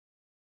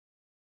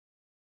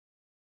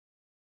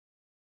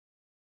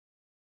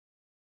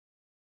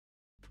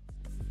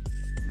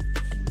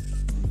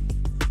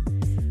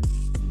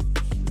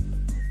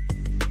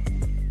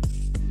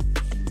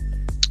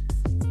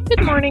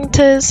Good morning,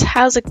 Tiz.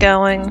 How's it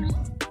going?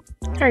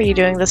 How are you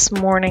doing this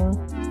morning?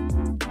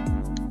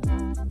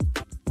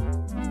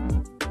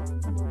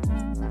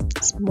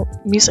 This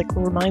music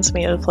reminds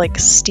me of, like,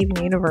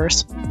 Steven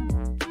Universe.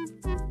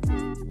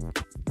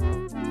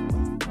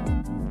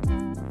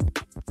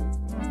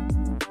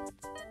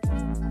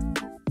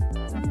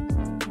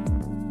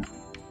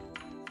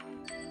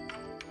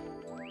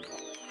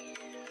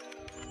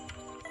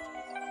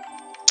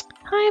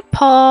 Hi,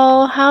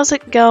 Paul. How's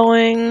it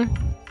going?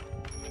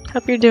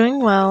 Hope you're doing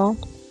well.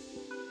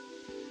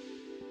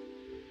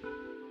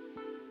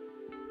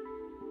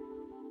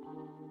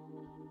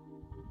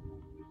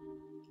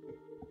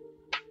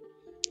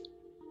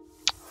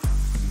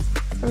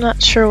 I'm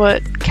not sure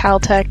what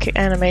Caltech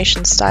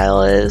animation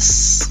style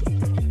is.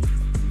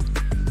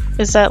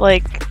 Is that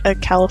like a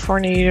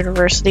California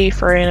university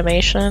for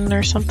animation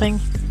or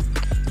something?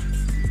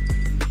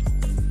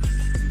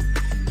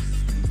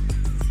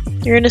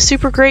 You're in a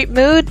super great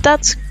mood?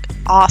 That's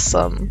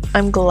awesome.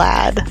 I'm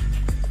glad.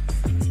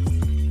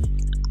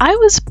 I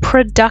was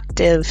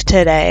productive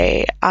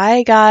today.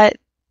 I got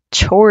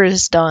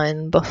chores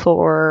done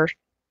before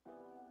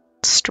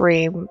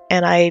stream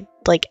and I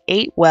like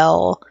ate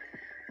well.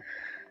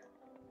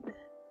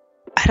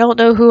 I don't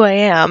know who I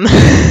am.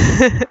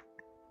 Like,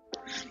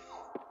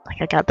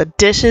 I got the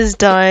dishes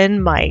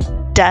done, my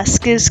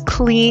desk is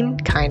clean,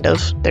 kind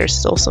of. There's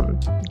still some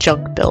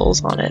junk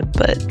bills on it,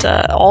 but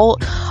all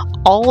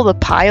the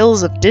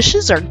piles of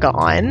dishes are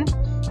gone.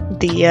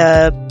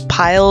 The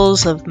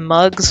piles of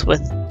mugs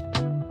with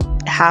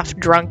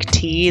half-drunk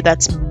tea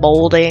that's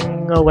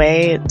molding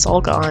away, it's all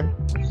gone.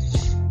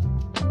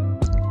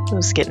 It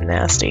was getting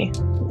nasty.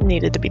 It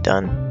needed to be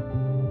done.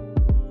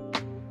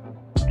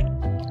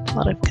 A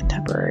lot of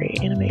contemporary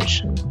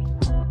animation.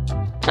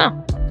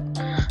 Oh.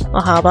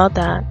 Well, how about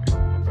that?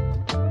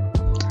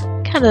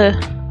 Kind of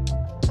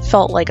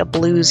felt like a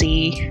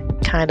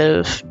bluesy, kind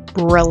of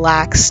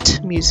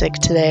relaxed music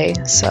today,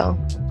 so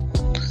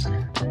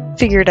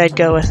figured I'd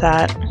go with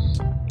that.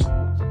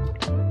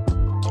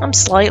 I'm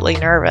slightly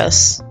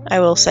nervous, I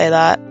will say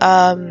that.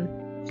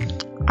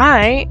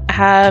 I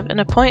have an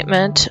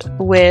appointment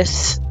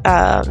with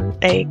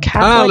a Catholic...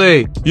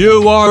 Ali,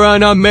 you are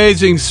an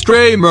amazing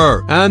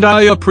streamer, and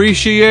I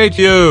appreciate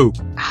you.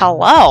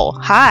 Hello,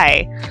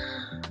 hi.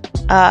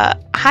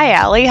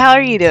 Hi, Ali, how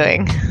are you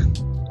doing?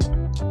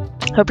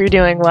 Hope you're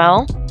doing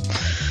well.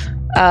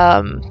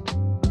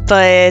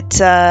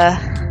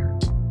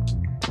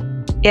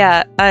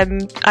 Yeah,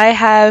 I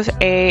have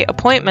a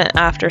appointment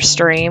after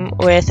stream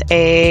with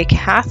a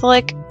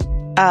Catholic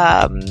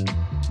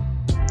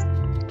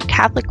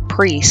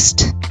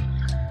priest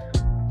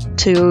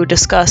to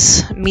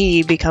discuss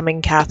me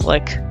becoming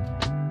Catholic,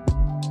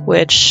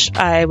 which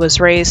I was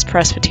raised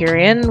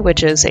Presbyterian,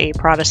 which is a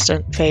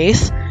Protestant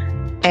faith,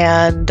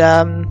 and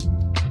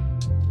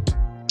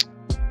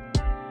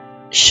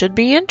should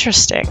be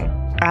interesting.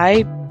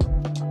 I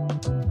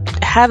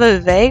have a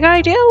vague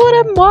idea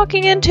what I'm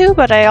walking into,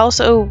 but I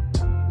also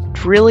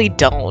really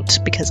don't,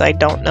 because I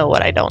don't know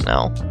what I don't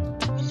know.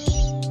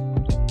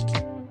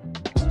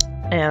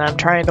 And I'm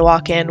trying to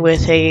walk in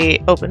with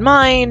a open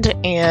mind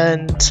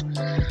and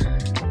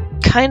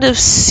kind of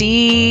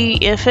see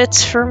if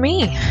it's for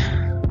me.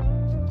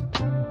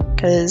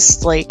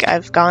 Because, like,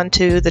 I've gone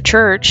to the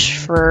church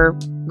for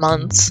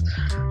months.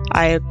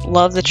 I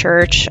love the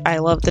church. I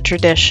love the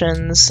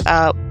traditions.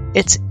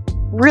 It's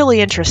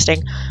really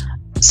interesting.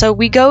 So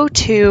we go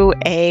to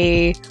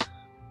a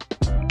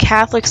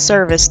Catholic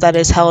service that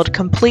is held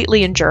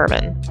completely in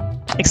German,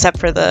 except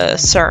for the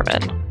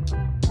sermon.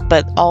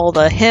 But all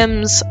the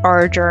hymns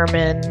are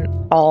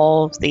German,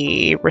 all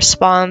the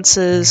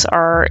responses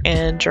are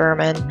in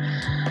German.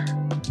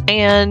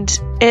 And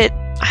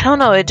I don't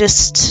know, it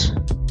just...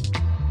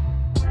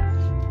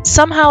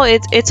 Somehow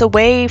it's a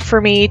way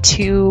for me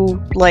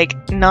to,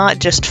 like, not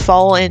just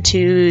fall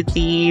into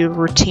the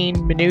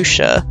routine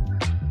minutia,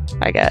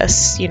 I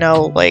guess. You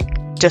know, like,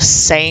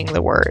 just saying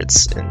the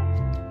words, and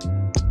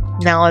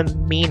now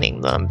I'm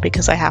meaning them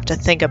because I have to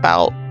think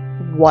about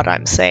what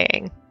I'm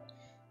saying.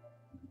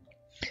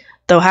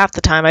 Though half the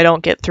time I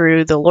don't get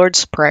through the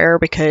Lord's Prayer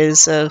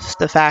because of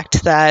the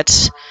fact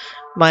that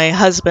my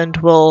husband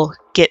will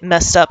get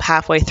messed up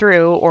halfway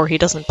through, or he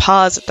doesn't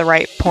pause at the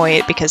right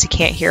point because he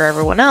can't hear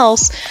everyone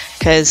else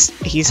because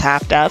he's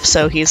half deaf,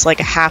 so he's like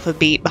a half a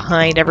beat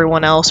behind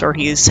everyone else, or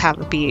he's half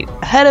a beat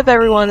ahead of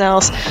everyone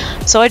else.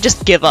 So I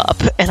just give up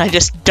and I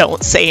just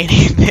don't say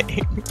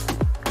anything.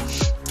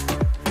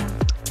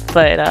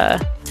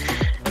 But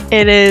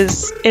it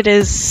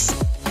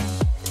is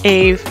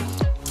a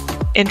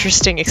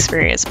interesting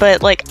experience.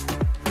 But, like,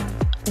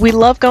 we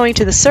love going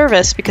to the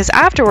service because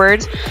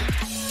afterwards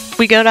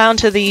we go down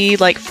to the,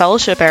 like,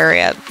 fellowship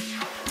area,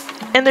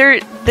 and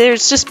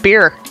there's just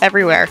beer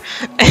everywhere.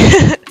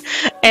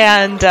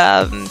 And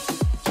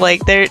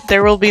like,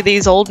 there will be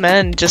these old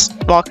men just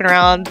walking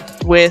around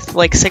with,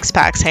 like,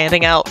 6-packs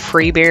handing out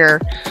free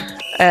beer,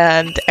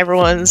 and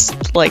everyone's,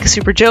 like,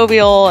 super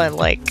jovial and,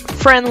 like,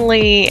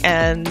 friendly.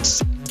 And,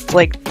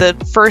 like, the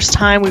first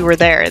time we were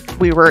there,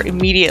 we were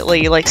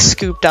immediately, like,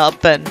 scooped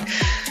up and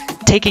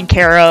taken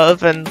care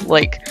of, and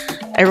like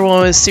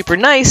everyone was super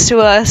nice to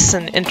us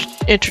and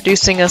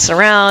introducing us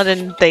around,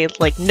 and they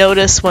like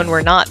notice when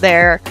we're not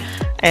there.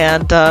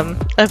 And I'm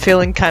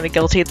feeling kind of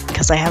guilty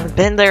because I haven't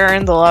been there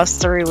in the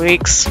last 3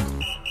 weeks.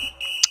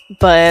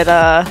 But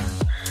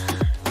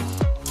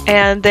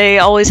and they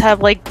always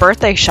have like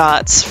birthday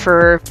shots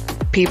for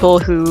people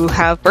who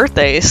have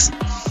birthdays.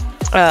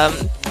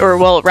 Or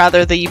well,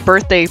 rather the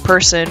birthday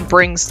person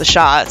brings the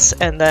shots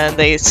and then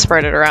they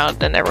spread it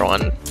around and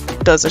everyone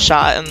does a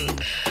shot.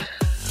 And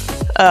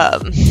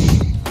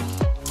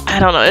I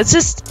don't know, it's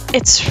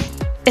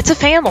a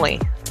family.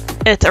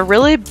 It's a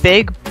really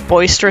big,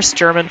 boisterous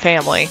German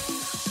family,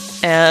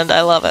 and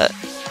I love it.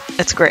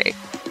 It's great.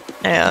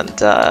 And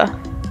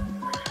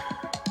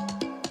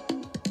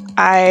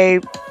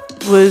I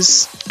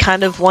was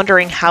kind of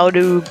wondering how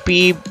do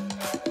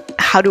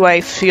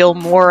I feel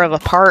more of a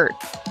part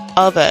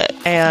of it,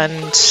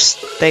 and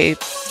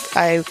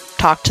I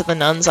talked to the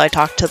nuns, I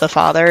talked to the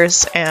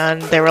fathers,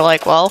 and they were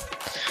like, well,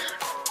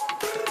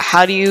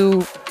 how do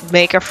you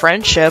make a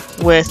friendship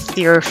with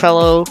your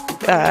fellow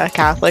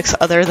Catholics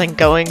other than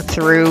going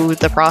through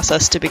the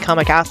process to become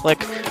a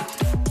Catholic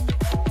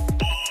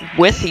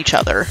with each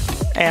other?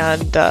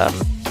 And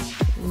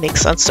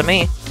makes sense to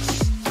me.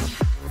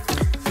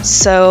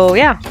 So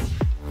yeah,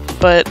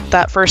 but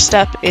that first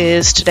step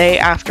is today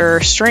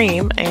after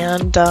stream,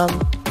 and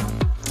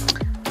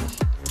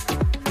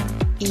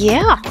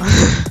yeah.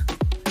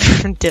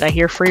 Did I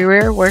hear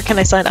freeware? Where can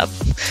I sign up?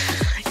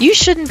 You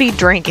shouldn't be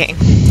drinking.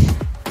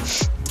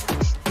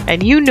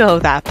 And you know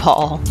that,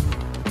 Paul.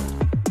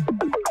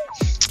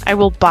 I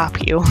will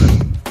bop you.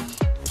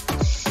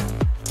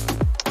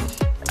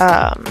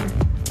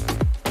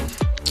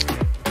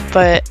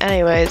 But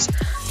anyways,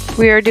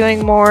 we are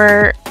doing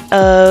more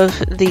of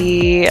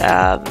the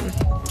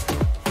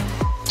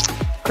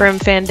Grim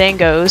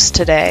Fandangos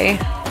today,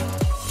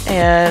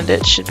 and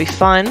it should be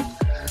fun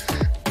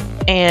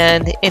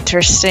and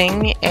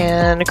interesting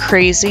and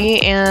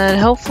crazy, and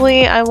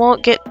hopefully I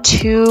won't get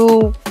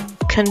too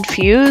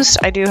confused.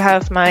 I do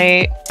have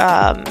my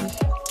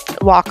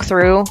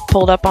walkthrough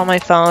pulled up on my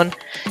phone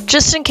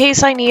just in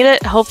case I need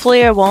it.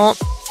 Hopefully I won't.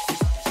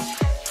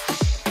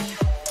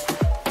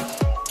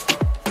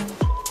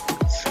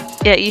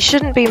 Yeah, you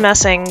shouldn't be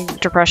messing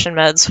depression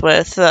meds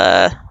with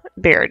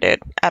beer, dude,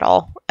 at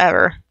all,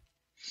 ever.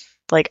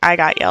 Like, I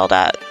got yelled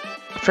at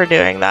for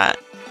doing that.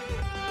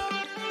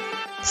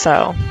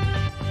 So,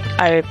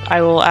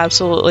 I will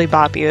absolutely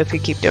bop you if you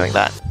keep doing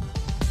that.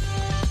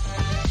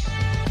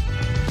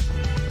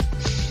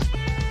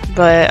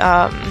 But,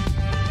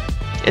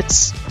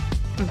 it's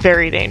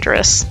very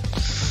dangerous.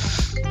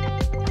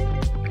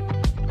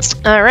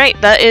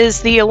 Alright, that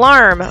is the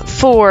alarm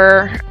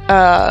for,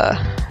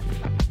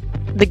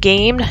 the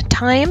game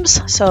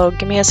times. So,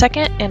 give me a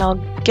second and I'll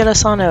get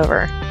us on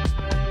over.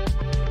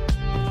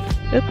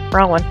 Oop,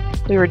 wrong one.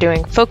 We were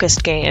doing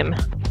focused game.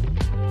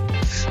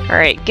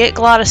 Alright, get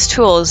Glottis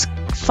tools.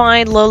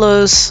 Find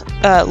Lola's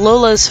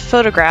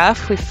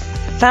photograph.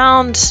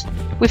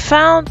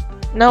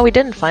 No, we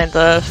didn't find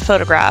the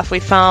photograph. We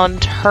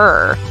found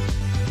her.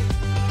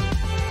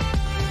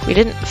 We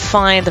didn't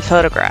find the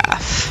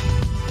photograph.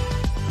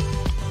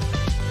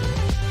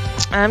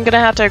 I'm gonna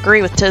have to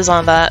agree with Tiz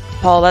on that,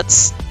 Paul.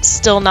 That's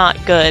still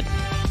not good.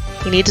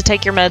 You need to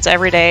take your meds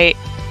every day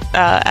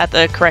at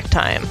the correct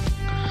time.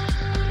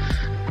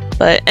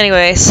 But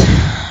anyways,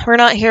 we're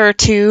not here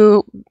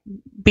to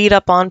beat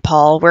up on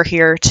Paul. We're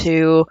here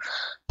to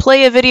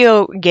play a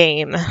video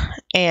game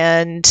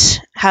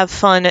and have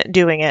fun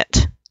doing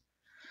it.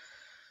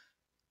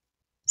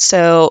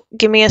 So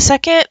give me a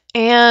second,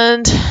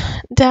 and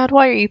Dad,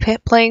 why are you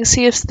playing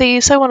Sea of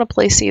Thieves? I want to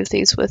play Sea of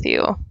Thieves with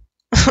you.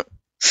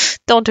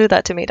 Don't do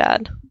that to me,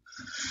 Dad.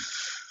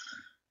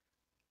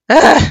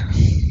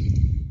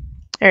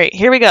 Alright,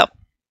 here we go.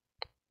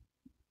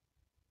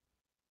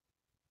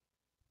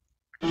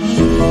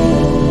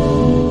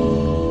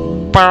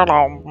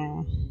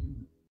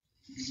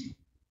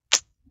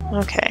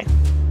 Okay.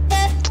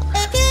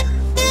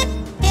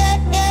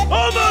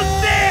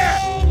 Almost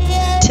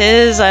there!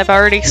 Tiz, I've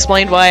already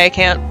explained why I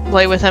can't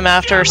play with him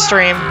after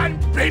stream.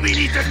 Come on, baby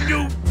needs a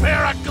new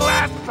pair of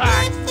glass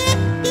packs!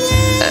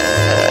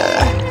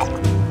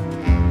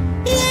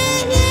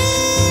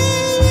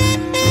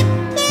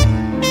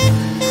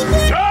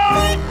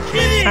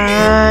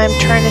 I'm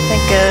trying to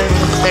think of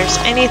if there's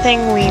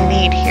anything we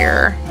need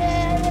here.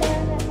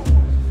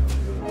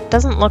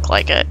 Doesn't look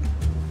like it.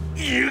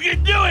 You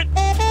can do it!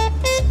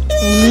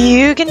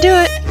 You can do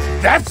it!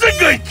 That's a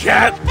good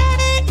cat!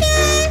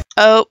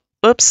 Oh,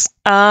 oops.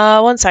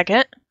 1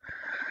 second.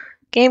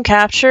 Game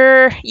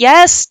capture.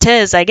 Yes,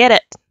 Tiz, I get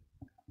it.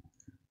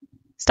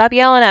 Stop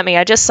yelling at me,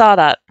 I just saw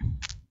that.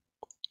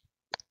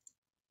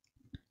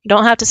 You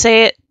don't have to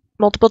say it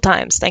multiple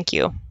times, thank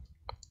you.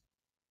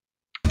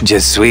 Je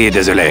suis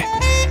désolé.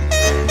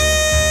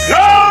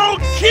 Go,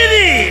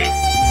 kitty!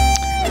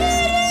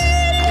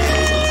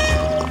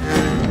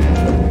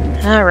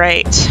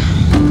 Alright.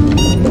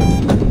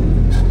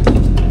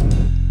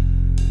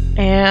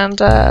 And,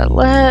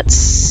 let's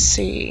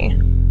see.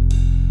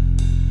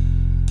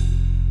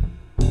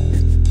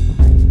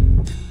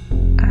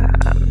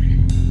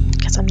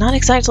 not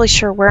exactly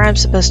sure where I'm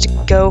supposed to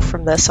go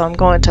from this, so I'm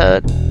going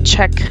to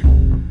check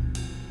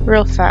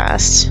real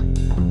fast.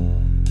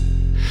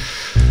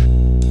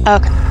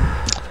 Okay.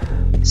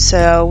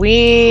 So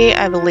we,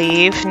 I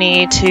believe,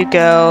 need to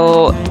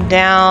go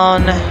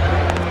down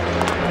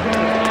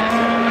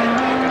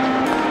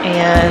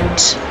and...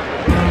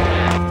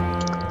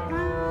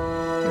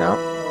 no.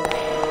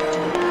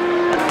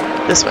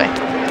 This way.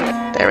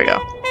 There we go.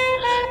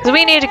 Because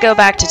we need to go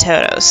back to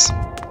Toto's.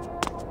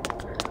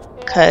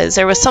 Because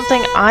there was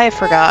something I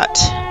forgot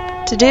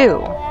to do.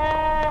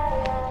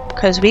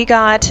 Because we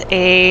got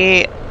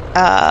a...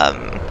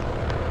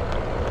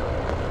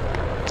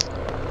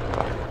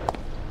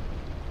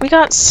 we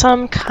got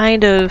some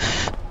kind of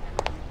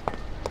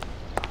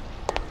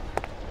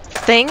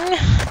thing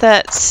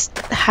that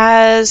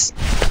has...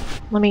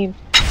 let me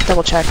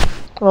double check.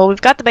 Well, we've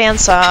got the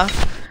bandsaw,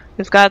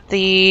 we've got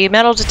the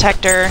metal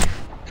detector,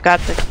 we've got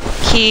the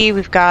key,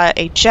 we've got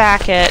a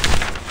jacket.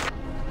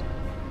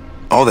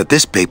 All that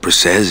this paper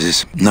says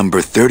is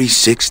number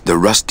 36, the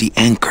rusty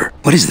anchor.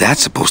 What is that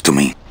supposed to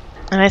mean?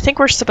 And I think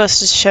we're supposed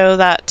to show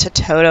that to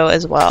Toto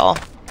as well.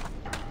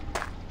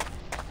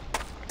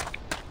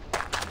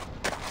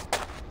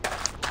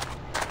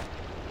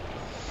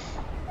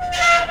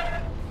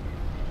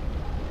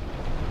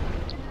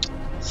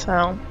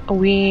 So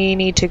we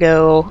need to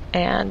go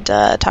and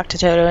talk to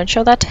Toto and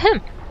show that to him.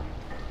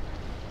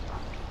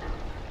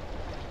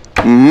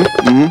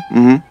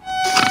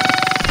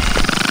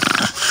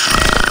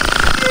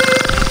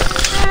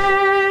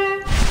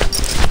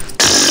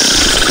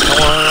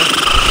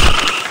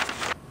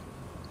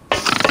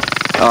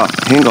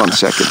 Hang on a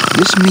second.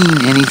 This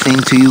mean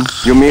anything to you?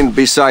 You mean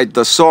beside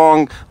the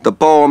song, the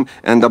poem,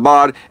 and the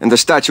bar, and the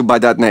statue by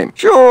that name?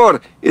 Sure!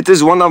 It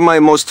is one of my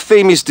most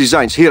famous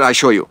designs. Here, I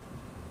show you.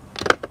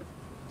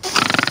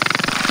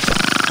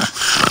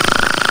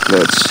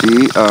 Let's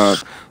see,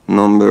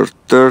 number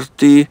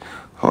 30,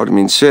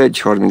 Harmin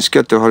Sedge, Harmin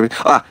Sketter, Harmin...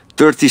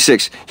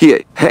 36.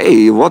 Here,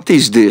 hey, what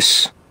is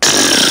this?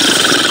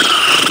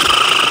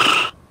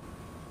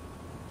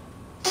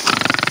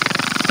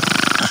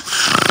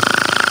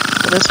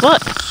 What is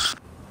what?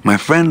 My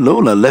friend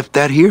Lola left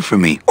that here for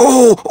me.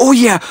 Oh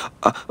yeah,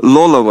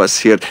 Lola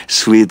was here,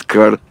 sweet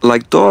girl,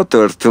 like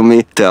daughter to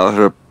me. Tell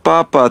her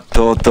Papa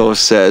Toto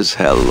says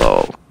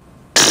hello.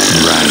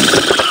 Right.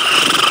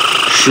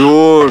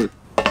 Sure.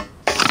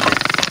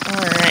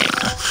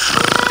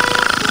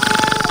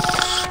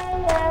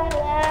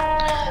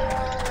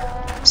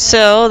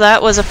 So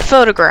that was a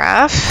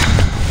photograph.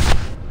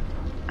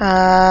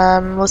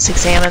 Let's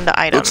examine the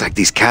item. Looks like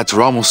these cats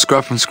are almost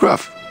scruff and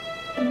scruff.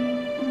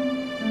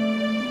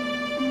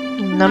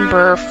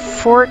 Number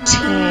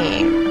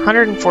 14.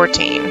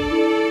 114.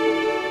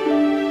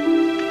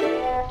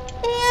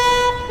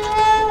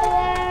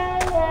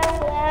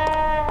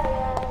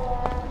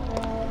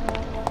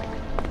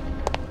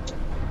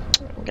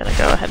 I'm gonna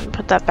go ahead and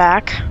put that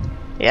back.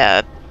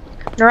 Yeah.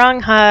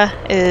 Narangha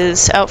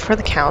is out for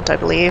the count, I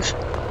believe.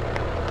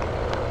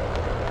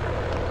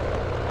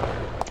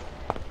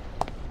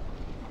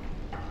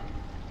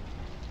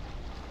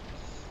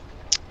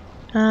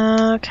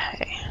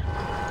 Okay.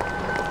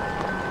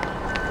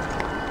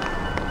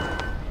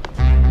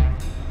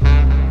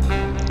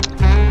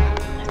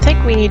 I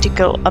think we need to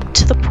go up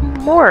to the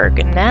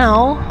morgue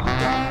now.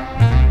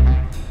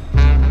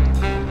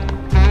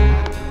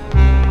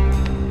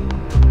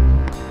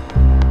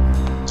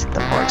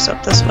 The morgue's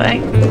up this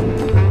way.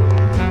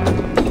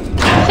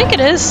 I think it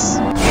is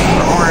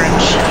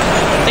orange.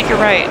 I think you're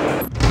right.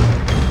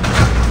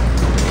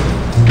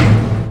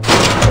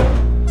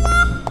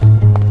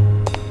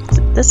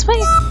 This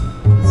way?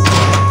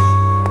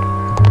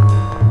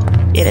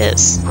 It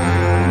is. I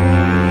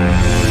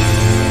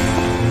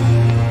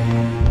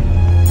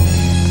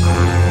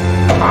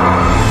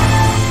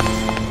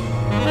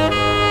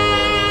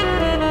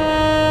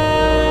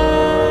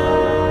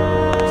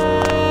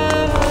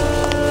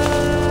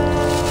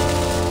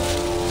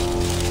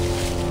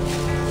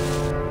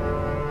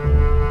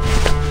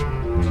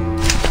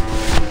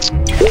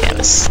have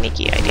a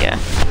sneaky idea.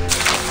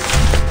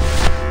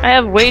 I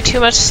have way too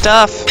much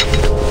stuff.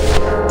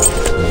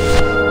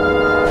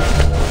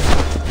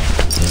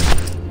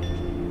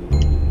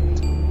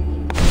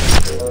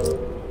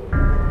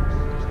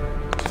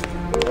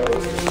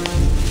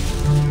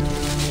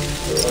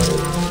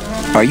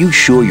 Are you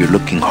sure you're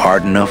looking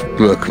hard enough?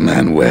 Look,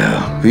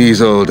 Manuel, these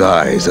old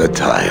eyes are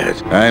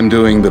tired. I'm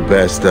doing the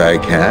best I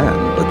can,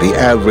 but the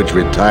average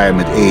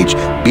retirement age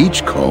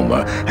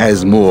beachcomber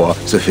has more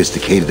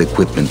sophisticated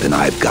equipment than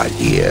I've got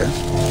here.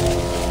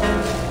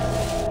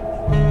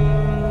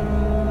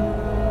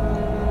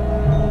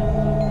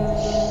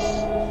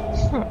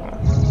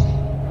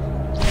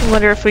 I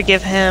wonder if we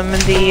give him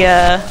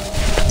the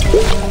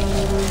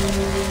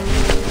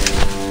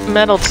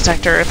metal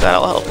detector, if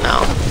that'll help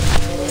now.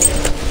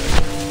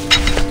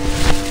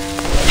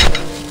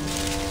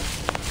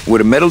 Would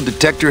a metal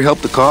detector help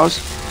the cause?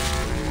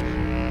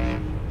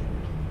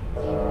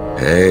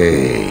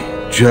 Hey,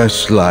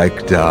 just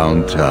like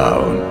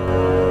downtown.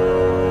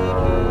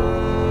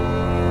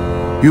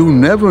 You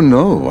never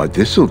know what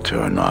this'll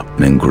turn up.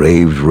 An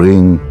engraved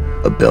ring,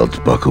 a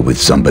belt buckle with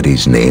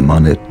somebody's name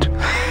on it.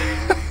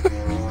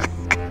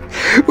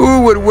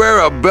 Who would wear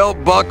a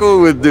belt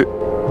buckle with the...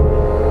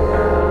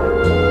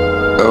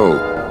 Oh.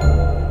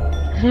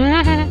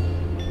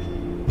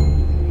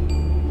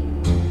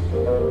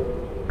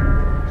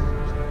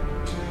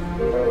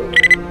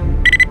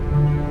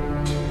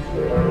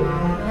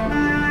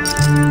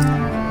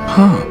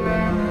 Huh.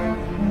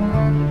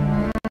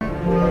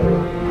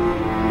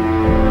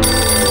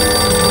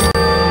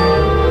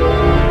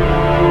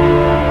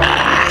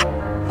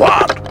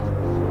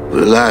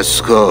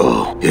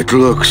 Velasco, it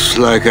looks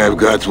like I've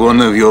got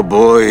one of your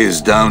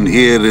boys down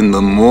here in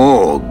the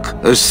morgue.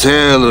 A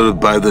sailor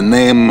by the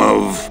name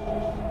of...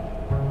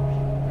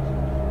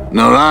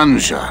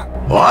 Naranja.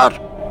 What?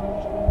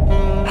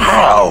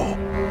 How?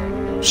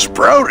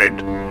 Sprouted?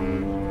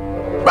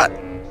 But...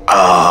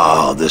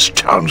 Oh, this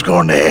town's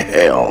going to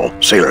hell.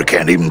 Sailor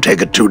can't even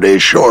take a 2-day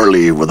shore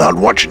leave without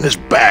watching his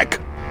back.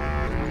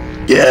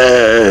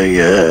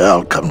 Yeah,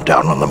 I'll come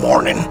down in the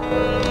morning.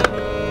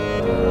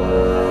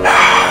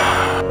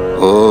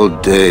 All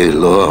day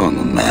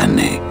long,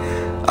 Manny,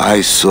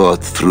 I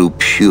sought through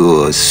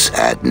pure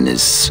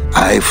sadness.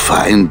 I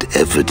find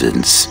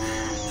evidence,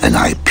 and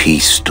I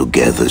piece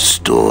together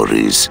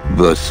stories.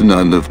 But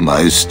none of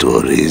my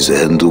stories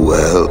end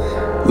well.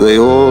 They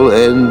all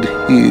end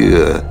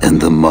here, and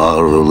the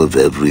moral of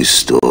every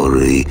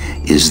story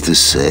is the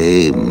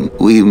same.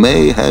 We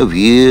may have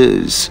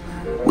years,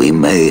 we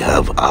may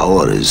have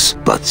hours,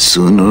 but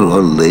sooner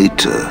or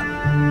later,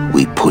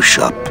 we push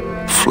up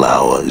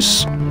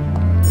flowers.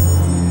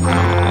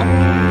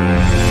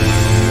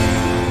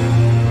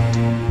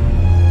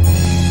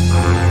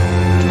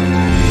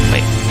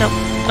 Wait, nope.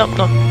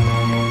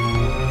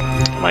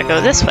 I want to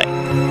go this way.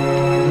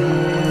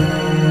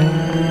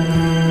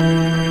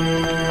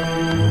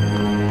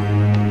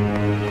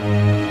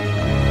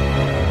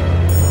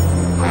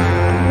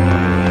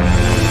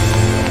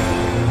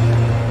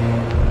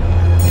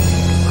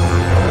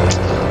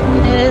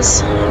 It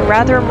is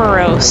rather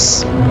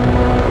morose.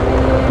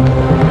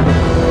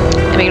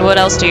 I mean, what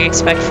else do you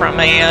expect from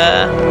a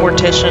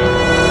mortician?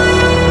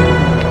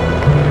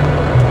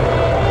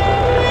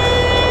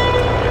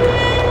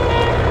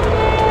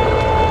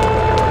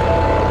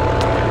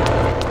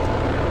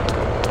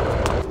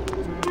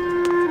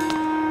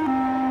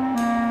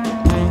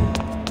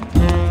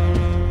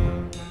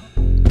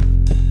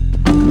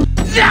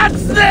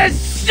 That's the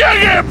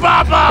sugar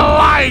Papa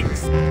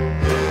likes!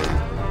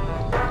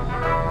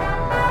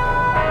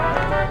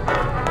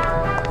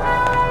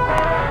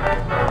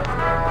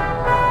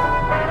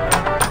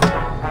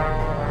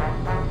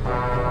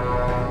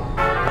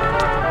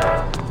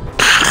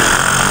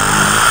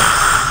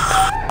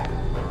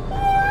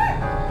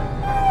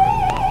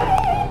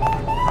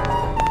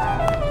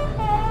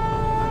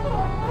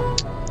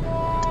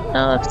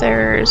 Know if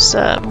there's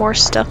more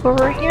stuff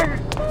over here.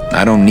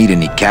 I don't need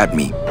any cat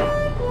meat.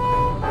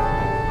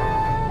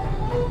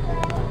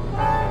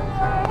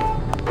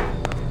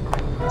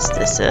 Is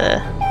this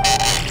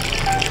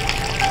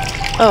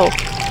Oh.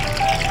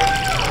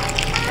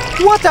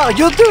 What are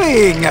you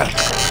doing?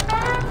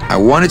 I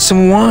wanted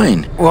some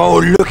wine. Oh,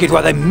 look at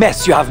what a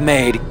mess you have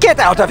made. Get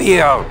out of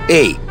here!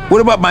 Hey, what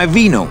about my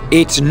vino?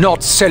 It's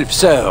not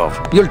self-serve.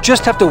 You'll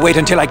just have to wait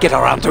until I get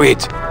around to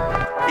it.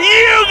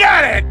 You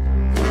got it!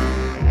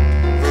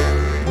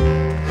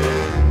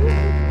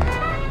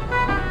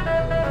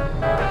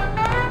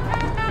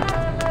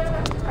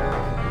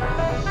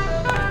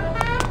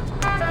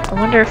 I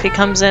wonder if he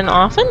comes in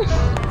often?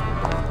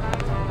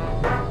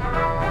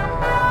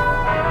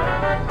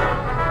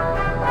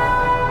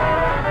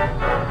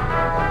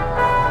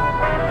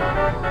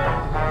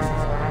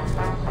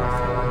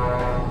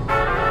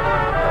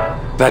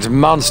 That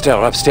monster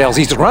upstairs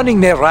is running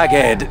me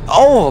ragged.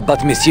 Oh,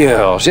 but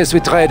monsieur, je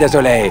suis très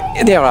désolé.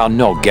 There are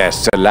no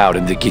guests allowed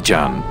in the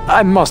kitchen.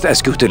 I must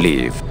ask you to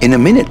leave. In a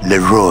minute,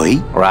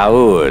 Leroy.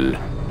 Raoul.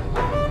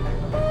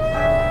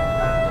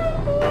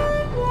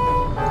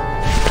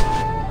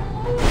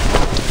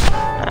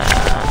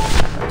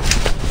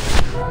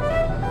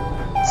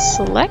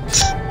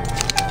 Select?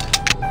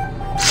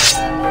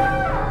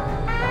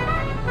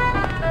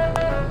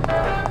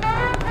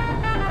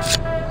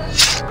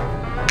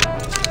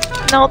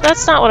 No,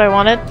 that's not what I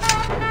wanted.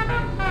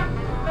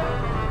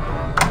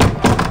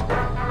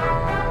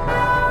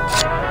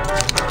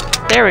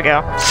 There we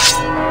go.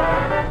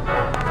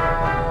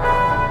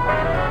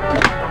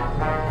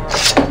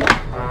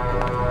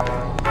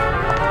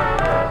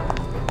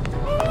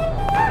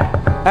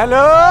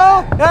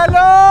 Hello? Hello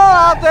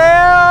out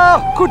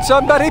there? Could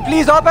somebody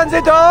please open the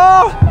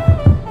door?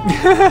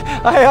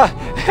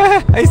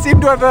 I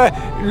seem to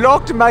have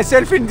locked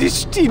myself in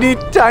this teeny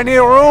tiny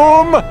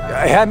room.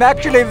 I am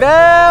actually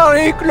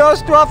very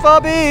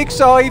claustrophobic,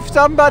 so if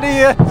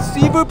somebody,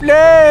 s'il vous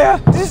plaît,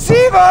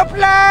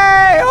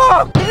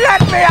 oh,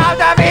 let me out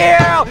of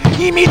here,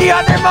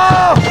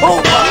 immédiatement!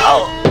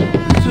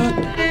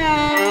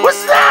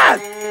 What's that?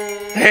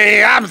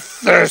 Hey, I'm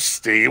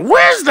thirsty.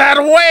 Where's that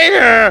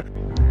waiter?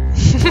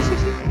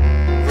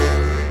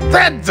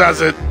 That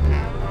does it.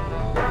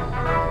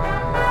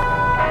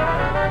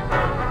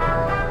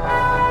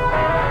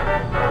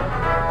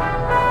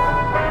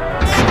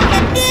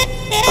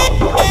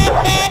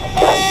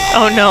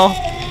 Oh no.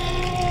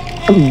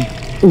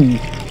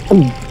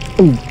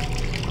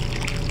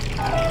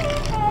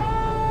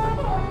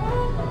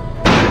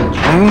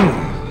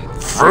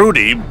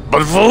 Fruity,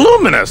 but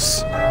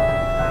voluminous.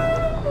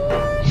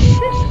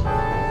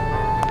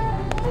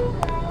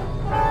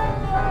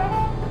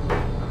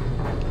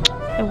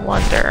 I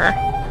wonder.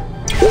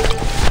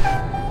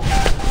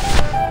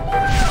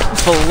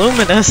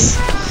 Voluminous.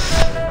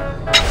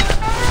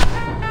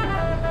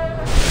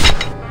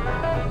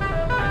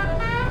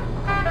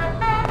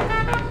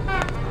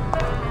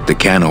 The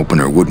can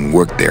opener wouldn't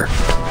work there.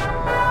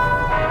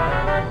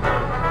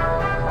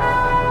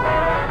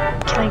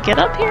 Can I get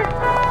up here?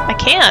 I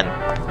can.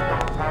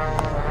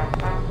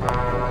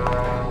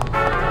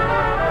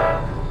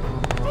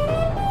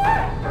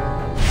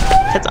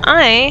 Because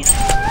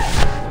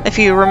if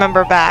you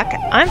remember back,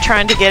 I'm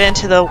trying to get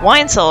into the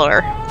wine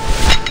cellar.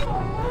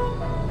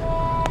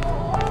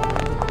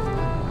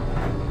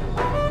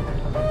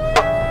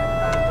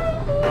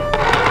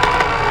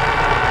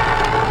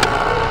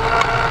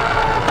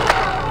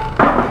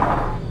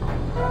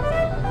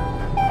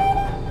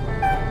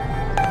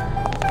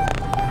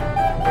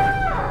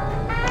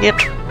 Yep.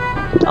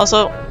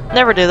 Also,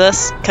 never do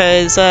this,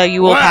 because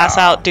you will pass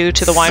out due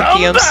to the wine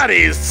fumes.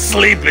 Somebody's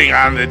sleeping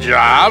on the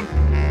job.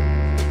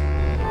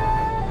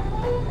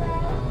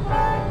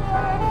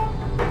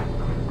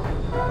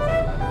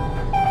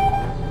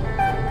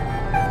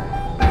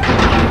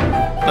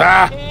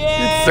 Ah,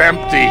 it's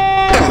empty.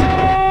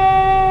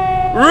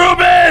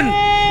 Reuben!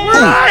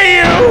 Where are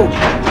you?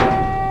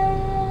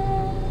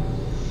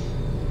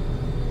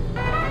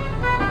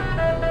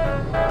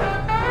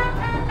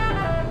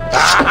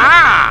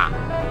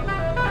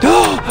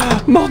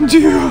 Mon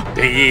Dieu!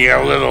 Taking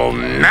a little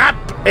nap,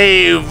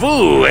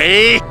 vous,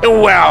 eh?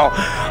 Well,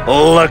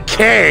 le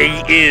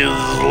keg is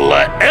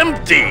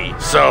empty,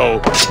 so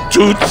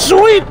tout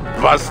sweet,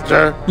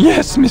 Buster.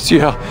 Yes,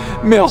 monsieur.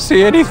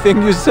 Merci,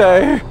 anything you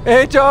say.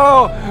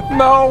 Ejo,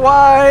 more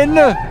wine!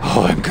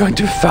 Oh, I'm going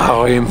to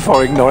fire him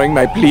for ignoring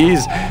my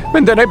pleas,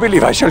 and then I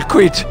believe I shall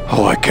quit.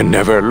 Oh, I can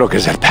never look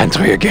at that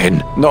pantry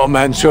again. No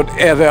man should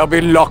ever be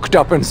locked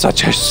up in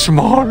such a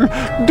small,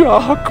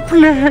 dark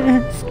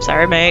place.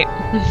 Sorry, mate.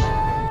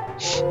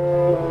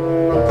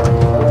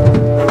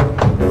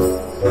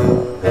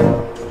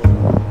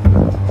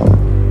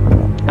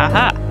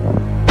 Aha.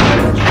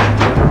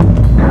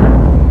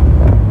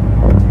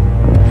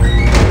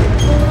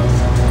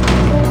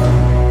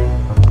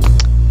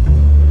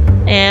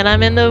 And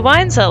I'm in the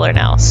wine cellar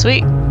now.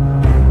 Sweet.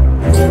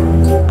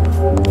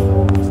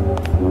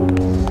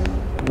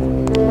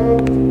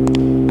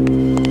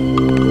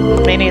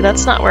 Manny,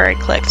 that's not where I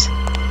clicked.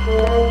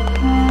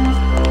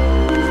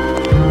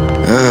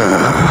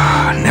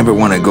 Never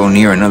want to go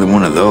near another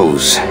one of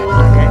those.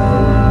 Okay.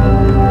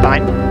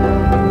 Fine.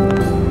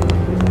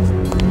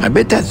 I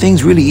bet that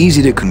thing's really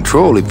easy to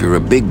control if you're a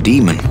big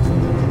demon.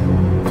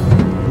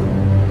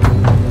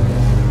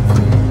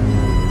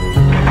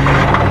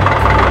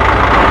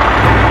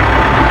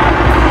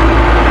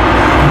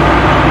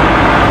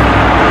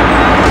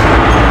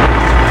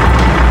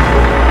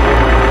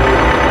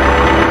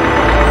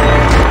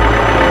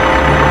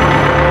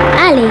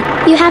 Ali,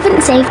 you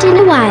haven't saved in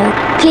a while.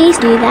 Please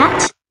do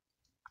that.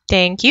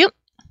 Thank you.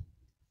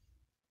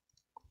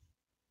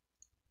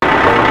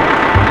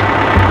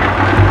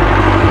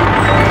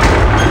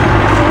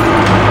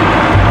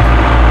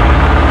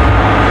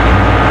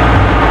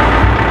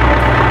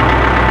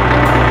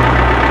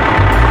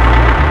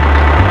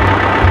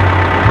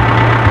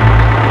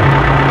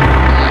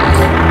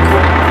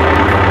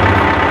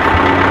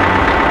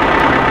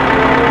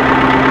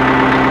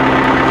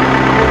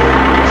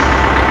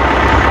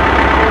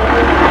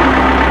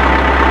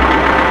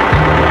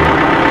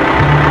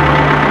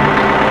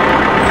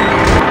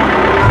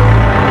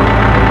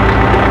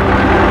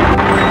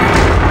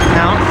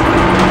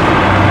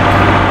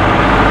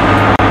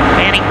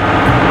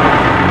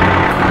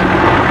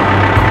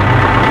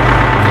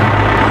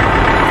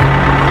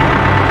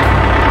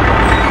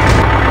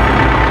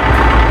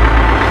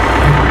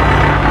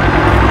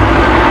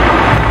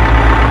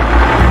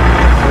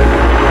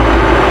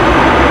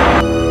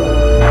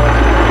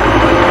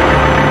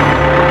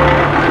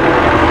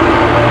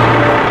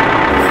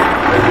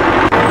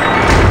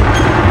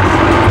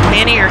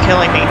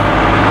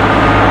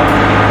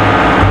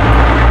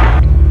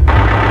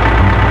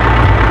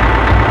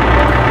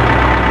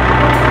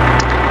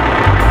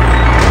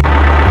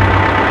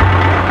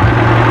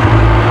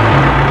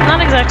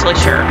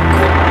 Sure.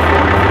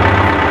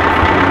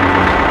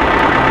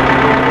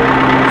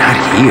 Not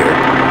here.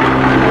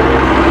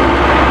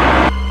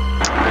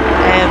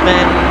 I have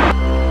been...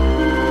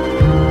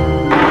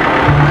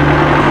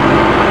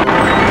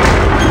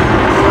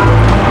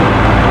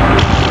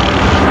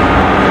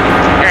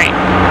 Great.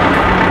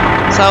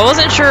 So I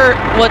wasn't sure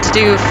what to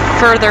do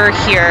further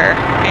here,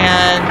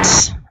 and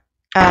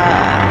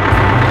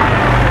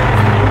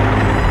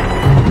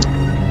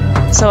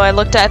So I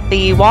looked at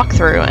the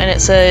walkthrough, and it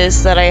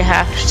says that I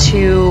have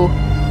to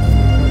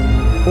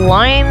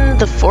line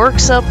the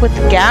forks up with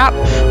the gap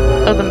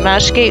of the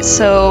mesh gate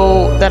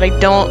so that I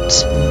don't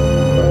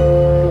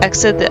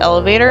exit the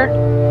elevator.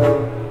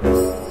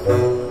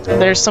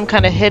 There's some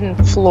kind of hidden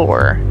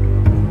floor.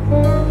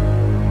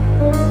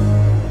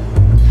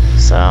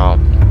 So...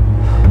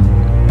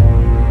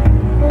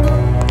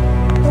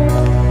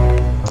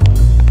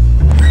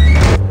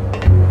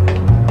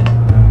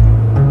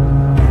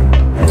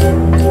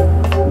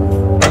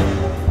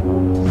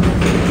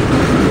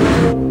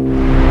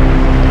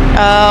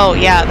 Oh,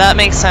 yeah, that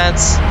makes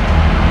sense.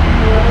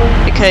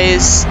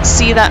 Because,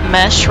 see that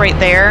mesh right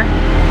there?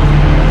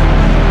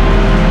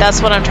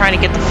 That's what I'm trying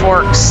to get the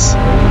forks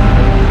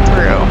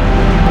through.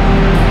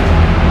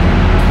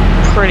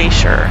 Pretty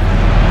sure.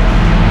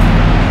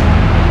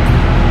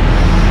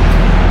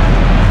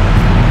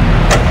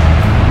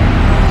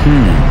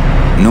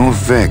 No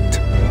effect.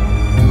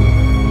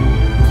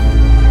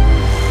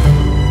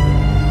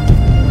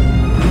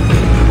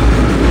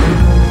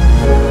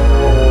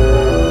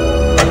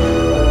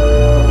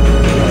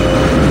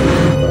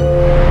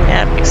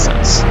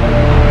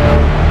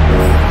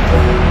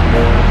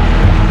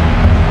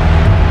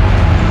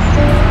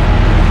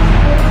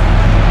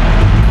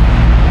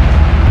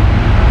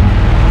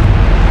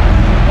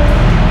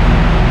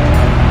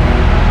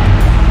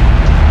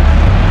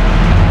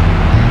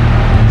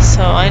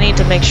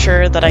 To make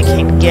sure that I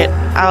can get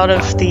out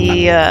of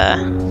the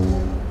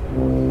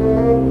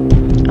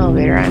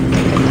elevator. I'm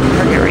thinking the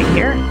target right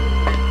here.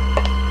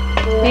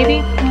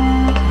 Maybe?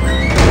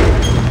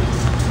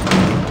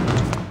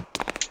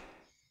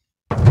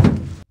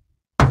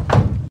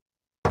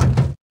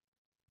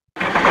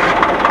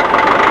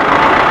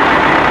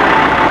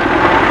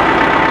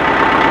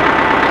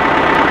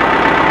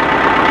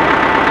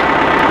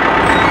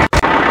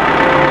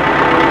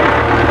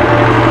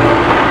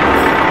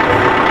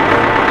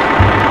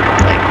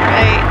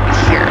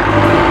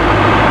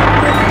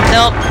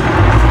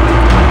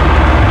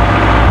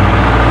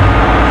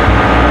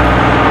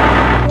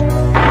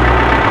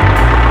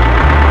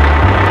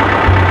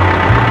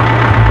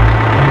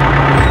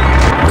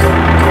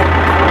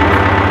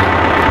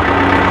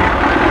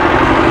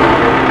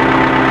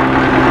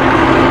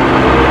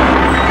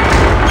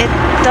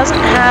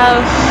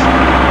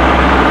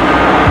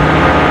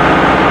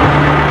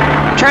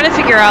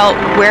 Out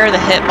where the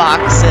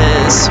hitbox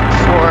is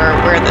for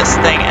where this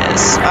thing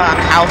is,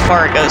 how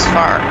far it goes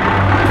forward.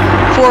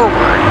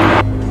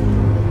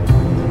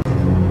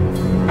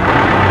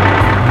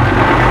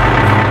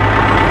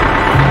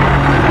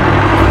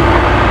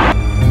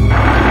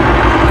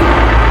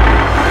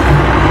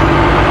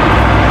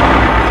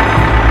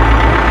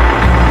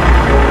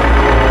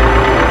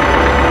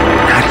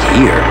 Not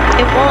here.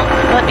 It won't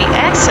let me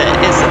exit,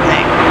 is the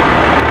thing.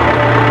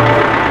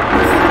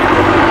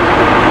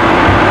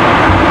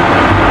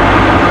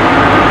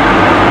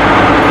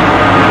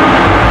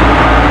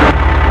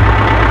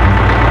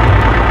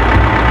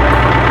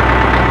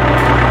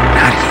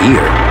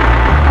 Here.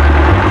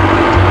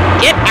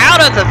 Get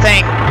out of the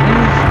thing!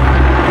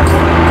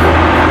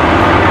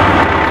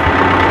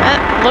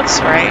 That looks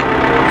right.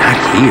 Not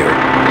here.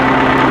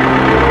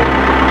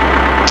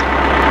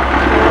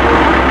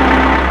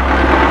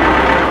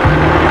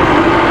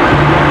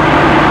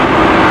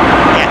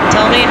 Yeah,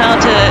 tell me how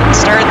to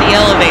start the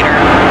elevator.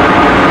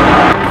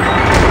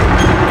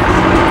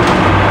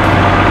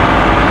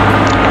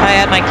 If I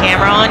had my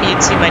camera on,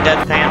 you'd see my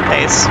deadpan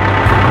face.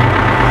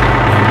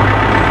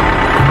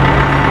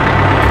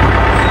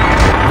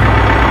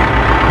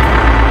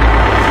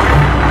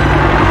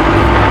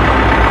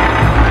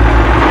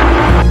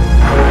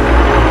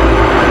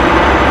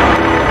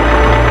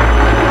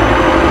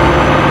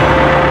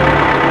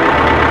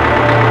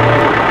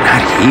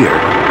 Here.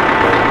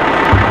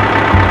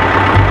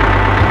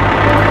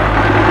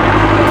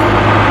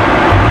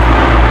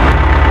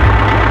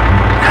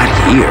 Not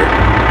here.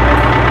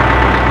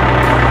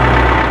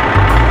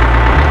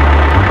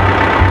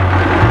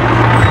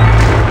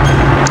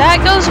 That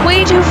goes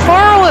way too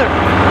forward.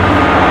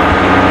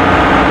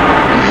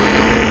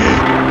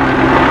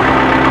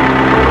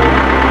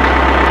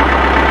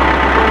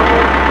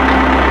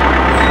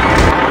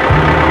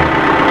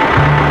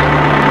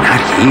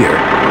 Not here.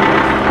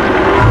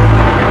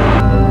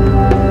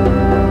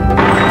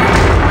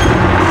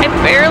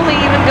 Barely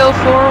even go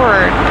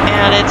forward,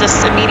 and it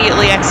just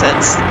immediately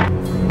exits.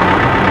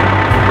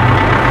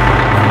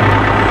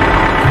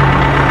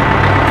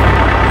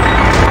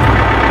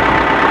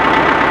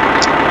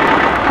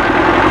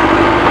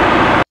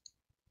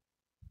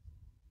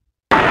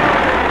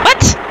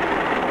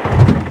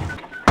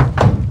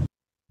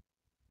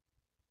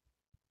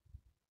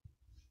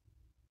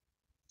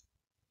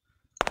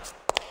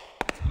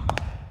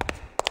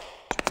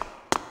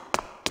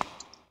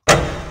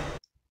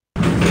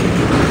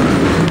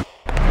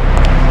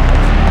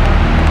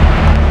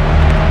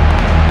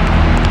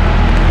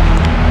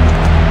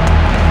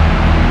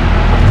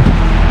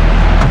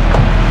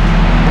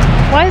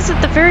 What? Is at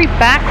the very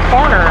back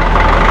corner.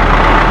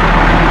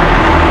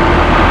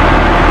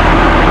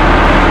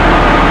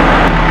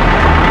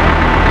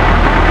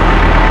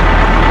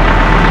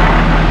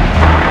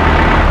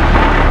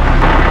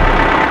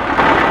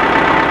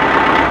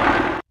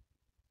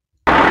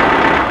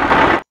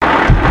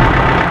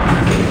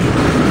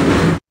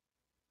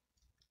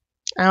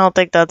 I don't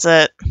think that's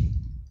it.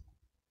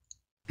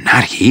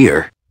 Not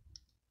here.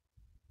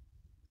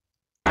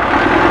 I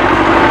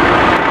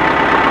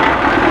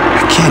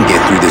can't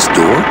get through this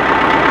door.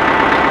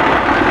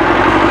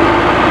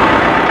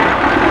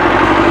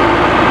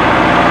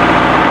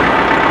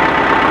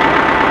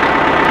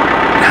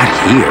 Not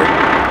here.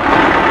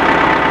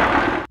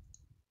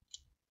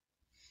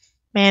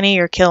 Manny,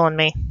 you're killing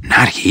me.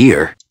 Not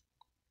here.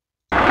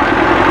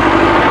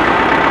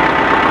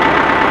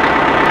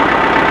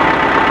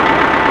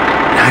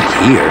 Not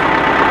here.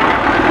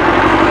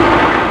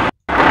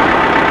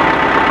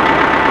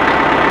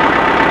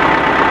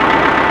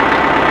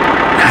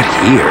 Not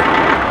here.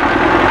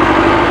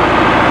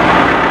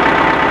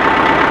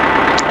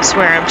 I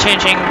swear I'm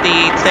changing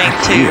the thing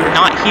Not to here.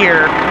 not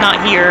here,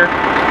 not here.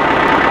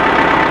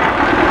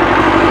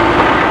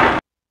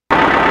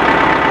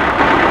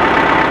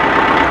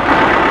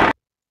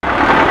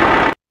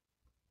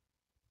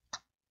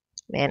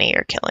 Manny,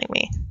 you're killing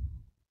me.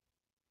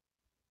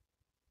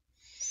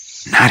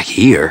 Not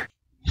here.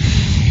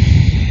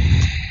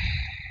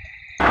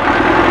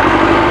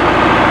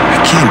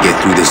 I can't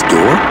get through this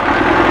door.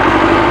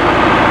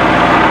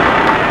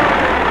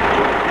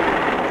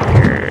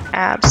 You're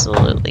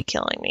absolutely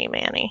killing me,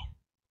 Manny.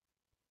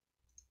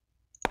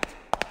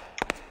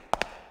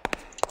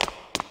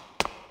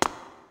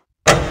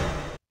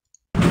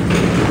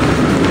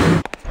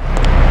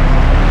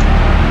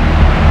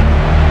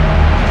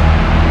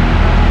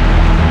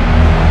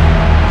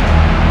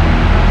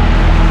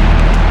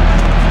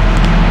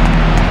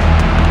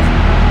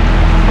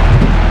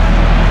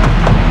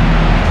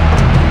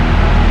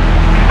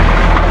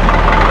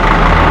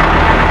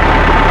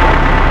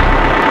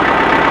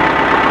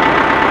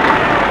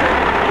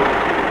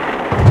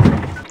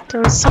 There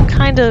was some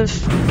kind of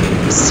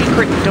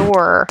secret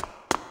door.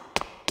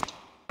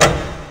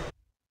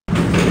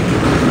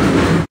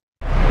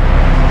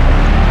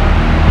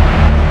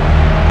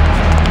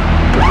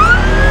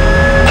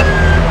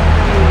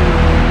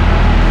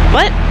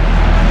 What?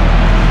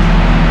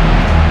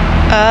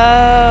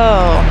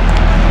 Oh.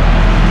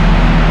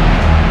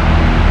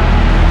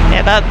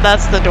 Yeah,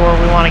 that's the door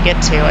we want to get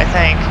to, I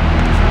think.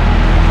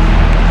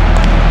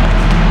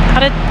 How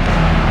did...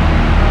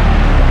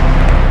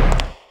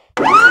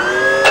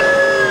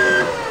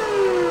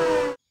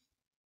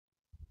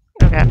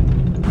 Okay.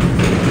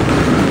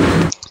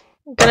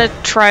 I'm gonna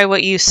try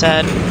what you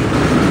said.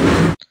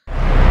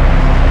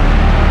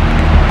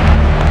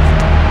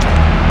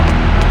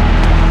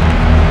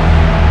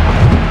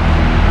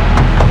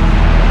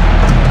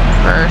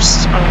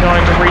 First, I'm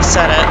going to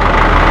reset it.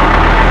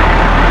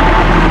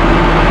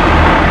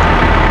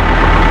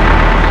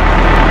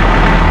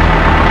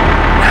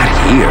 Not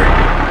here.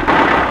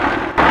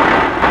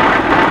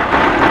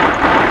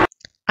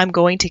 I'm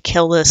going to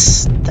kill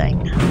this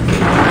thing.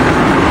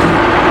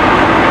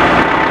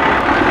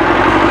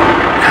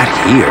 Not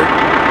here.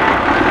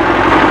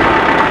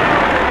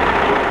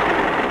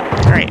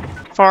 Alright,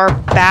 far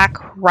back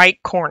right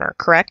corner,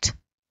 correct?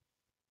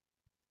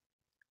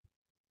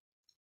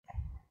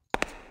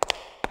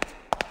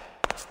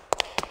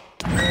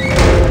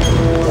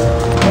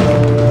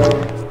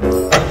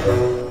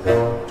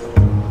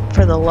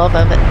 For the love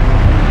of it,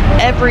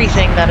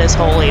 everything that is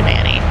holy,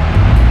 Manny.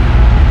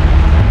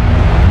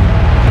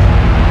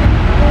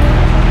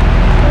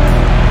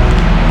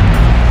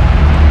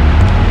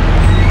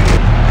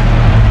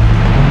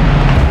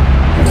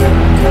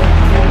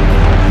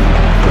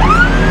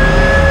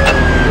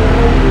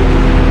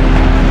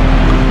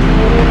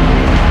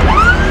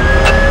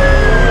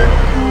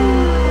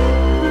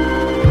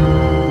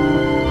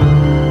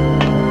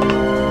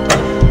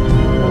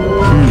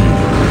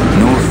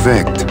 No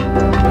effect.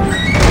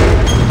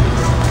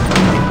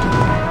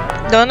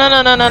 No, no,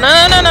 no, no, no,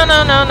 no, no, no,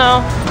 no, no,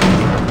 no.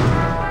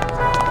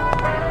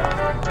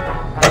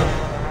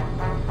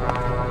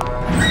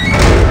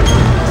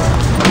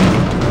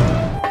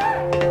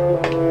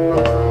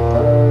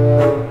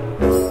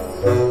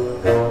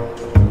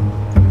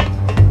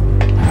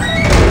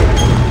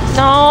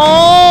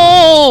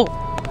 No!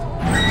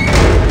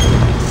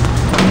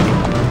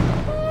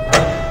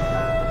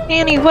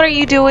 Annie, what are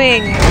you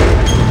doing?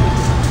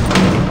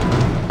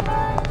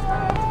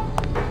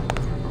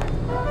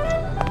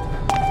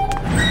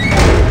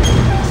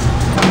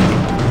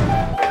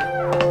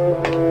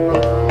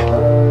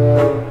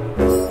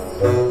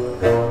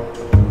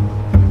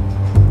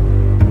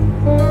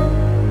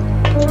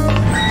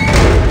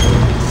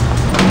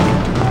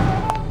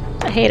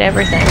 I hate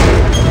everything.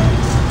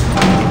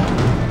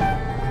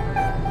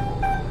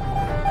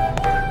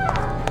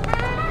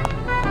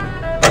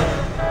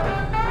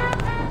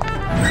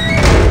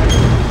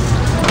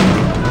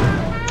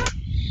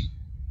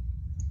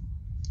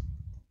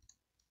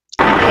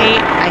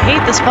 I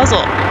hate this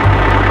puzzle.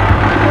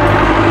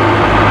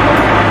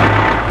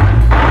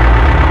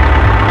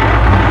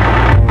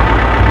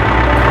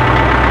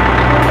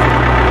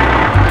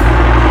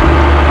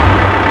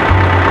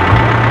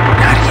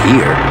 Not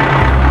here.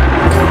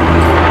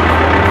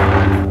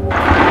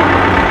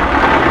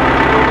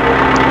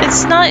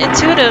 It's not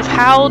intuitive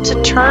how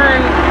to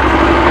turn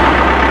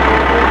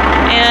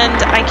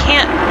and I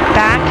can't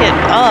back it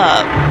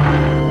up.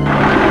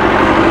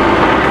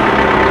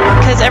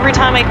 Because every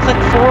time I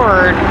click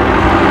forward...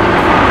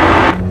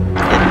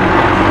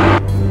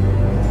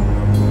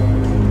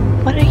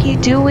 What are you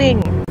doing?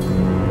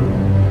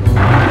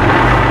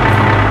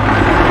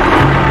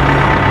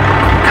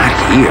 Not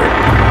here.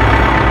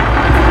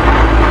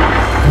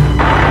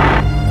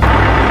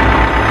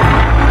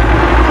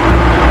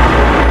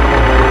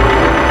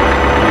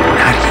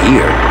 Not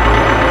here.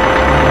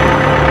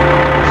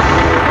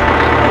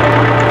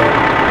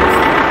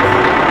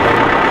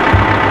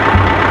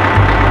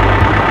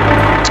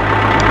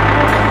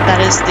 That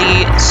is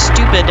the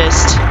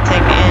stupidest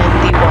thing in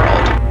the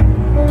world.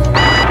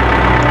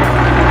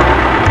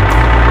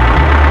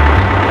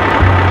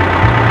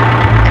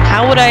 And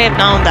how would I have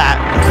known that?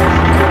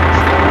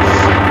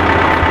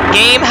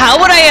 Game, how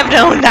would I have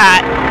known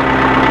that?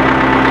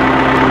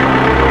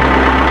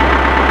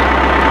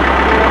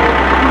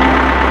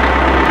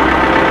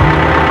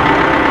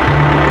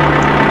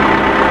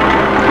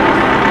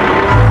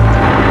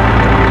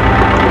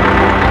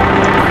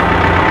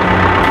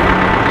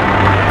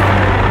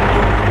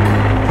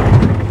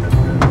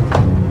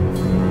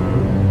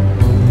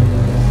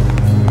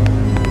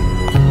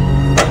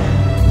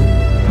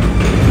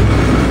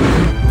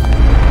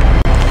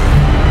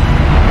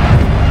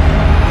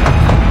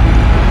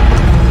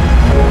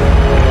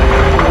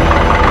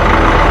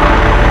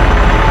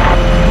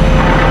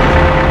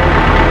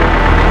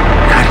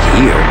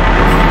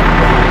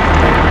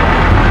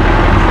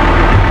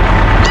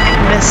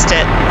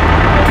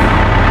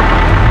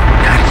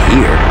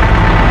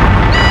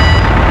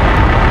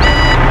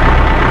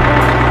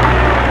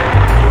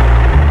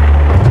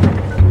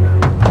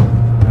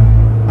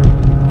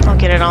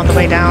 On the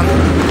way down.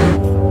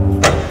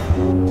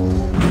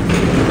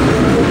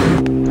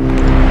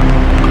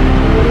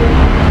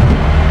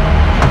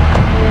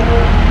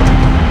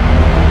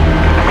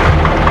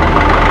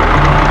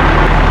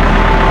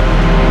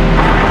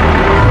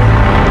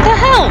 What the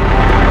hell?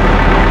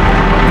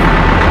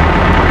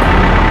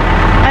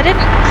 I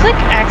didn't click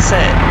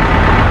exit.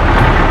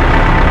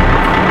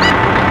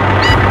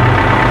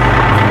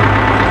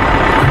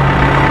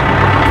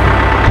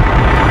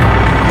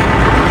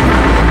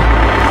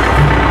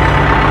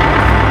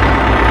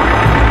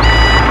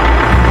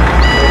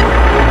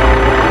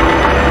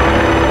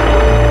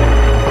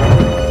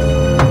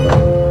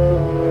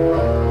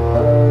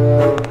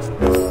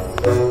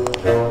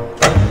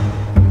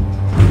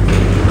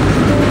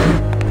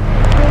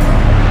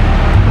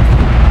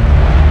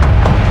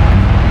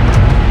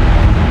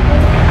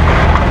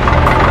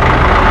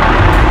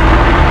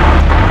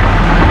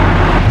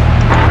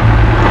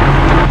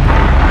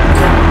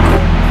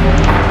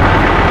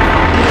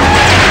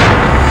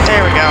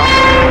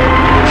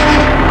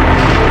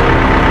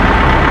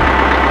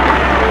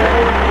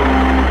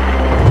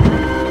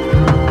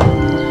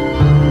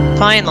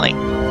 Finally.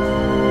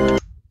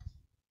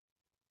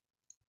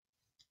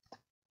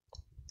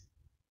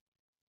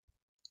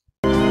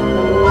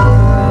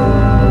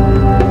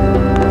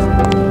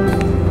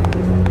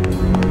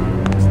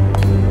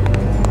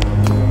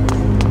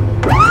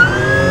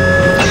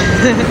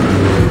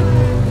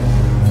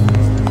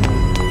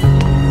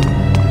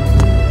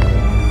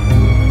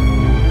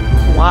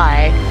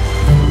 Why?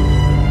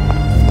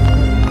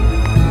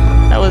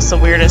 That was the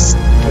weirdest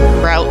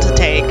route to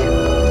take.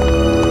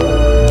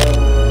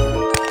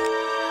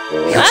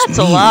 That's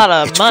a lot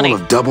of money. It's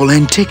full of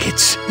double-end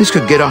tickets. This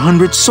could get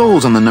 100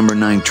 souls on the number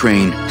 9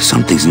 train.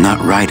 Something's not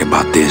right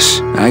about this.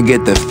 I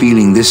get the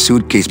feeling this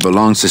suitcase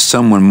belongs to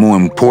someone more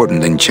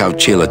important than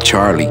Chowchilla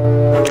Charlie.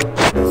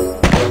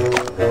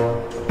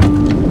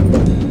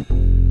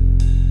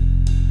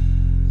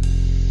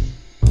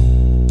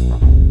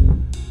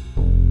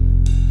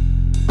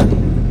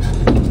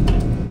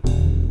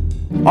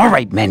 All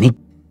right, Manny.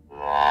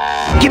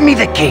 Give me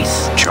the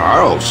case.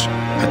 Charles,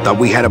 I thought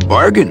we had a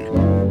bargain.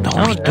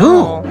 We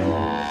do.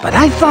 But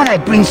I thought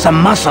I'd bring some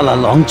muscle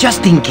along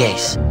just in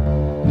case.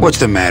 What's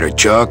the matter,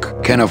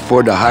 Chuck? Can't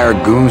afford to hire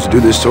goons to do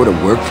this sort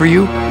of work for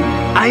you?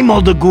 I'm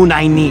all the goon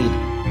I need.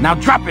 Now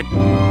drop it.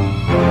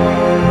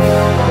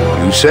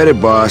 You said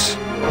it, boss.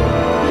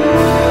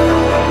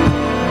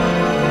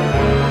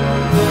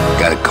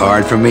 Got a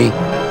card for me?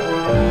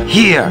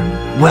 Here.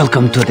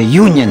 Welcome to the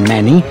Union,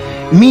 Manny.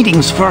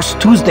 Meetings first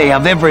Tuesday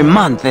of every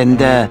month, and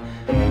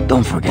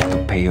don't forget to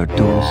pay your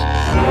dues.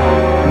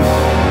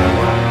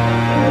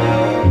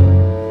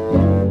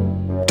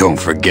 Don't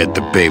forget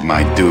to pay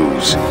my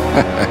dues.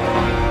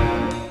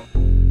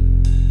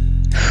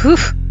 Whew.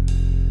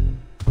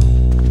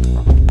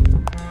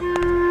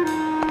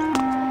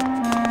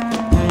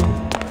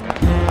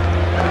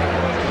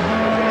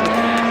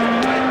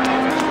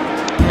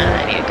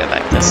 I need to go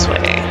back this way.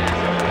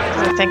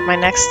 I think my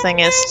next thing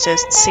is to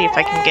see if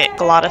I can get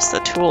Glottis the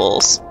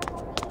tools.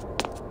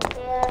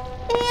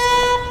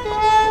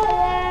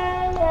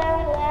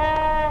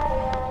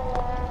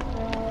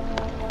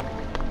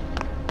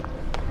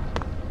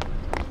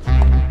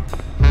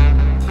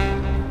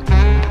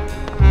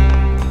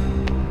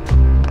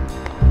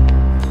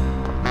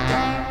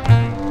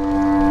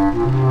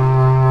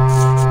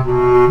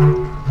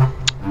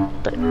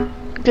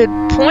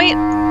 good point.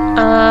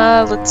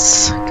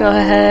 Let's go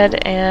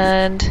ahead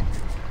and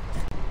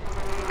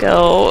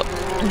go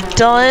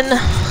done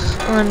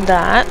on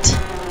that.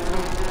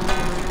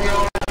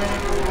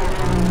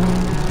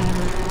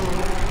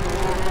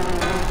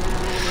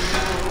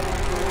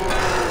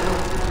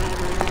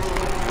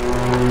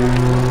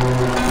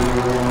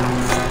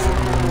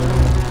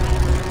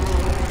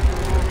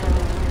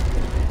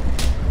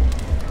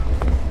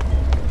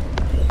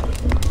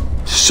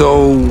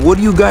 So, what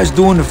are you guys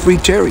doing to free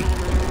Terry?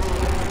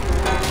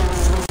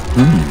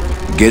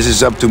 Guess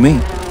it's up to me.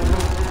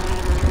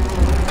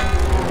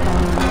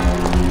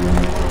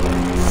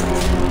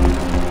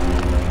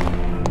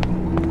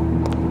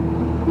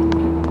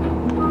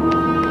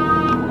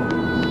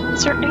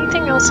 Is there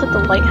anything else at the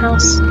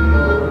lighthouse?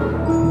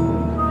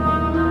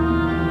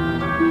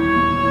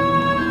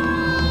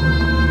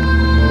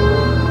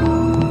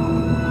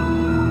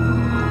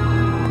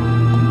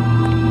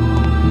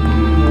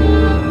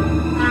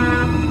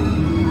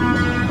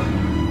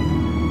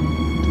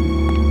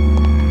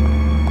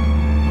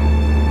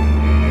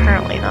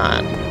 Apparently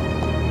not.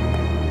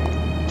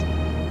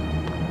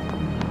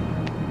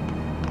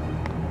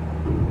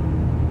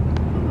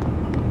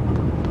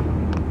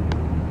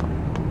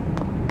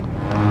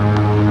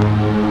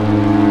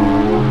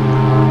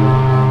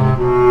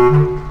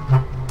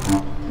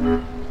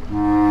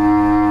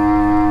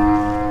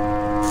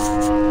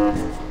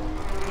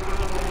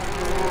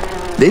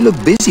 They look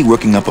busy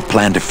working up a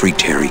plan to free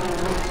Terry.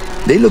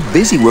 They look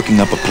busy working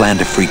up a plan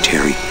to free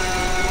Terry.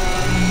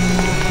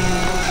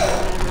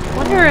 I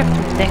wonder if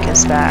Nick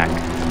is back.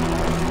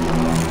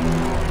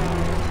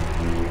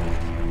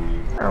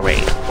 Or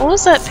wait, what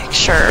was that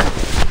picture?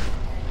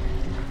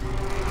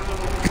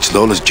 It's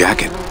Lola's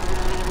jacket.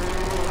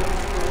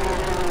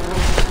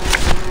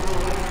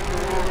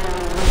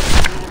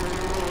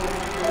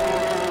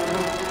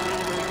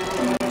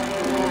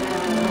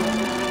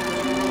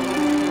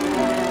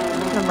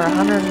 Number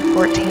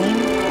 114?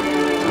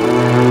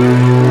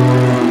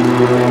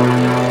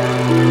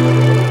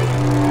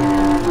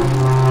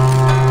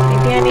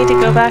 Maybe I need to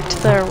go back to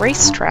the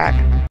racetrack.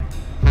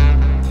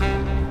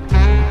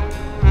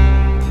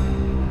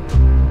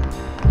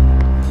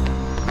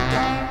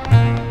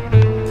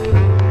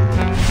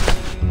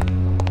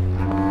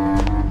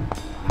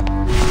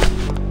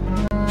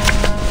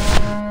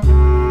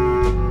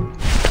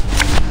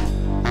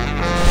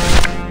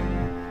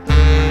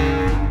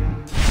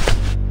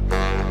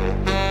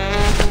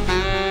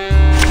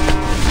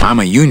 I'm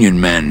a union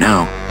man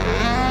now.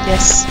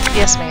 Yes,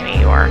 yes, Manny,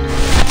 you are.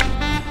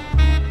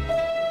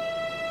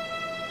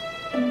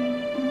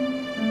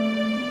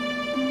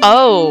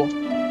 Oh,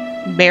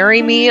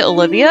 marry me,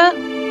 Olivia?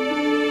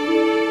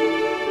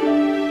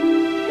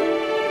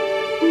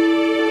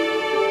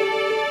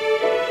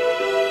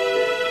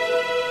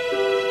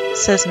 It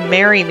says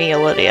marry me,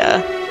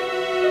 Olivia.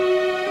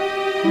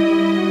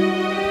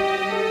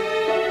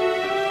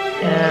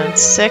 And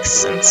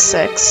 6 and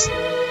 6.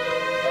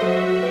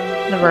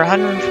 Number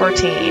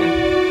 114.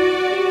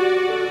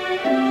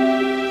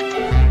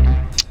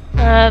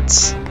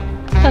 That's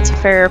a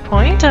fair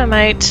point. I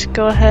might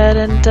go ahead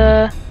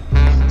and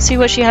see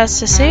what she has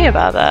to say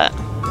about that.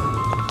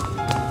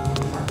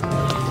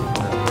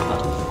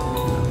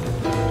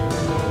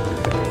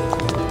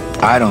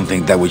 I don't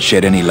think that would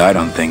shed any light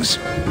on things.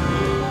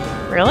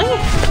 Really?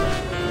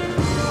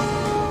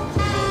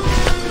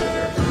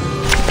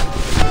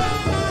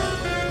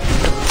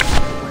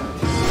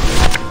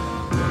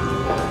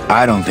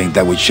 I don't think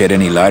that would shed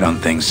any light on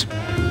things.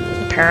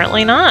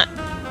 Apparently not.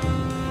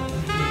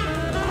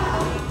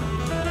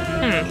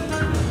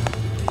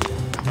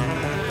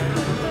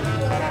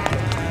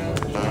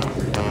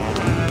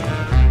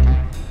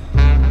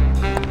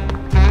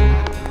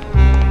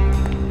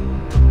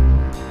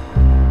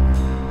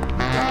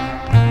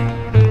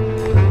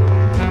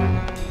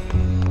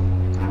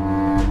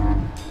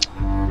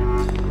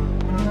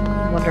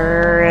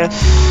 Wonder if...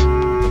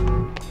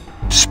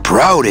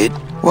 Sprouted?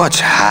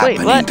 What's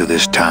happening what? to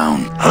this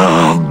town?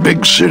 Oh,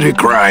 big city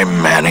crime,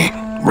 Manny.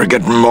 We're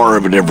getting more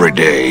of it every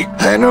day.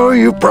 I know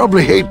you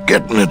probably hate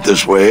getting it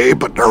this way,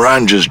 but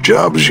Naranja's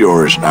job's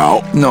yours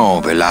now. No,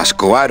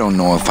 Velasco, I don't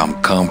know if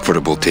I'm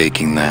comfortable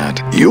taking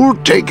that. You'll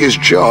take his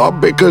job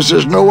because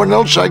there's no one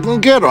else I can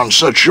get on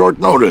such short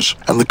notice.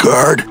 And the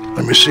card?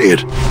 Let me see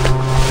it.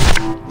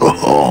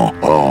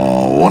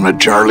 Oh, one of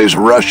Charlie's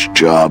rush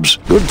jobs.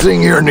 Good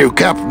thing your new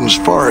captain's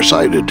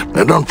far-sighted.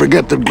 And don't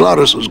forget that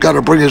Glottis has got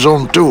to bring his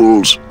own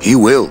tools. He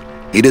will.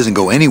 He doesn't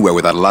go anywhere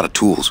without a lot of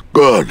tools.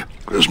 Good,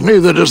 because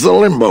neither does the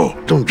Limbo.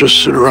 Don't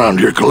just sit around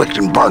here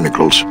collecting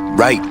barnacles.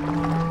 Right.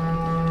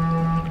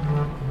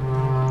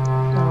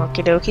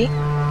 Okie dokie.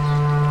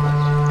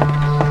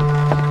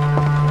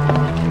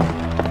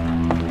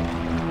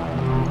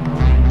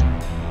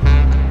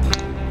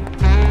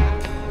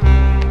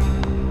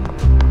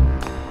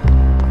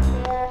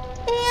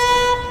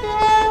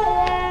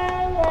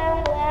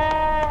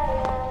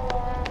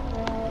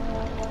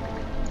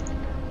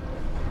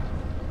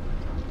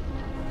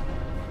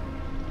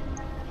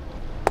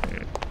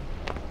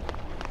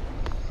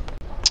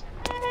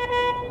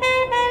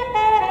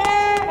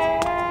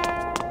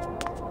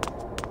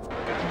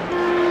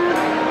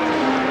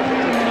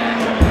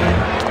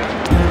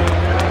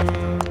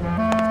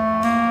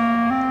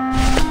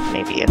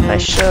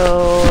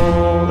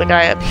 So, the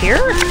guy up here?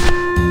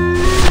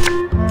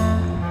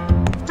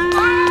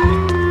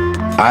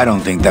 I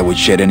don't think that would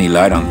shed any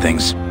light on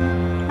things.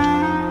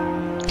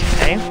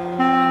 Okay.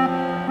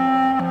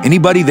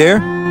 Anybody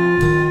there?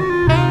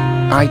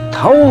 I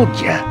told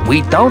you,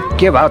 we don't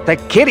give out the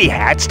kitty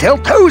hats till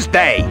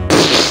Tuesday.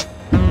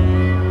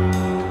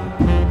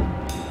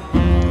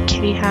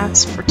 Kitty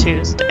hats for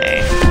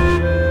Tuesday.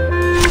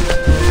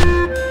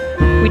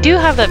 We do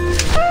have the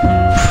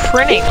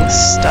printing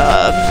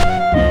stub.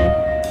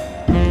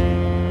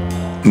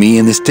 Me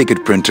and this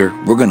ticket printer,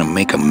 we're gonna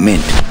make a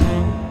mint.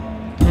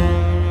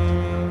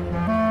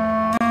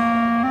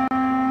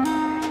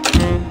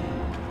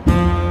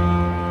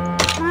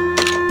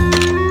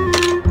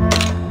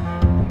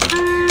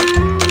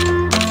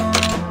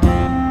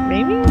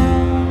 Maybe?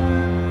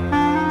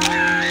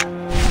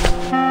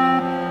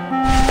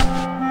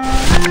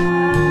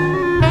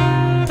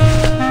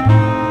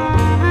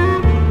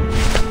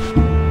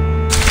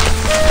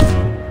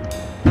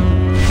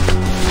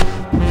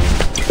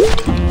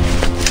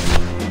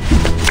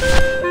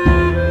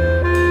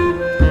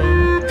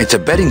 It's a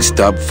betting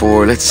stub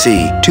for, let's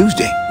see,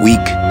 Tuesday. Week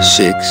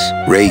 6,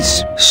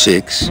 race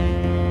 6.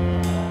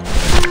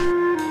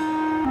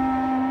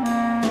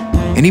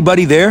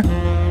 Anybody there?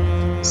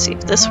 See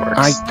if this works.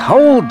 I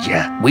told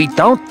you, we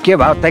don't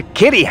give out the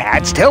kitty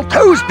hats till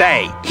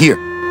Tuesday. Here.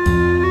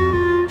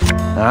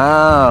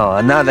 Oh,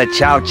 another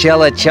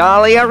Chowchilla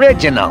Charlie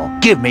original.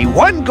 Give me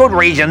one good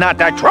reason not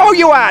to throw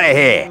you out of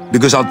here.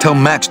 Because I'll tell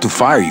Max to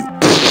fire you.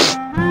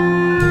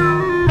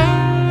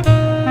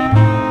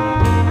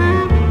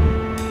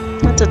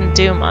 That didn't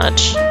do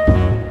much.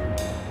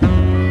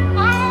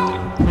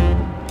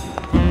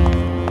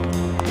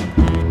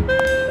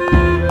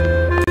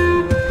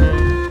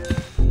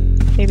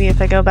 Maybe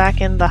if I go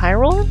back in the High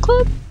Roller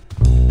Club?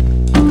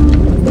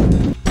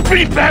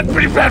 Pretty bad,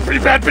 pretty bad, pretty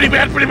bad, pretty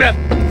bad, pretty bad.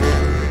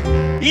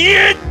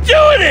 You're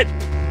doing it!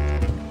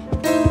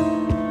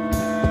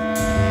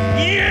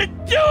 You're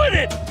doing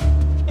it!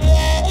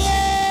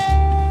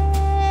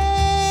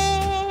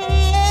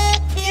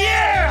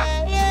 Yeah!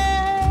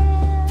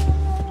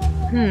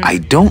 I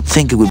don't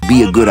think it would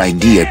be a good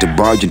idea to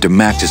barge into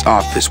Max's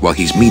office while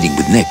he's meeting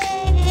with Nick.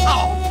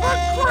 Oh, for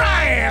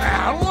crying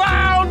out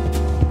loud!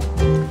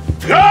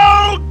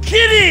 Go,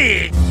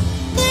 kitty!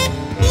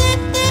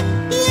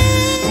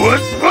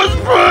 Puss, puss,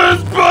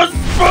 puss, puss,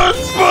 puss,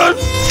 puss!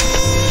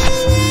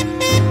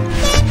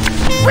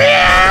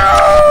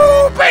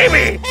 Meow,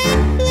 baby!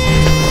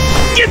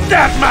 Get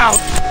that mouse!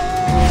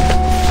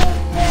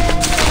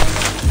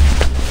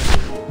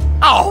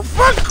 Oh,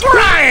 for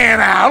crying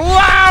out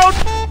loud!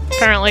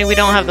 Apparently we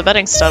don't have the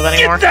betting stub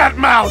anymore. Get that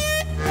mouse!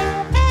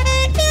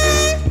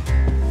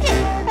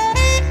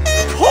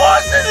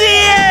 Paws in the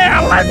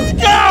air! Let's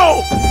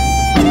go!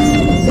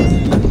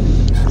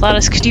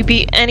 Gladys, could you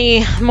be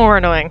any more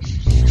annoying?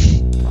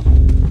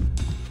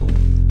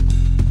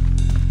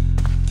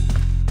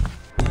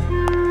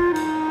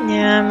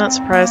 Yeah, I'm not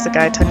surprised the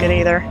guy took it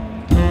either.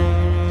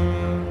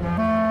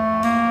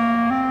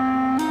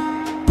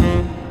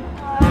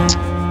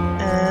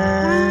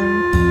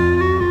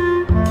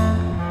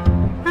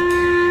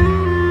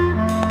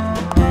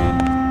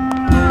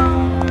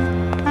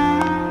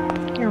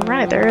 You're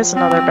right, there is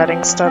another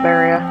betting stub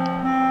area.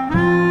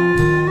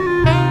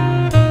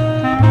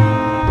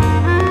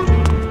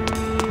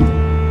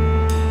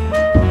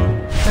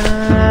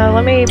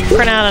 Let me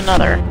print out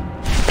another.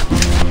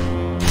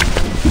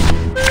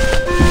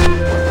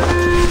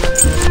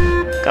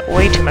 Got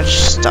way too much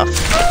stuff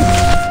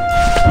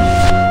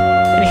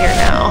in here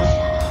now.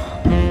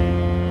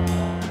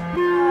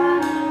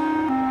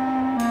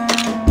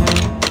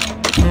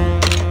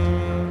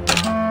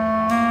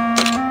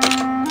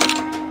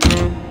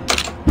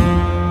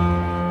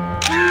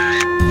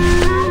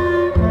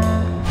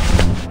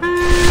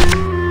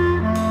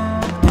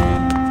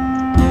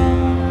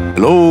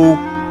 Hello?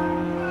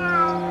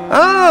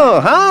 Oh,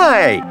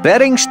 hi!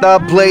 Betting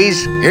stub,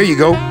 please. Here you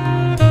go.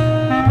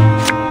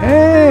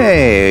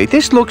 Hey,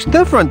 this looks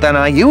different than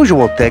our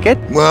usual ticket.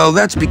 Well,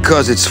 that's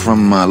because it's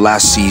from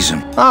last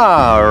season.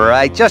 All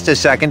right, just a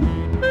second.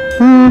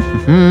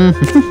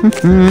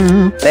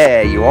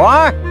 There you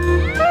are.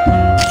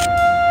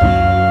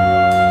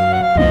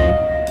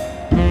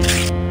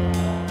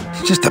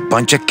 It's just a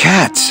bunch of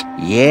cats.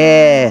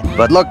 Yeah,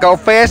 but look how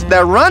fast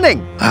they're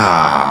running.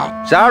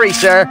 Ah, Sorry,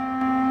 sir.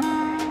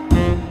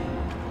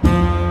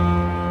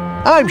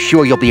 I'm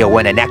sure you'll be a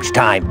winner next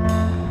time.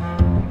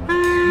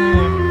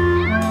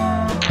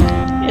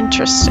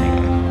 Interesting.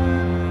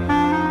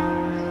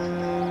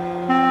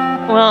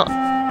 Well,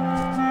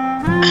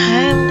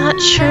 I'm not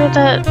sure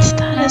that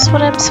that is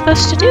what I'm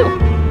supposed to do.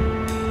 I'm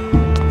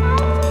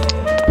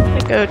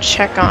gonna go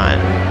check on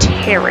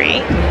Terry.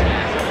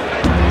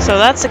 So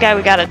that's the guy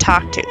we gotta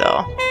talk to,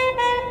 though.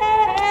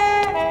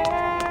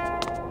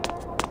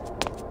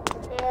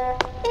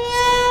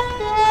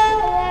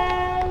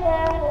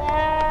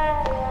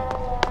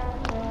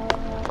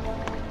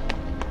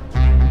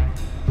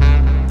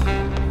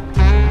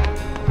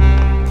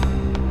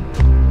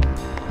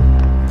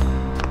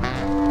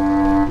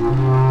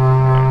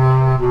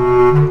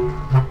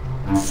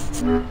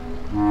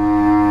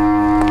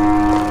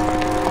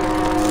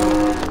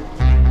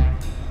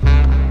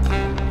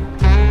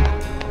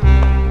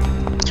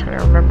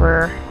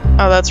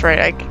 that's right.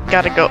 I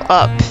gotta go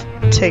up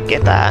to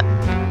get that.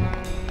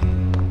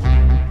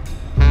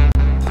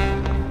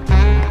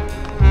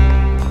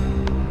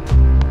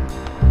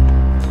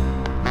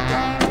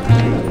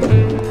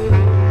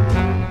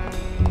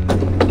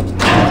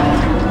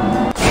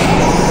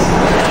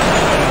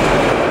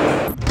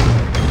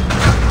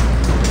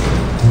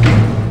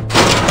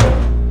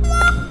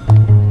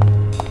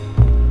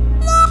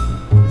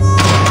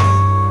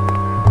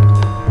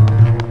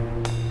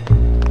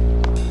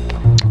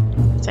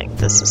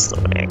 This is the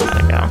way I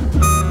gotta go.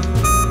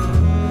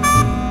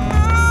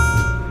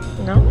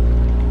 No?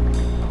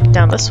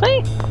 Down this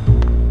way?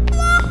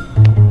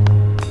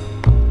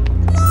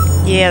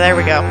 Yeah, there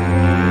we go.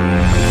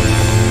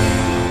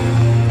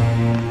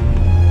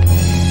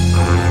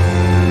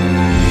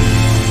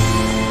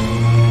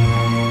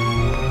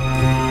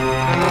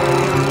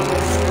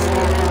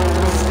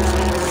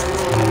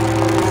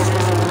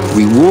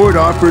 Reward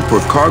offered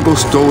for cargo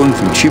stolen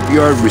from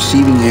shipyard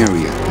receiving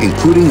area,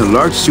 including a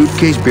large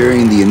suitcase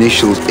bearing the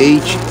initials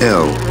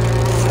HL.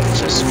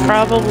 Which is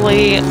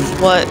probably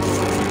what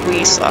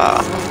we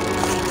saw.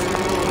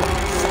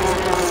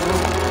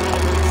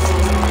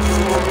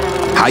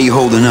 How you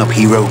holding up,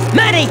 hero?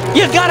 Manny,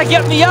 you gotta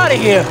get me out of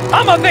here!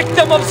 I'm a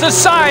victim of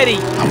society!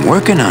 I'm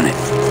working on it.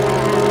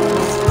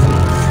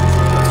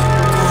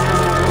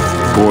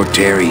 Poor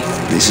Terry,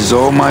 this is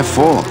all my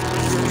fault.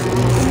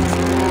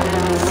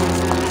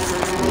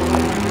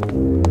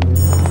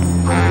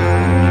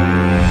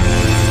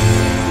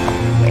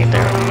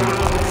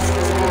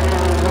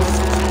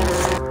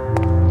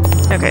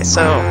 Okay,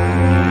 so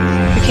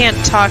we can't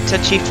talk to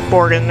Chief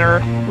Borden or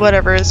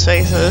whatever his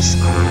face is.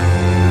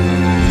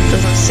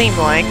 Doesn't seem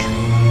like.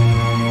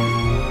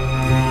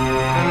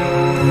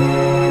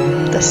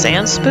 The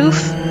sand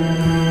spoof?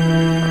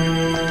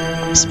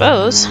 I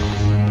suppose.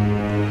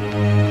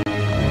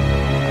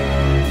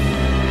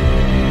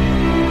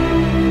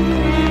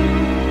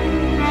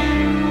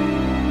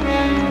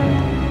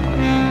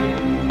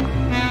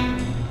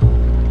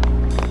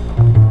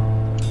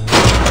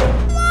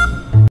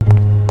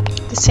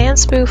 Sand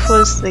spoof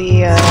was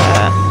the,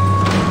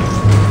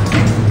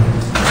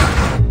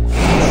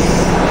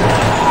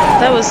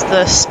 that was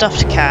the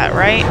stuffed cat,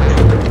 right?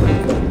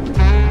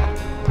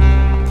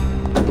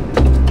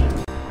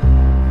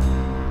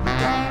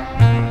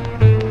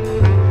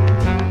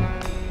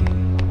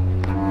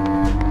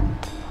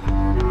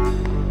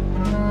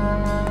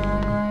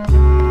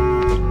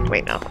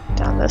 Wait, no.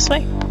 Down this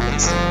way?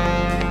 Yes.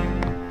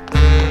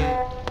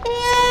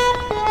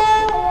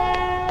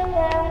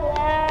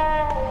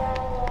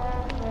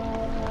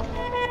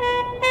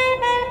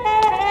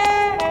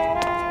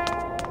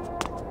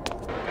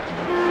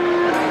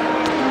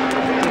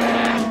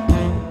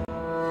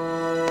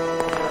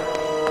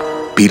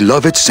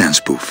 Beloved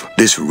Sandspoof,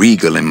 this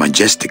regal and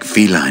majestic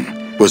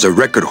feline was a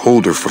record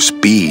holder for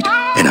speed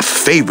and a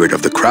favorite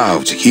of the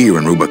crowds here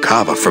in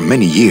Rubalcaba for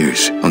many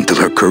years, until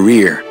her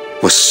career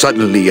was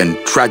suddenly and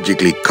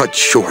tragically cut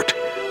short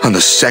on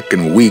the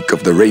second week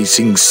of the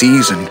racing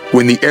season,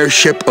 when the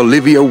airship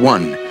Olivia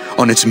 1,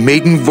 on its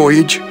maiden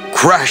voyage,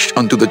 crashed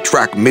onto the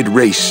track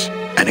mid-race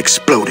and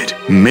exploded.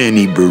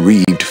 Many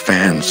bereaved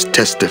fans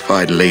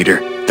testified later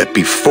that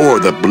before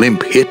the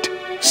blimp hit,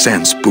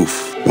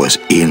 Sandspoof was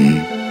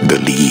in the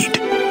lead.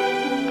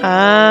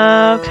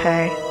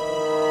 Okay.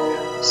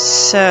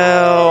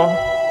 So...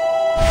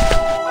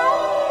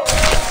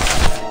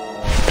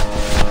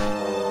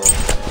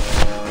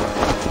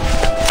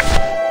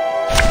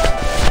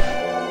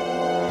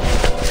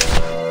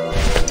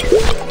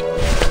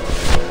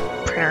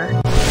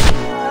 printer.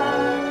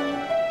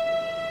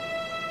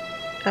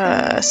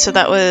 So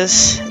that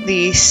was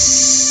the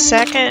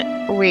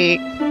second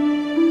week.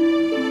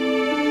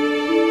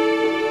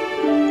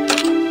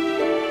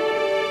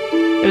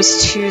 It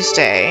was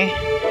Tuesday.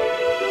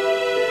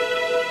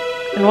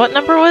 And what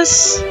number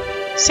was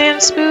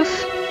Sand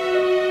Spoof?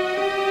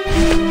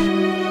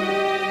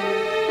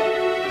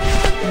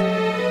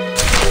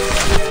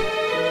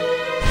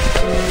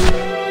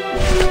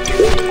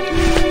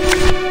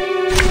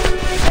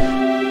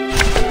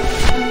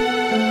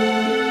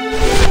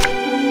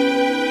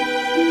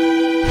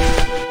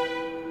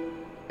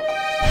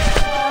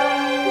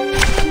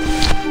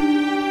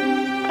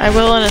 I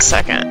will in a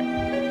second.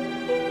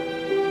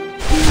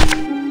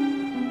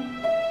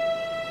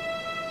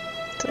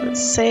 Does it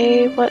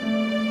say what?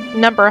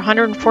 Number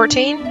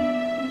 114? I'm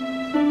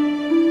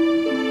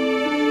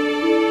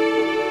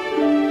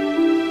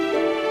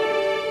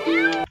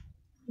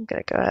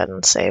gonna go ahead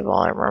and save while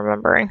I'm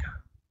remembering.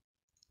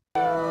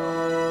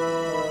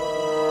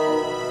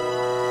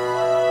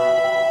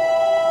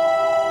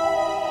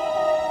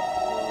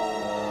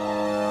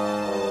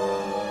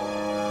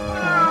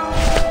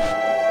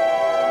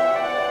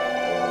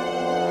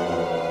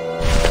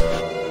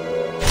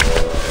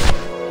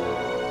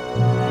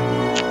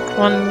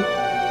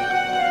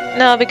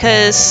 No,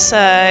 because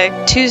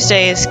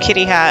Tuesday is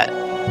Kitty Hat,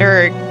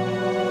 or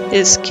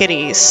is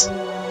Kitty's.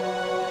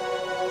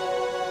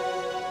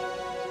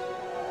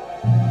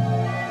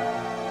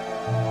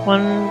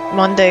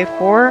 Monday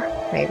 4,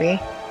 maybe.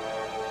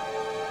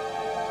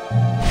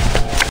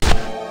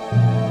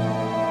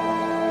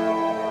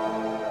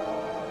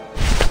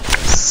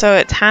 So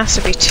it has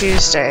to be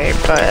Tuesday,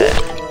 but...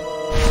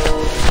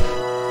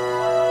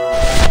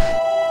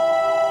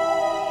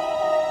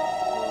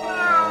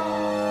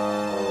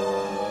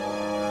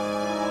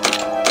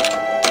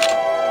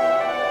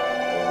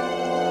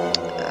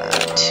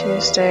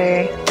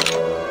 Tuesday...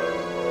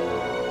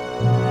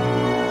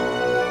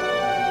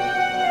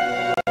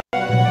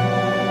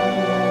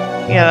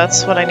 Yeah,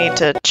 that's what I need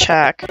to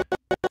check.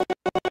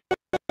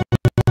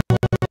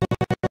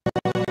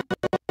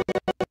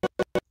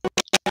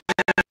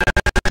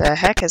 The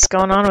heck is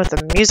going on with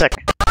the music?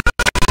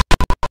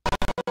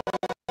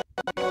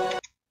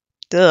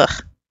 Ugh.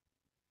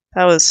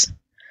 That was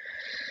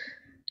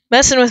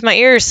messing with my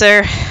ears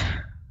there.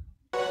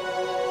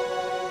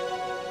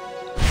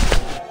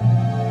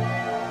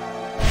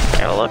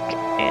 Gotta look in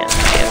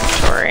my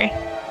inventory.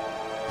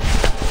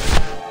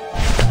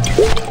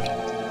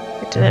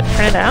 Did it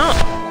print it out?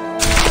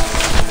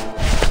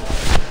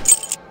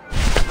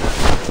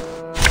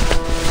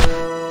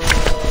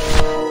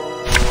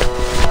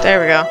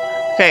 There we go.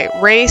 Okay,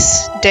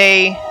 race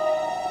day,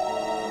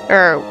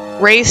 or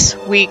race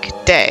week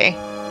day.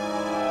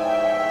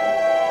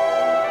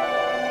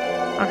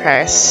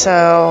 Okay,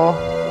 so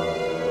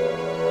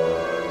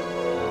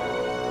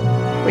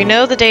we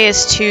know the day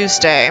is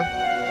Tuesday.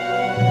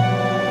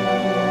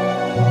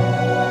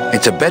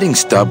 It's a betting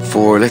stub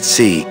for, let's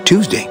see,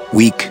 Tuesday,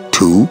 week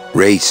 2,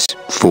 race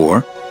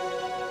 4.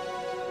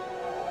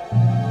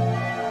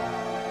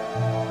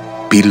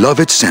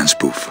 Beloved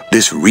Sandspoof,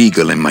 this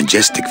regal and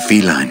majestic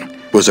feline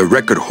was a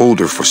record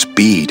holder for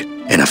speed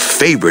and a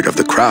favorite of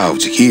the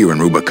crowds here in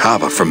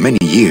Rubacava for many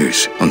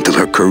years, until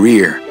her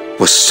career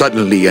was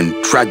suddenly and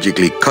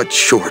tragically cut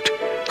short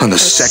on the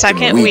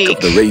second week of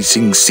the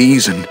racing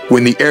season,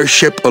 when the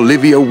airship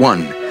Olivia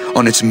 1,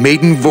 on its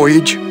maiden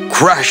voyage,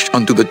 crashed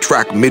onto the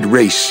track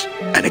mid-race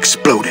and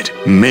exploded.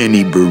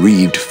 Many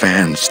bereaved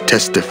fans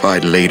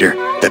testified later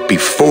that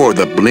before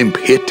the blimp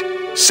hit,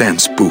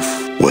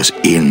 Sandspoof was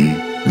in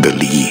the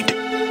lead.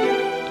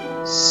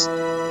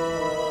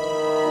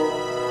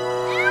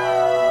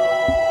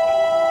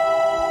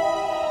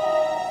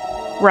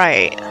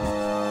 Right.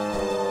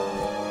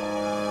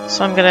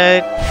 So I'm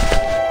gonna...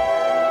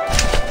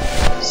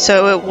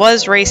 So it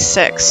was race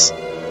 6.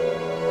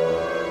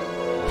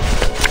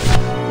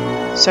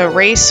 So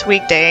race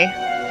weekday.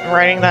 I'm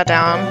writing that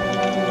down.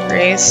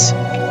 Race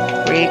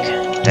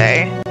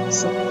weekday.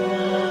 So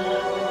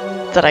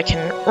that I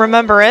can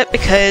remember it,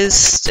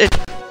 because it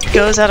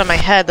goes out of my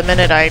head the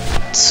minute I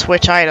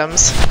switch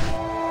items.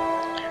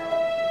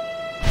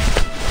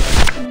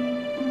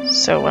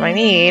 So what I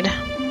need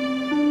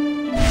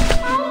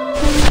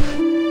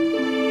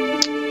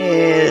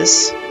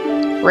is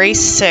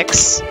race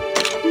 6,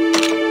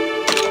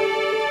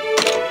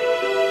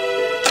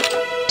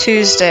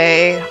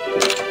 Tuesday,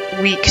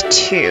 week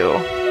 2.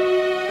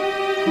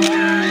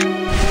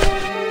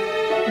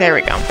 There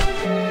we go.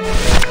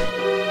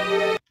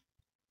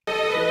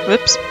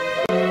 Whoops.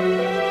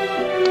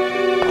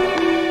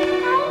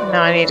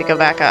 Now I need to go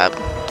back up.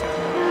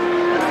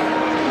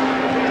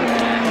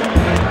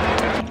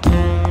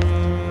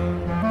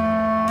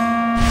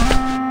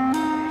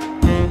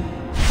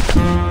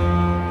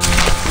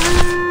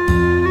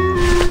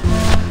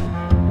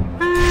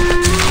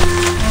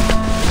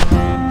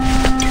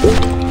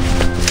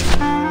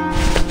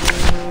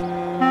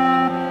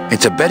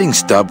 It's a betting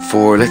stub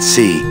for, let's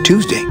see,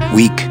 Tuesday,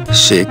 week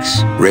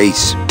 6,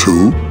 race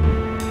 2.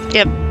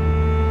 Yep.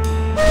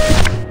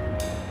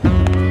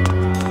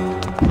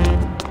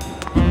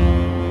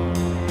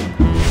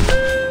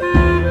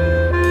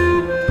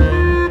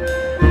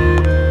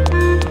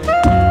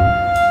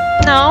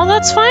 No,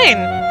 that's fine.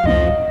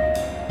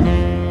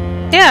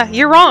 Yeah,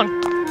 you're wrong.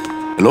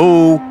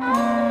 Hello?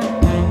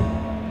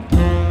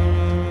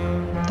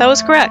 That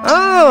was correct.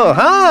 Oh,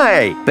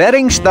 hi!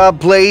 Betting stub,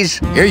 please.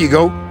 Here you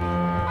go.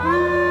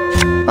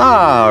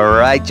 All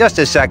right, just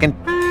a second.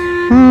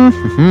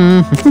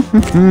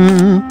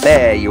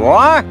 There you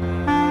are.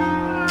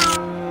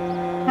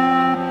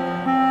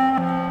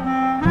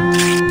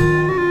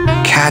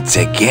 Cats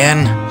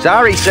again?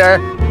 Sorry, sir.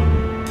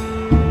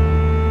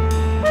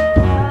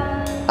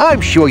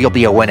 I'm sure you'll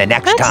be a winner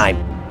next time.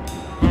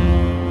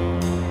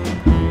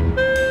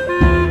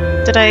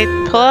 Did I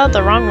pull out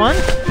the wrong one?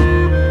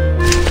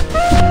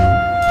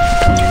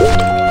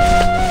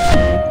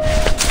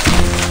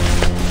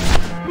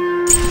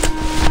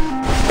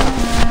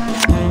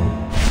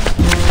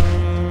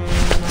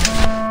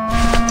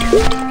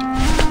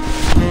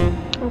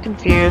 I'm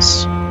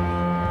confused.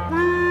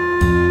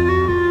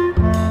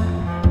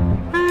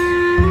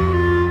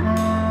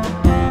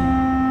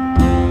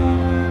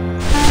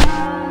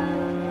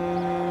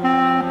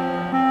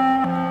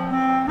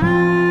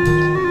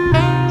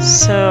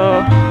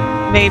 So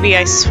maybe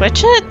I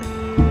switch it?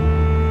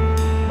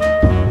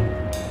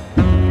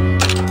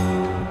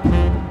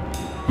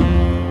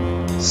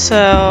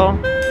 So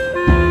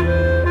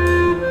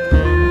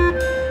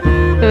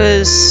it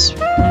was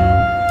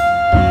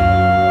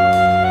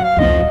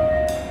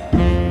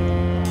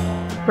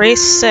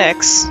race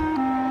 6.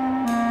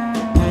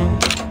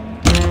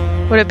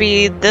 Would it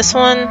be this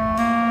one?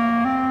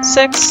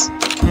 6.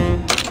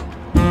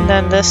 And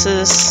then this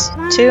is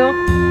 2.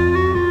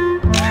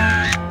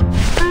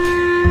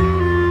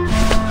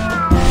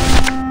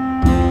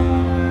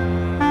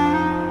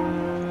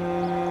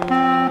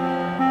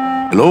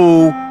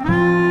 Hello?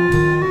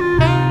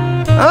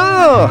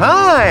 Oh,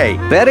 hi!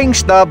 Betting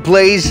stub,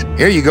 please.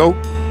 Here you go.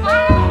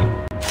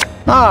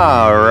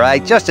 All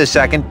right, just a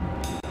second.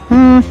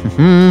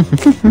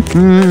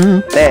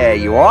 There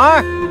you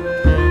are.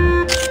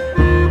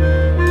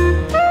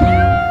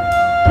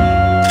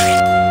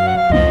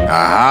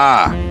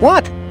 Aha!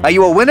 What? Are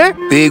you a winner?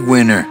 Big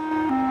winner.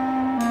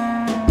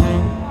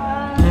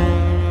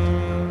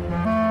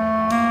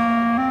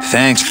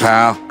 Thanks,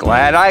 pal.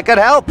 Glad I could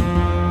help.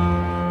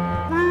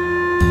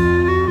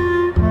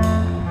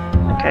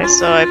 Okay,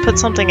 so I put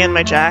something in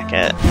my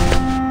jacket.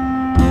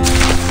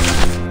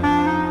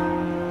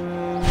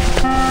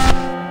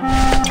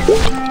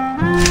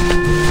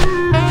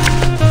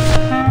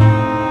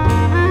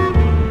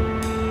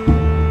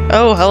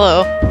 Oh,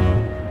 hello.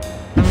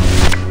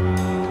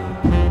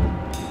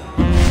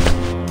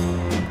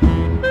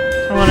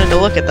 I wanted to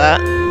look at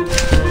that.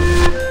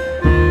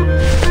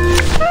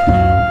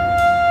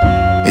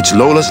 It's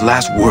Lola's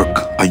last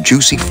work, a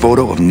juicy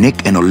photo of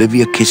Nick and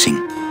Olivia kissing.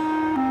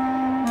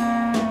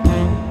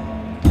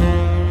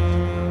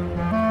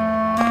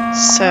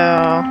 So,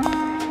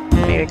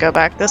 I need to go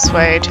back this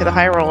way to the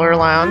High Roller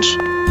Lounge.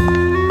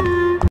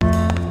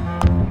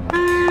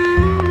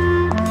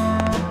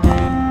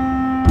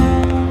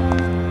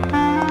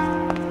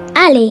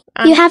 Ali,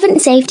 you haven't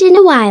saved in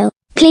a while.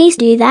 Please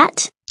do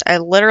that. I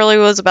literally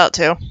was about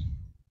to.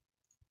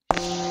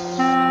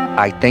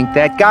 I think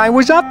that guy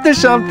was up to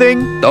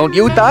something. Don't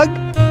you, Doug?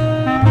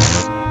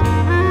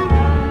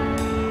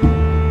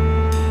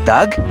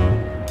 Doug?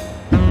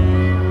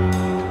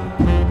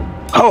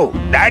 Oh,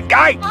 that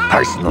guy?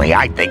 Personally,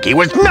 I think he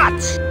was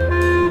nuts.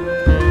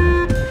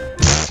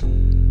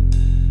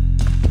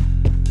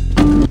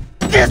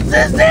 This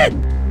is it!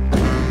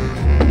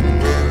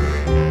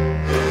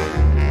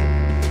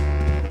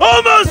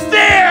 Almost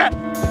there!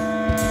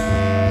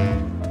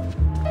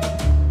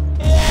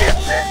 This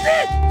is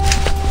it!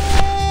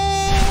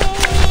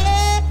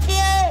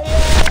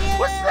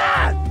 What's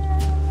that?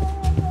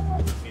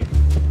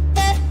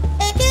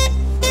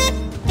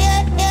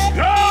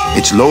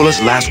 It's Lola's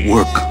last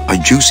work, a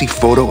juicy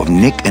photo of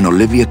Nick and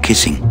Olivia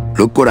kissing.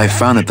 Look what I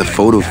found at the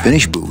photo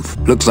finish booth.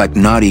 Looks like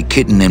Naughty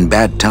Kitten and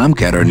Bad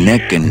Tomcat are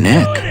neck and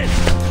neck.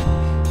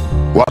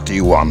 What do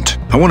you want?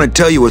 I want to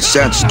tell you a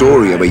sad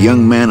story of a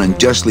young man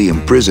unjustly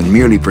imprisoned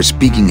merely for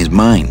speaking his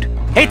mind.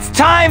 It's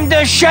time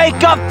to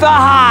shake up the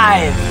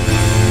hive!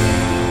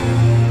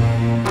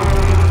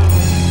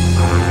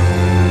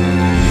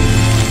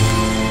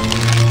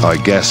 I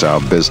guess our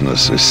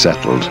business is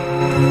settled.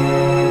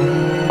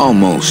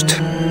 Almost.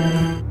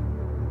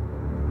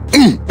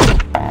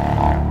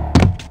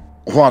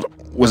 What?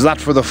 Was that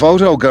for the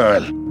photo,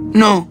 girl?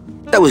 No,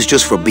 that was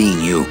just for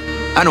being you.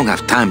 I don't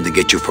have time to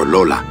get you for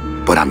Lola,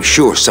 but I'm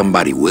sure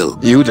somebody will.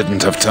 You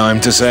didn't have time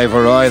to save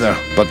her either.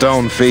 But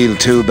don't feel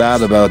too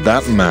bad about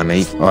that,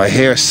 Manny. I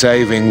hear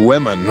saving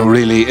women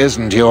really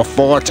isn't your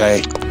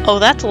forte. Oh,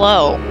 that's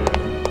low.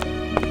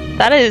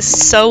 That is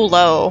so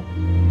low.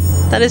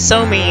 That is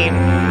so mean.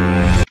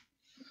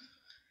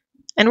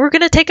 And we're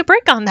gonna take a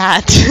break on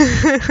that.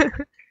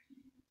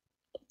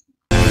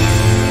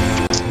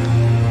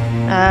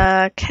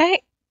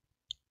 Okay.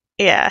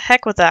 Yeah,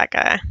 heck with that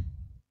guy.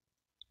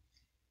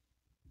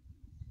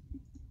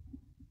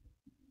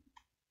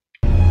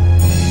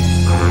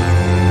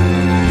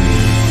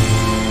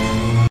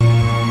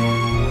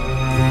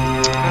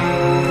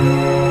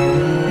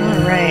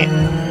 Alright.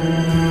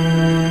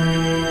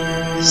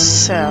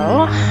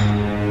 So...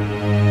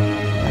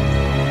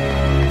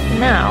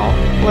 now,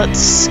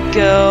 let's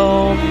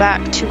go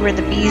back to where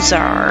the bees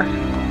are.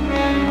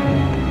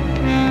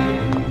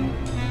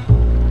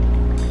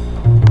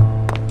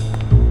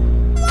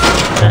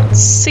 Let's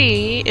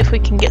see if we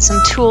can get some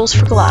tools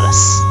for Gladys.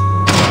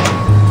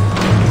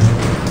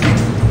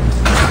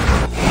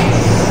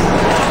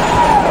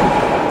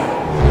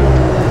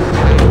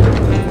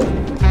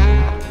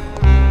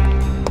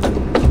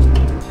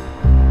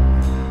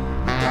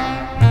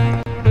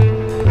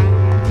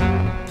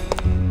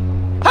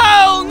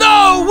 Hell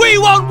no, we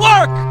won't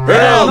work!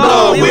 Hell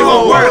no, we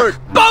won't work!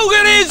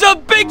 Bogan is a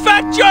big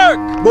fat jerk!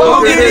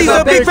 Bogan is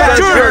a big fat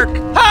jerk!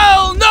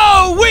 Hell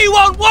no, we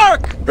won't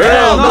work!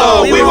 Hell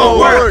no, we won't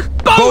work!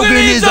 Bogan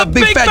is a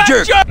big fat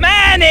jerk!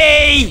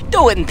 Manny!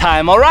 Do it in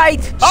time, alright?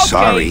 Okay,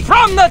 Sorry.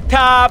 from the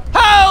top.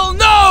 Hell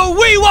no,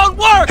 we won't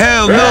work!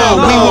 Hell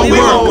no, we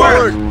won't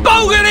work!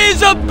 Bogan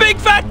is a big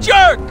fat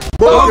jerk!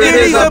 Bogan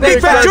is a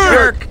big fat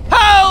jerk!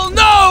 Hell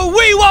no,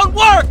 we won't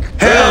work!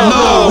 Hell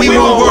no, we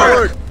won't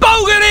work!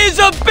 Bogan is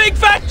a big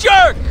fat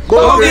jerk!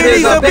 Bogan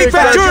is a big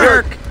fat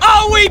jerk!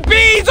 Are we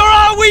bees or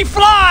are we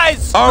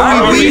flies?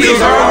 Are we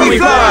bees or are we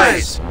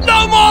flies?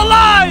 No more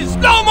lies!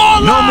 No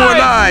more lies! No more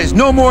lies!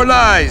 No more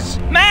lies!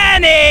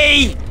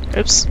 Manny!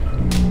 Oops.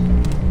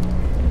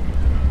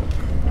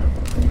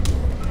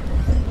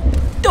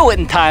 Do it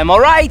in time,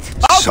 alright?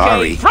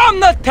 Sorry. From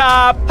the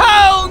top.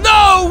 Hell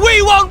no,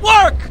 we won't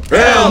work.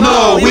 Hell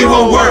no, we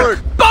won't work.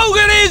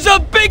 Bogan is a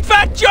big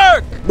fat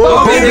jerk.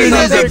 Bogan is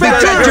a big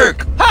fat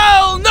jerk.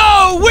 Hell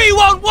no, we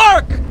won't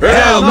work.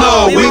 Hell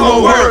no, we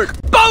won't work.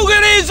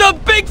 Bogan is a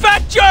big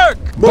fat jerk.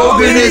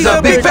 Bogan is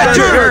a big fat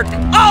jerk.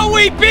 Are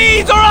we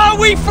bees or are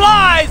we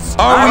flies?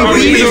 Are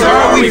we bees or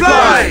are we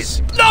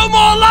flies? No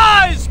more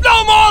lies!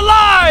 No more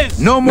lies!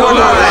 No more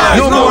lies!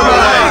 No more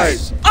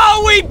lies!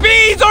 Are we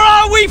bees or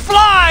are we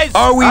flies?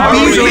 Are we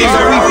bees or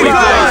are we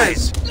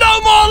flies? No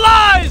more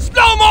lies!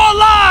 No more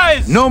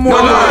lies! No more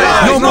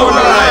lies! No more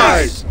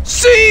lies!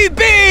 Sea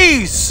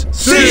bees!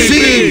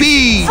 Sea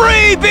bees!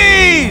 Free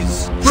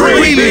bees!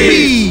 Free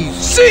bees!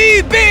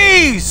 Sea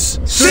bees!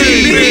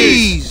 Sea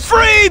bees!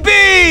 Free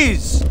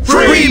bees!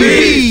 Free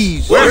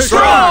bees! We're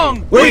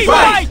strong! We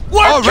fight!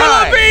 We're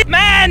killer bees!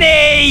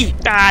 Manny!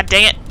 Ah,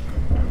 dang it.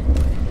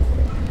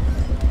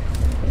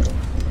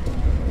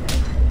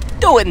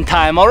 Do it in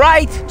time,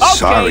 alright? Okay,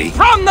 Sorry.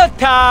 From the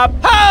top.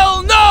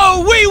 Hell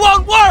no, we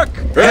won't work.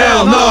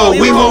 Hell no,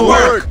 we won't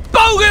work.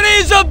 Bogan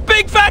is a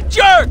big fat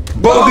jerk.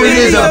 Bogan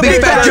is a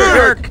big fat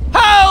jerk.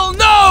 Hell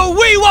no,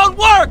 we won't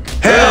work.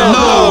 Hell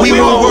no, we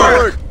won't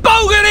work.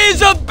 Bogan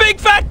is a big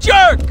fat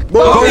jerk.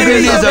 Bogan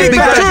is a big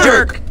fat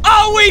jerk.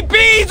 Are we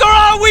bees or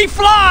are we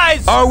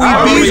flies? Are we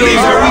bees or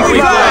are we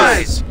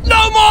flies?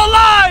 No more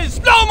lies.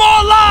 No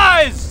more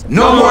lies.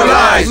 No more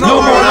lies.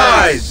 No more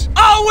lies.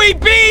 Are we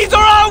bees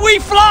or are we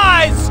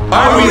flies?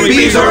 Are we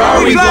bees or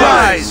are we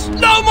flies?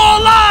 No more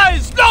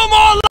lies. No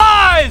more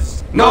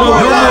lies. No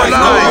more lies.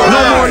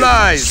 No more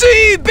lies.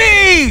 Sea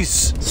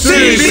bees.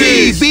 Sea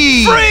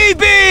bees. Free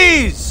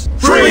bees.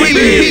 Free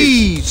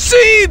bees.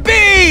 Sea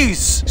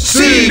bees.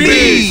 Sea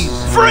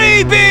bees.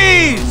 Free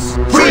bees.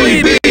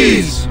 Free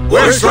bees.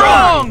 We're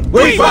strong.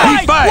 We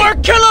fight.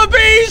 We're killer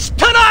bees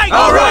tonight.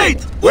 All right.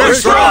 We're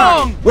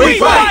strong. We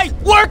fight.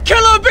 We're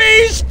killer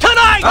bees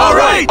tonight. All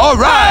right. All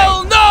right.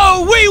 Hell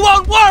no, we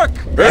won't work.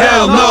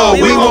 Hell no,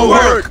 we won't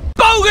work.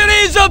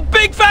 Bogan is a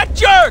big fat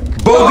jerk.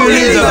 Bogan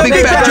is a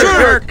big fat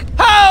jerk.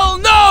 Hell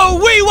no,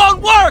 we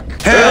won't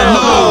work. Hell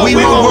no, we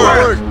won't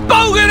work.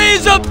 Bogan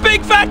is a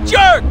big fat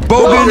jerk.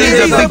 Bogan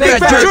is a big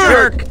fat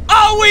jerk.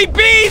 Are we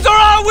bees or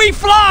are we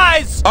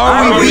flies?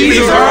 Are we bees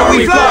or are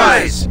we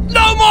flies?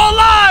 No more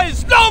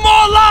lies. No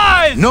more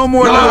lies. No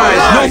more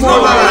lies. No more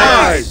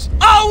lies.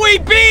 Are we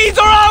bees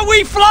or are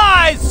we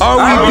flies?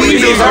 Are we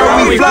bees or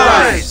are we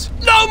flies?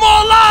 No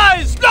more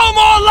lies. No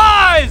more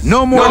lies.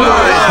 No more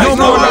lies. No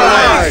more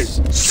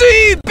lies.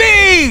 Sea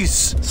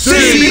bees.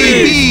 Sea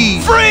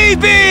bees. Free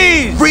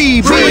bees.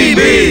 Free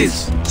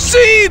bees.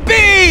 Sea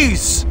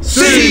bees.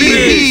 Sea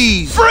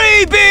bees.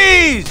 Free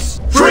bees.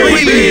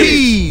 Free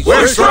bees.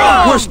 We're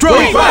strong. We're strong.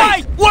 We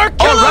fight. We're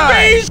killer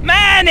bees.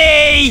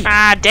 Manny.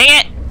 Ah, dang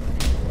it.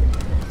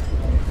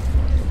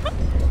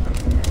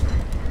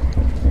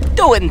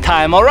 Do it in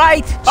time,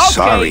 alright? Okay,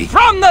 Sorry.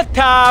 From the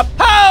top.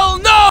 Hell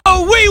no,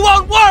 we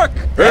won't work.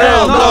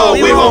 Hell no,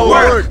 we won't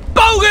work.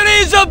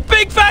 Bogan is a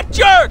big fat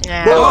jerk.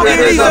 Yeah. Bogan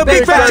is a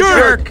big fat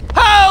jerk.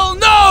 Hell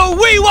no,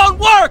 we won't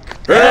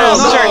work. Hell I'm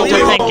no, starting we to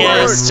won't think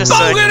work. it's just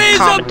Bogan a is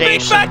a big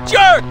commendation. fat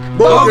jerk.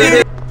 Bogan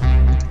is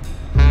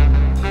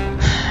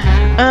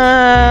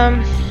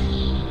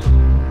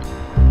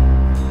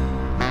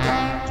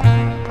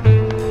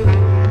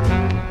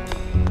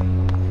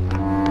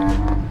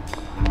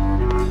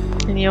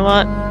And you know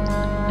what?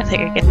 I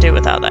think I can do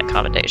without that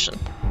commendation.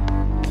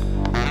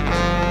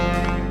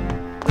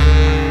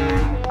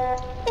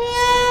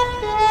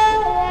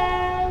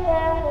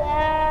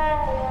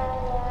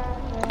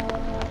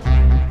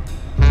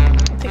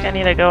 I think I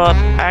need to go up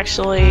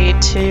actually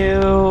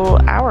to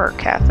our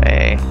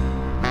cafe.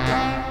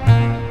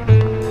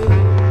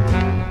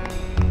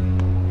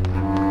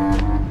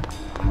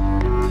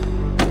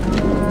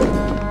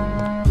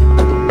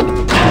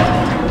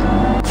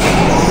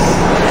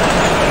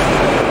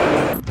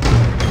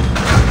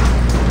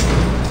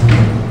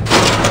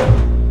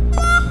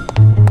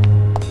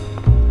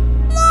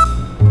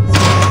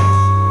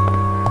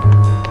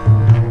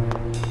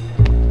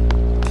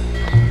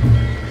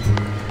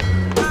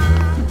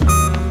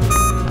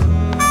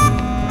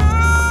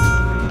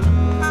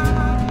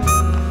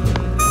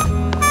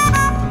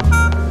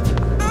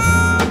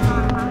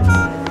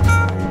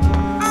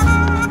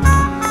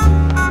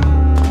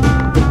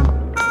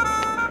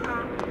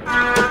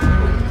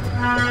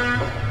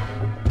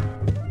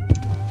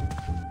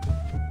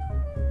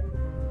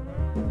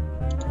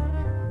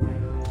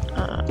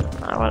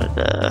 I wanted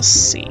to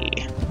see.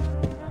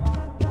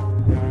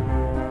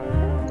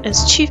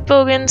 Is Chief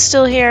Bogan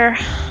still here?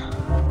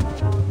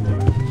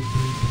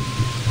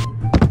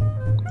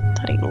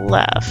 Thought he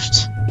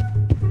left.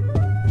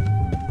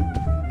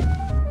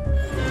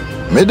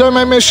 Mesdames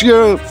et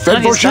messieurs,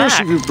 faites vos jeux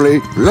s'il vous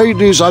plaît.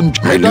 Ladies and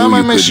mesdames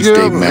et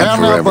messieurs, rien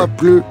ne va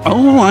plus.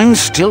 Oh, I'm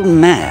still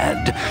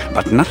mad,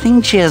 but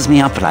nothing cheers me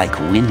up like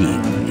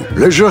winning.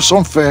 Les jeux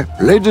sont faits.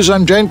 Ladies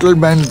and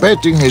gentlemen,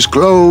 betting is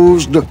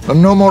closed.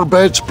 No more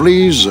bets,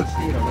 please.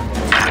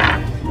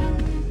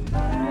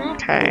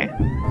 Okay.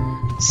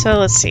 So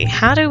let's see,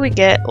 how do we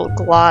get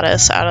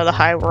Glottis out of the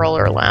High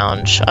Roller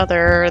Lounge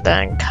other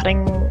than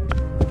cutting...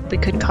 We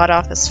could cut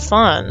off his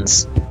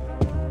funds.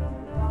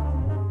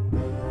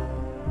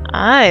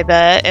 I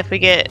bet if we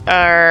get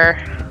our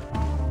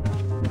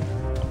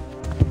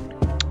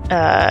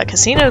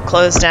casino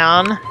closed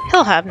down,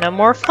 he'll have no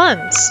more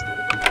funds.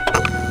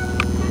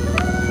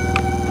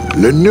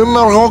 Le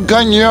numéro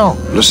gagnant,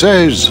 le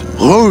 16.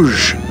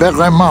 Rouge,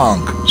 paire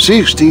manque.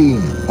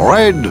 16,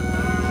 red.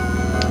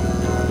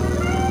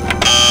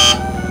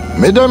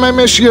 Mesdames et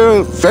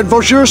messieurs, faites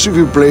vos jeux s'il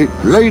vous plaît.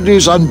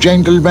 Ladies and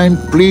gentlemen,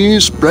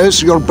 please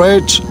place your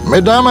bets.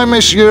 Mesdames et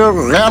messieurs,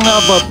 rien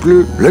ne va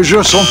plus. Les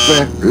jeux sont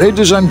faits.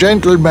 Ladies and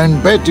gentlemen,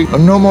 betting.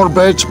 No more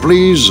bets,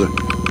 please.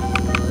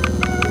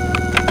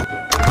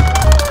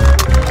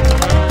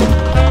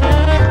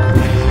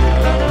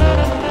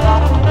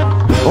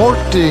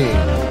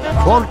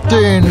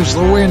 Fourteen is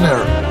the winner.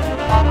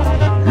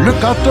 Le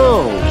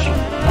 14.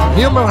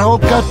 Numéro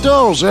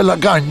 14 est le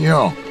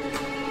gagnant.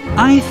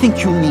 I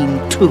think you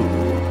mean 2.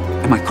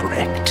 Am I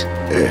correct?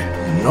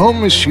 No,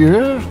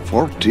 monsieur.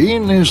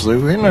 14 is the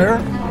winner.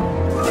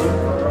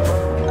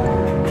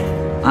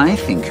 I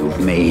think you've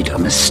made a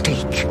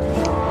mistake.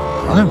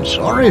 I'm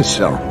sorry,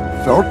 sir.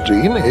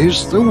 14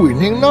 is the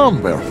winning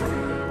number.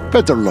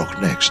 Better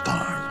luck next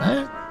time,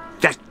 eh?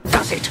 That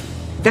does it.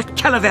 That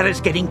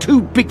Calavera's getting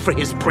too big for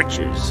his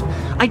britches.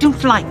 I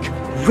don't like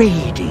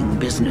raiding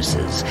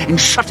businesses and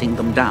shutting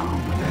them down.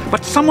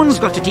 But someone's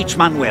got to teach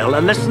Manuel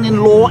a lesson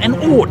in law and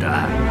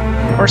order.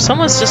 Or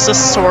someone's just a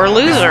sore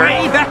loser.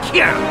 Way back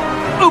here!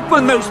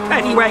 Open those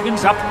paddy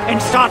wagons up and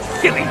start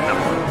filling them.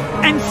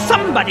 And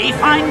somebody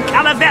find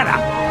Calavera.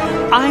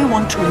 I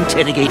want to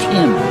interrogate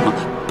him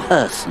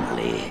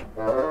personally.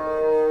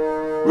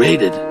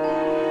 Raided?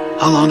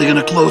 How long are they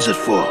gonna close it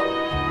for?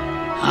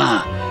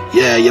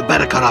 Yeah, you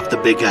better cut off the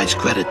big guy's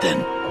credit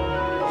then.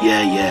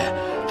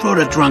 Yeah. Throw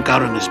the drunk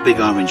out on his big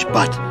orange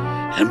butt.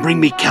 And bring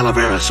me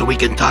Calavera so we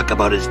can talk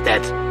about his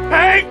debt.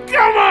 Hey,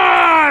 come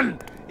on!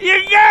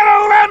 You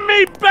gotta let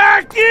me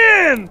back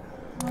in!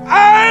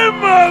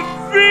 I'm a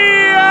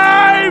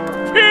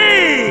VIP!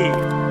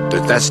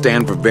 Does that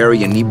stand for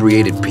very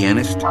inebriated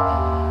pianist?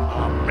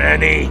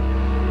 Manny,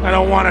 I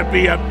don't want to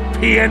be a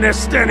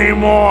pianist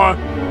anymore.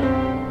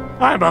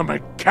 I'm a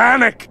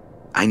mechanic.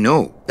 I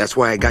know. That's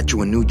why I got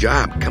you a new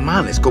job. Come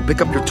on, let's go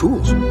pick up your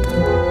tools.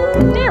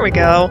 There we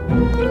go.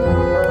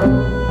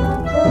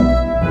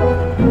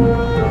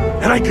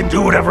 And I can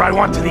do whatever I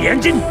want to the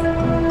engine?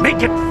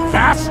 Make it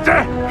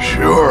faster?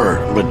 Sure,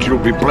 but you'll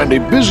be plenty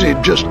busy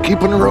just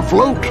keeping her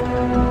afloat.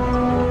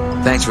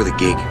 Thanks for the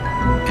gig,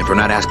 and for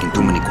not asking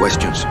too many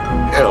questions.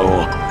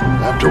 Hell,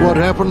 after what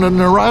happened in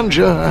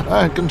Naranja,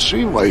 I can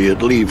see why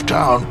you'd leave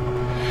town.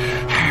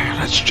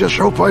 Let's just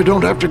hope I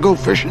don't have to go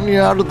fishing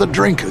you out of the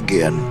drink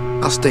again.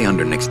 I'll stay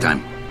under next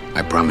time,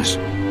 I promise.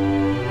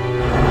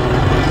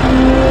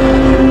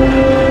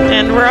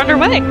 And we're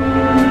underway.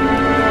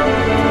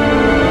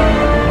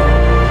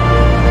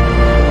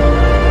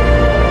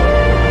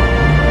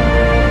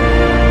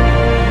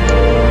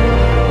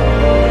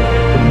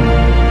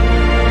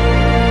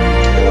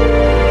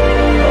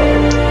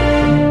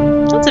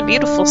 That's a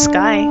beautiful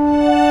sky.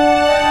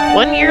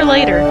 1 year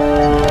later.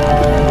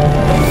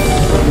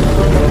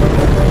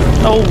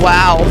 Oh,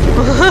 wow.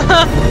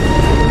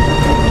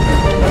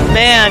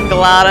 Man,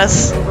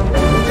 Glottis.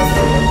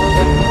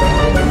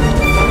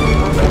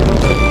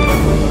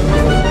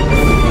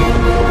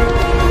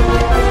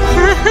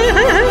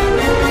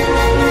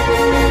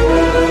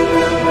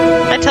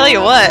 I tell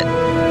you what,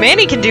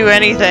 Manny can do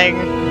anything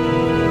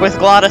with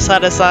Glottis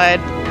at his side.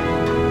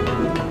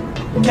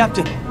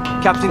 Captain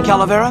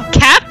Calavera?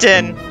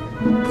 Captain!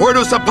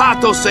 Puerto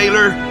Zapato,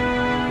 sailor!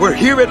 We're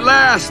here at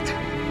last!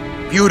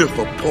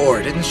 Beautiful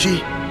port, isn't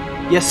she?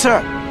 Yes,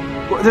 sir.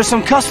 There's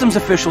some customs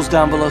officials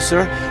down below,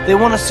 sir. They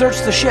want to search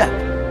the ship.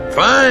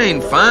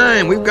 Fine.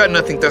 We've got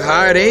nothing to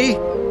hide, eh?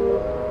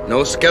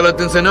 No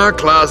skeletons in our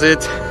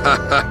closet.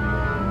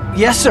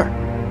 Yes, sir.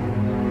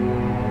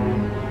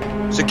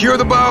 Secure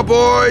the bow,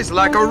 boys,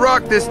 like a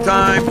rock this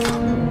time.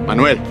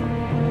 Manuel.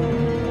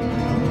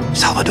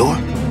 Salvador?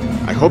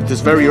 I hope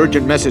this very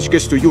urgent message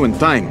gets to you in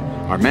time.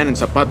 Our man in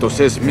Zapato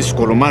says Miss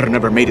Colomar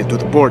never made it to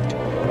the port.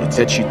 It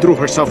said she threw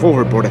herself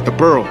overboard at the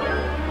Pearl.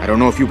 I don't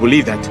know if you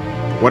believe that.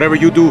 Whatever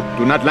you do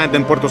not land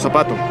in Puerto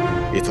Zapato.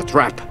 It's a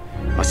trap.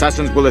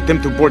 Assassins will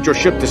attempt to board your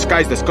ship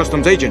disguised as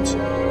customs agents.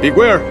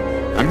 Beware,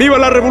 and viva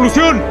la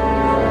revolución!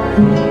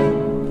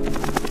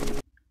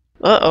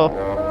 Uh-oh.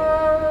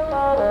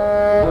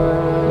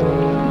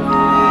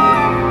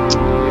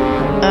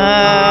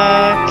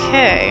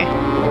 Okay.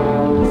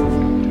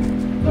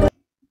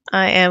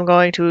 I am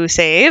going to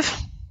save.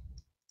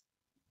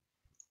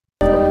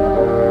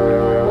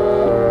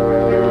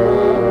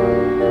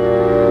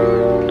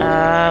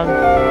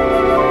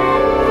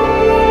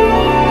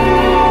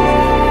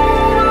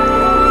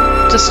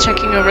 Just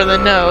checking over the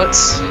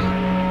notes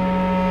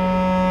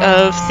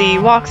of the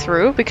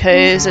walkthrough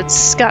because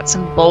it's got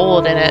some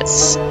bold in it.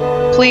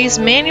 Please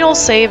manual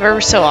save ever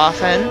so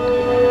often.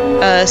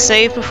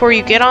 Save before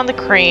you get on the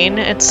crane.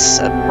 It's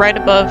right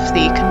above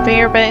the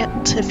conveyor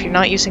belt if you're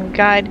not using a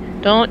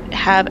guide. Don't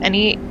have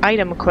any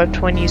item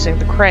equipped when using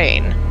the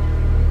crane.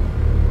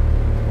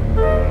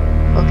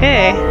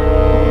 Okay.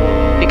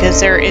 Because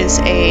there is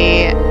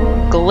a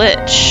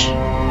glitch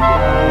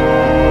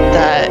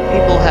that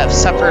people have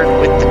suffered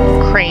with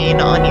the crane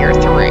on year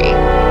 3.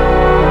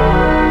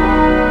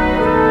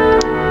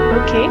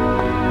 Okay.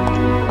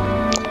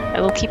 I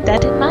will keep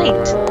that in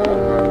mind.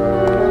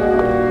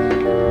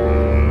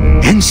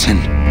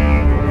 Ensign!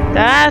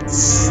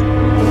 That's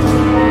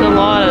a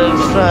lot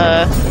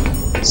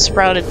of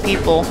sprouted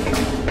people.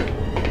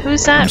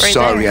 Who's that I'm right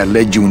sorry there? I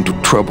led you into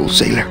trouble,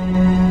 sailor.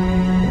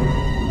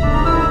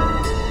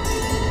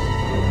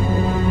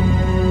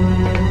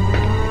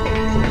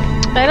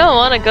 I don't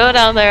want to go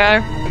down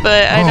there,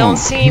 but I don't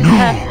seem to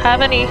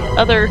have any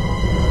other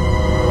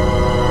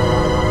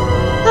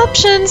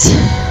options.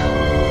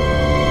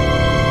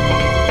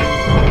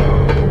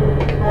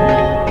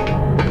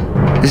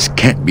 This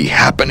can't be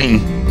happening.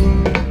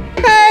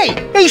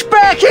 Hey! He's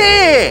back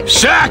here!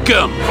 Sack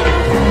him!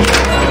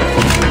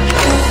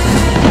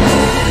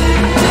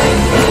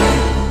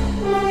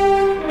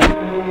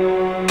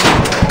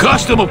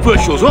 Custom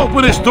officials,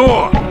 open this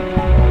door!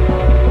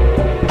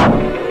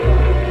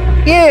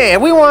 Yeah,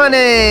 we want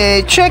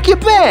to check your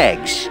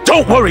bags.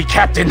 Don't worry,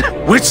 Captain.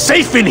 We're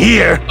safe in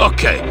here.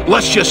 Okay,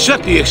 let's just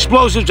set the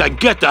explosives and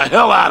get the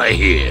hell out of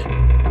here.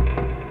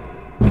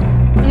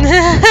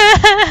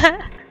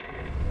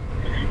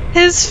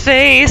 His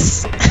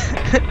face.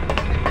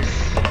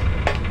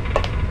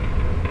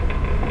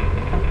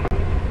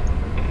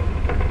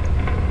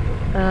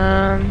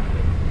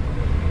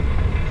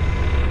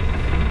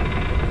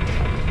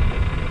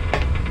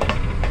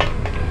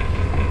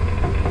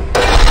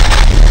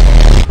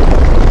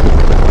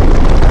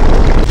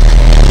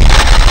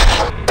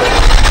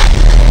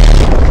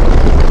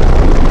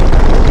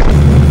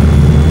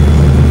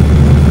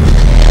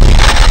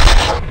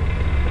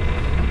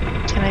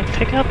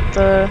 Pick up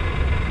the...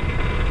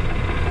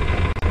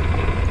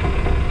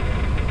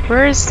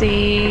 Where's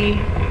the...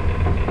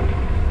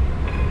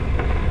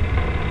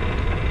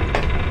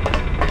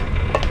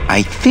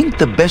 I think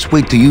the best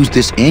way to use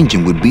this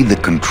engine would be the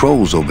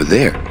controls over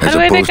there, as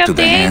opposed to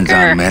the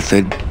hands-on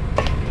method.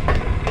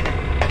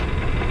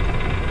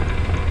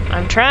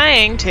 I'm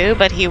trying to,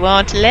 but he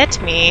won't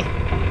let me.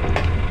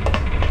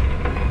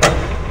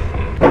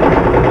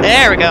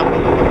 There we go.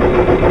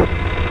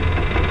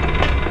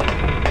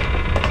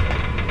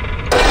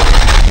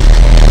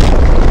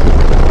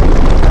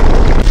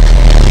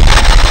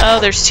 Oh,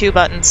 there's 2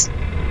 buttons.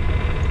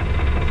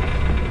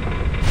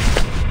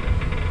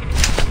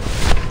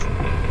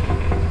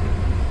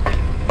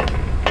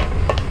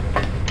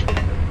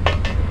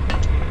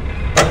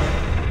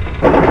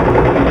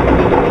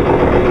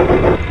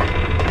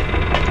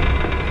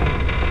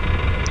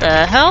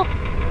 The hell?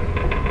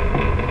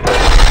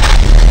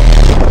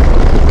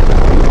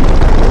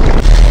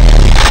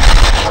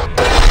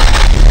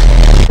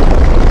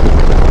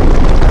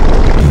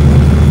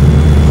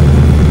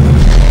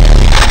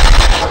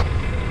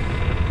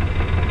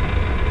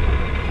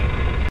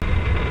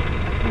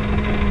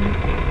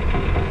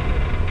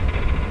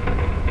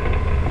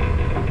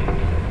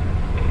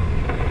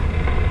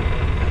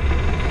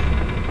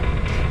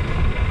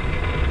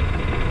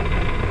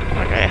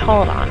 Okay,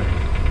 hold on.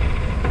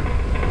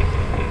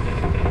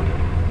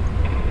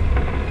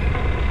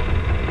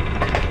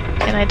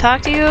 Can I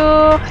talk to you?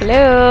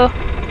 Hello?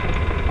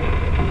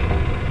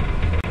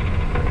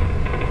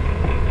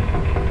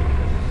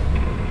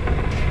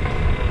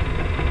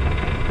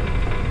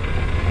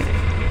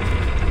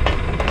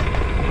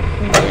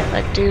 If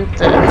I do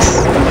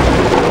this.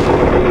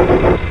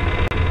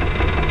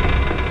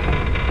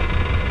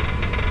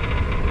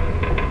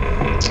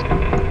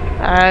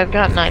 I've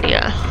got an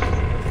idea.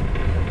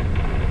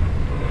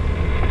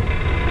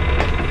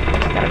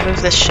 Gotta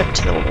move this ship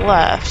to the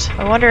left.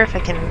 I wonder if I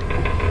can...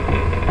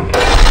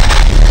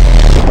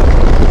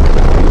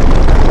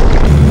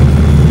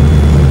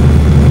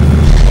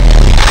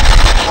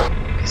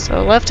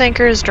 So left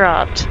anchor is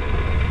dropped.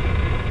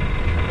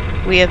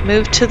 We have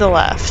moved to the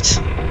left.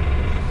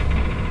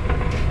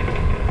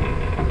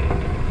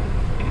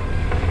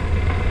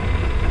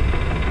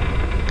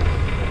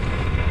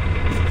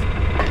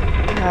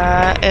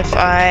 If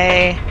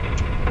I...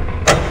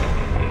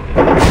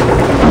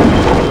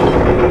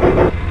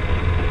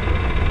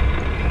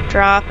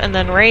 drop and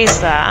then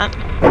raise that.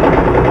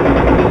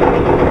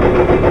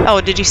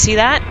 Oh, did you see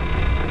that?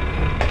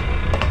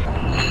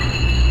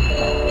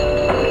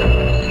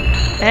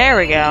 There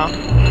we go.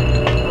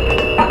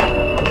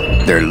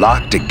 They're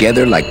locked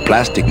together like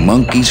plastic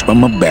monkeys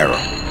from a barrel.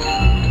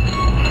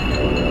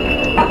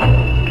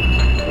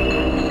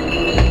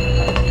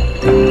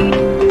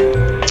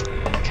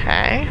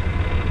 Okay.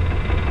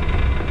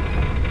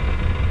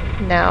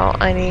 Now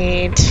I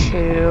need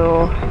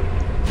to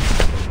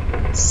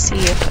see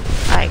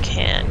if I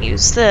can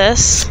use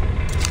this.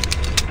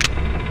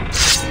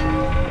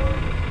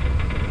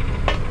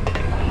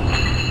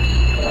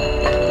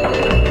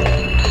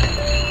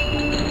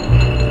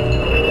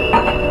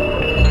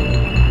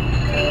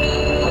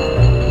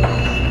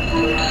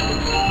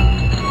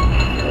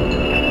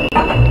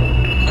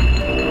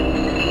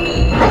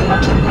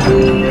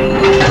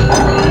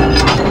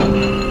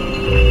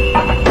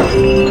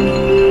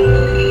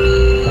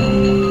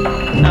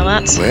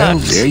 Well,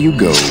 cooked. there you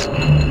go.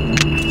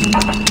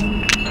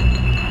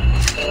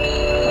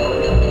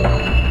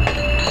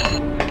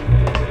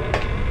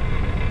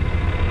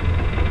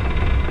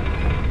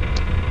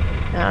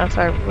 Now, if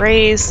I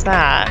raise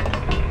that,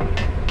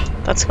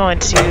 that's going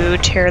to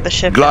tear the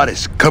ship.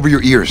 Glottis, cover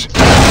your ears. Just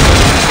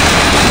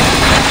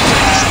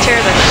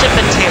tear the ship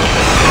in two.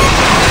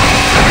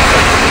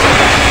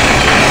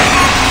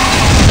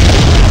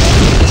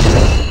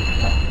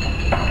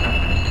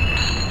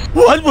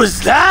 What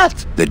was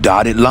that? The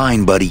dotted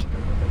line, buddy.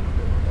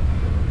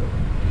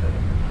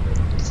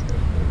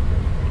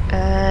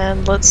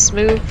 And let's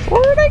move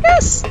forward, I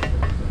guess.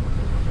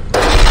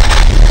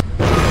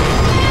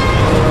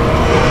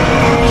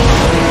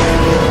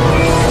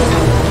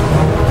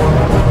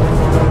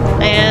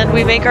 And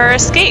we make our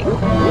escape.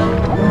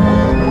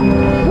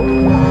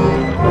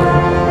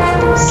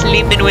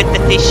 Sleeping with the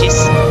fishes.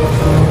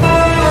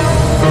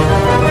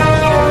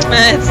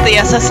 It's the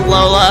SS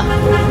Lola.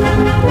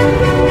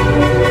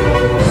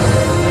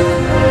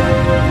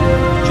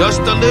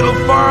 Just a little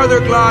farther,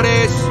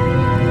 Glottis.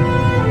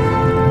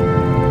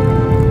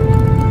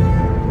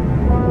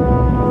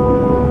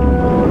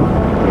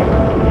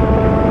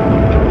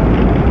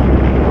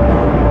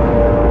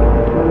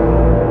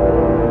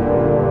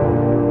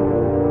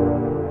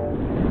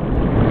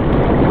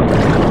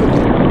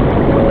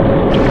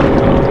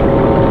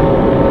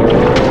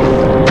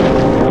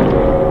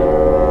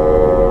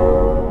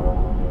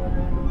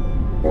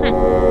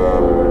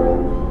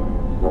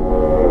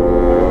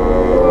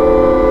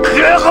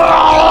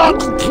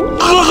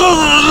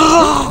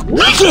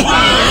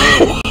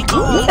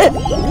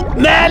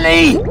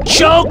 Manny!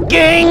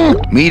 Choking!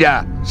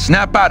 Mira,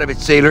 snap out of it,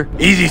 sailor.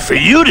 Easy for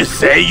you to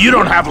say, you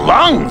don't have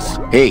lungs.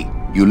 Hey,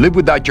 you live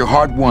without your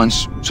heart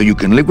once, so you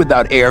can live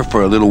without air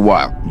for a little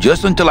while.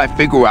 Just until I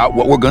figure out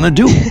what we're gonna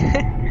do.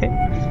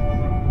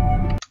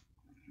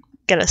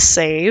 Gonna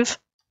save.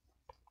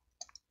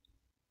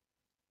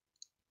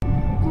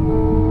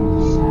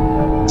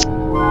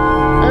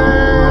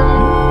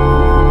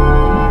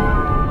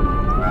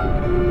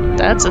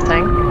 That's a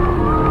thing.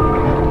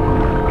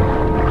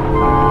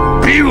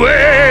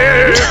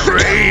 Beware,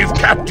 brave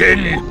captain!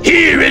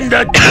 Here in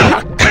the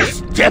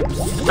darkest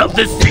depths of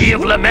the Sea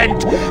of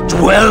Lament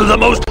dwell the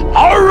most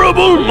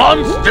horrible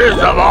monsters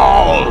of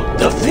all.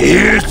 The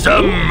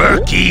fearsome,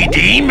 murky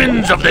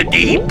demons of the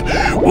deep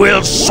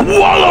will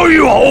swallow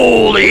you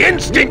whole the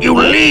instant you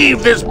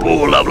leave this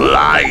pool of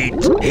light.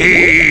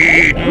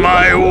 Heed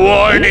my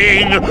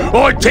warning,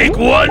 or take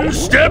one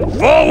step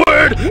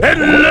forward and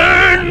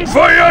learn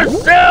for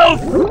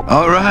yourself!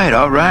 All right,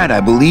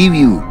 I believe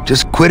you.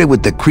 Just quit it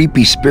with the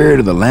creepy spirit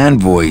of the land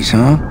voice,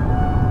 huh?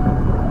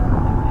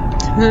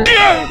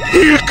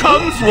 Here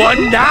comes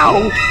one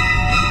now!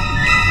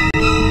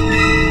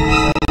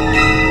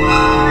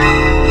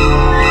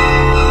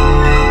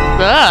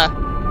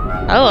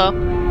 Hello.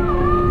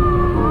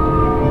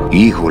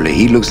 Híjole,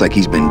 he looks like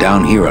he's been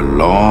down here a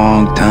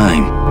long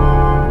time.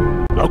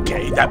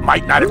 Okay, that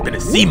might not have been a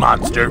sea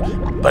monster,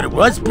 but it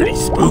was pretty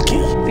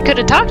spooky. We could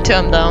have talked to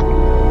him, though.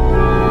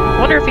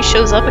 Wonder if he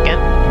shows up again.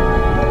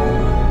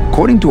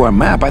 According to our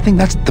map, I think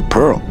that's the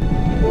Pearl.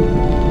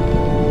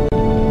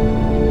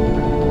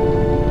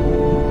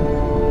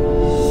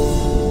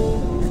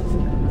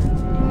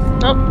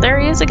 Oh, there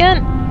he is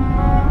again.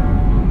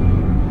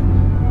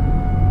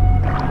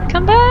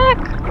 Come back.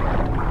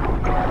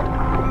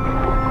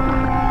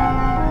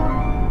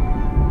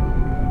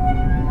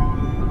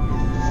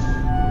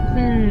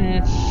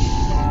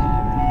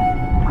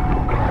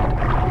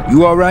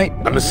 You all right?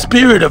 I'm a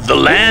spirit of the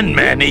land,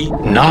 Manny,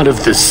 not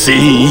of the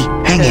sea.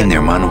 Hang in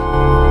there, mano.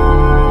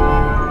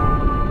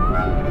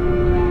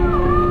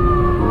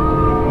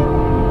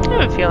 I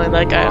have a feeling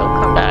that guy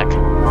will come back.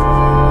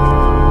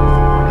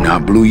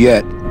 Not blue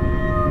yet.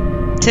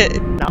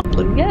 Not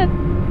blue yet.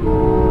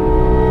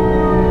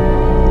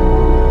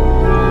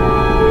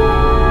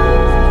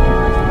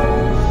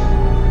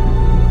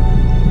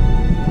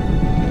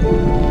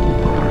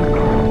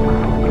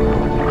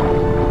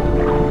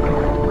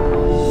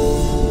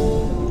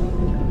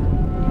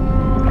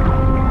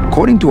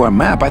 According to our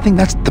map, I think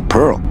that's the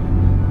Pearl.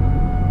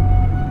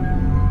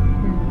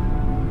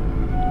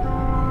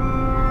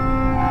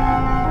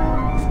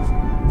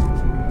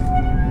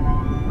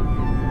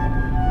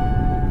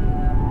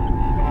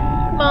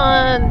 Come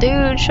on,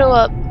 dude, show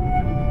up.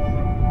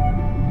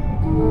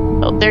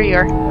 Oh, there you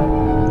are.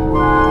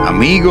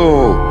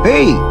 Amigo!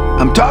 Hey,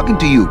 I'm talking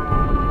to you.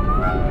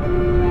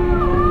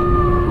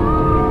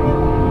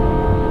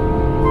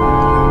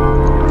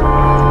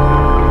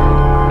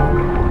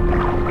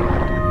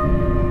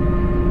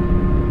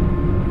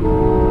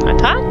 I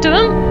talked to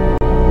him.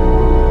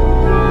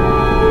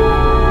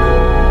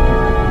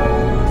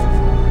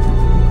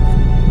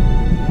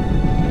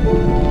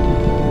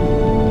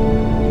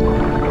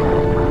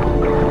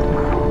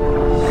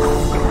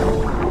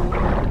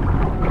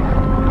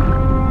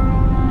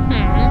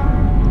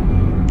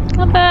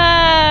 Come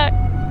back.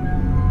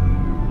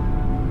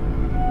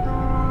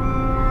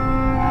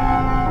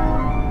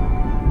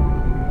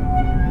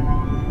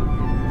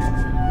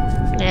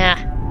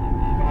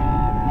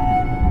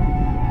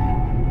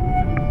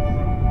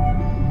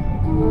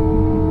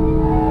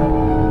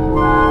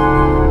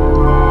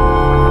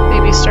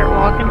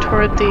 walking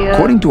toward the,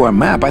 According to our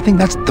map, I think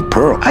that's the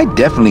Pearl. I'd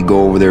definitely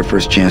go over there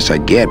first chance I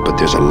get, but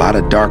there's a lot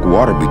of dark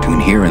water between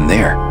here and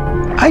there.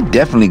 I'd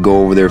definitely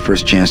go over there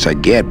first chance I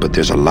get, but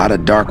there's a lot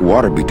of dark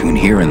water between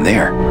here and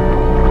there.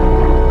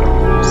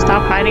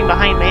 Stop hiding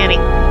behind Manny.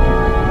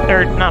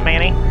 Or, not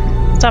Manny.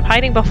 Stop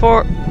hiding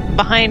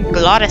behind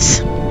Glottis.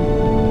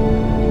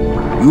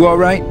 You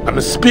alright? I'm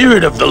a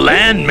spirit of the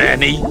land,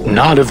 Manny,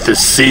 not of the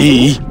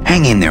sea.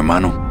 Hang in there,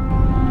 Mano.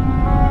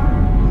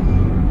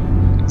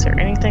 Is there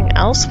anything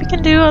else we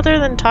can do other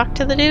than talk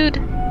to the dude?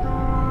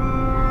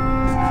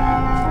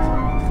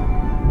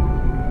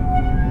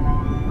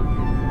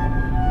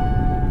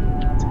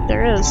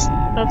 There is.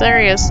 Oh,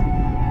 there he is.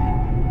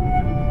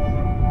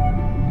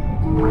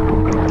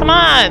 Come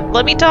on,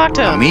 let me talk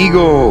to him.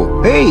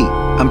 Amigo! Hey,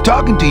 I'm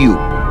talking to you.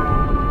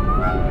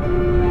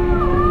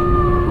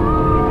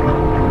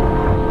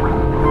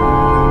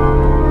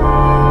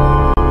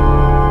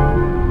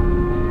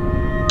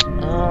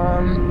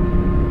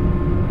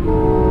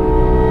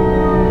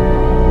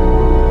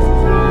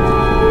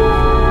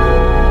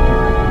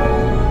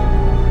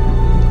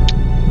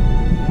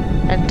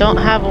 I don't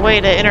have a way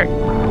to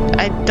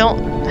I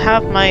don't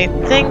have my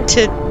thing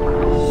to...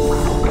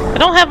 I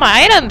don't have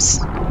my items!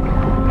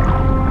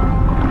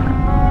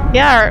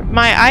 Yeah,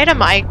 my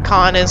item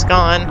icon is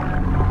gone.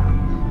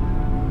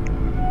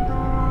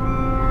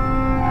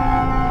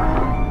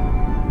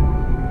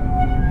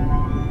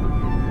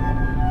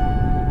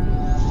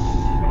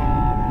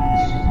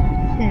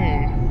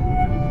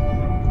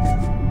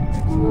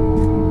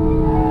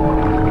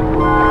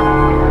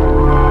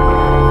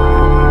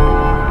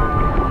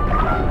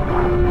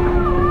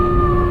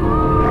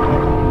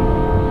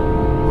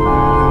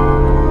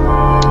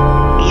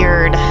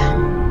 Weird.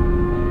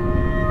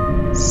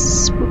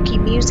 Spooky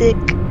music.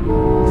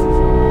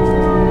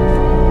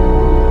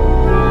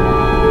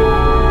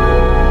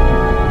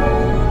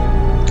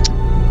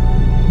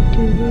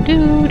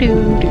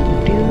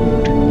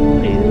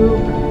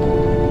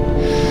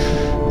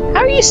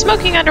 How are you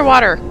smoking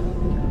underwater?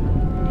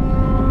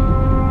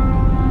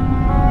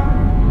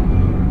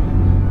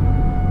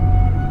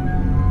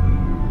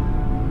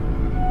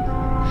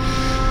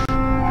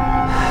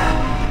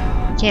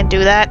 Can't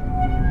do that.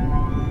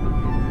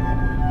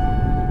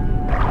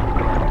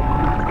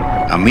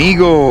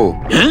 Amigo!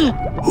 Huh?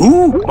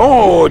 Who?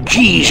 Oh,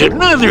 geez,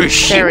 another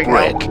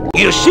shipwreck.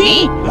 You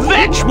see?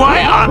 That's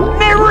why I'll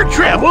never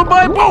travel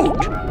by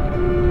boat.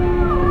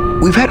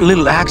 We've had a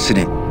little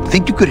accident.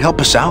 Think you could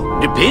help us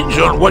out? Depends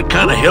on what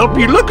kind of help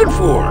you're looking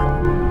for.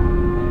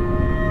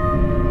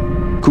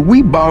 Could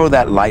we borrow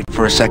that light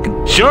for a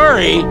second?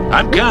 Sorry,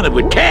 I'm kind of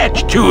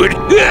attached to it.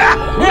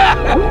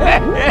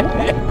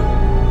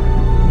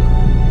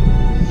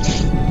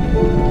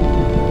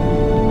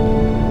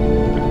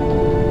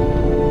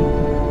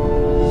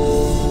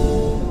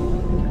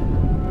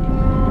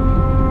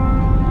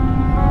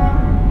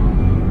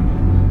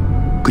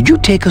 Could you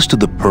take us to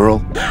the Pearl?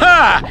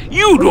 Ha!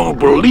 You don't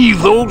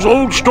believe those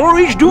old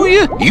stories, do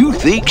you? You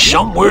think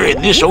somewhere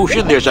in this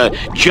ocean there's a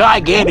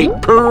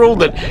gigantic pearl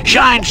that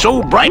shines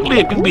so brightly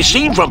it can be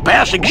seen from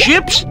passing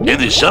ships? And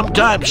that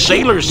sometimes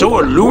sailors so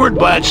allured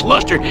by its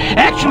luster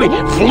actually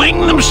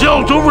fling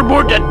themselves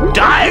overboard to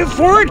dive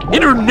for it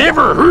and are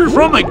never heard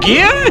from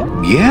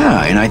again?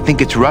 Yeah, and I think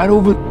it's right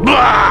over...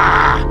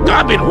 Bah!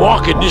 I've been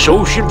walking this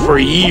ocean for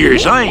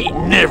years. I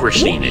ain't never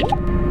seen it.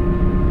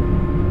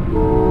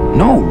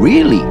 No,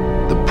 really.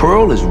 The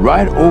Pearl is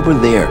right over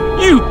there.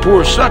 You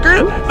poor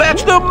sucker!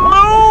 That's the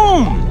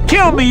moon!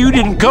 Tell me you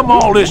didn't come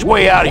all this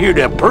way out here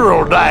to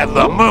pearl dive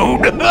the moon.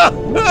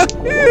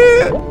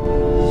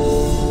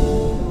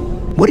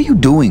 What are you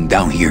doing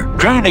down here?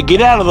 Trying to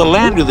get out of the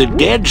land of the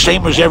dead,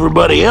 same as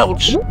everybody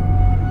else.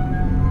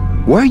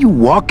 Why are you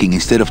walking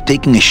instead of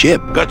taking a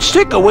ship? Got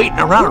sick of waiting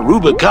around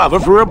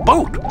Rubacava for a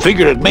boat.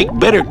 Figured I'd make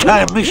better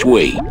time this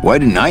way. Why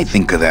didn't I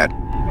think of that?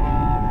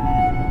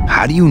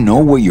 How do you know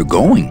where you're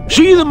going?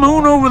 See the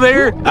moon over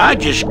there? I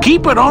just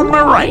keep it on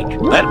my right.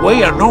 That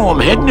way I know I'm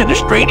heading in a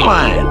straight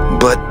line.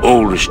 But...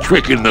 Oldest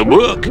trick in the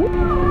book.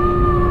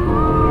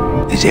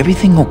 Is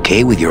everything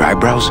okay with your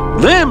eyebrows?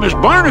 Them is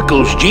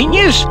barnacles,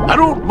 genius. I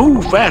don't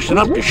move fast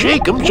enough to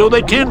shake them, so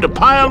they tend to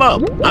pile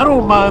up. I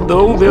don't mind,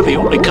 though. They're the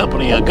only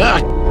company I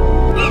got.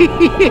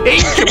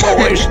 Ain't you,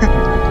 boys?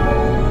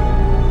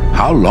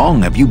 How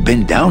long have you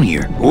been down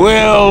here?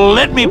 Well,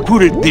 let me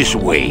put it this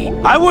way.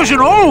 I wasn't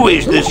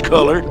always this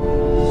color.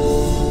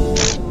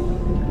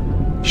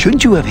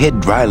 Shouldn't you have hit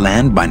dry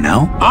land by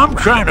now? I'm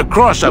trying to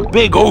cross a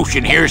big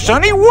ocean here,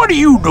 Sonny. What do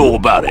you know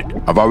about it?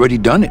 I've already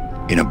done it.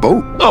 In a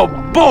boat. A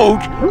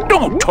boat?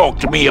 Don't talk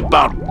to me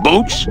about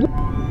boats.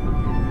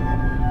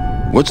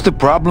 What's the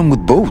problem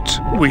with boats?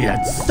 We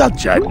had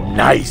such a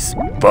nice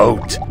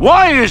boat.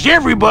 Why is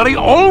everybody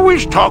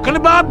always talking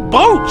about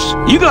boats?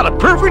 You got a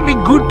perfectly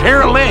good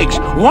pair of legs.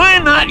 Why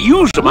not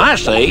use them, I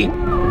say?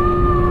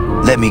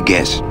 Let me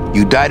guess.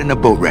 You died in a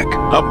boat wreck.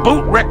 A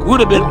boat wreck would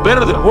have been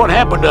better than what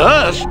happened to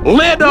us.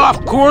 Led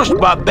off course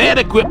by bad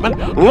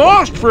equipment,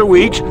 lost for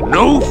weeks,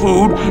 no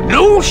food,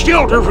 no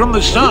shelter from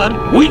the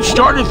sun. We'd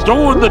started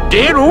throwing the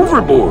dead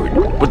overboard.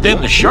 but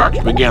then the sharks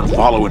began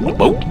following the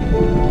boat.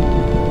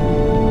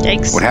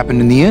 Yikes. What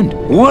happened in the end?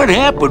 What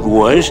happened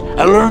was,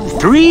 I learned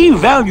 3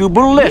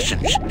 valuable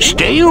lessons.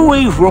 Stay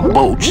away from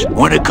boats.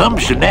 When it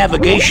comes to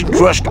navigation,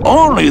 trust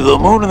only the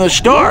moon and the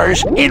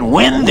stars. And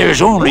when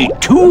there's only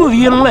 2 of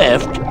you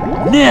left,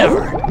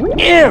 never,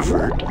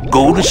 ever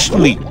go to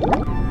sleep.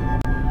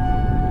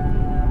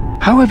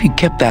 How have you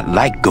kept that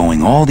light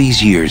going all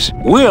these years?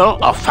 Well,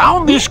 I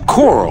found this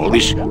coral,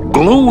 this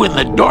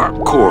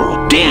glow-in-the-dark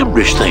coral. Damn,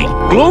 this thing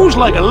glows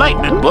like a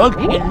lightning bug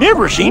and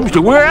never seems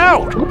to wear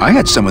out. I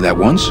had some of that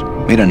once.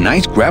 Made a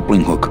nice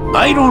grappling hook.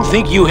 I don't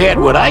think you had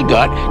what I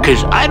got,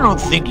 because I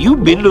don't think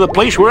you've been to the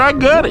place where I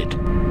got it.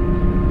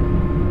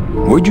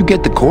 Where'd you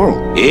get the coral?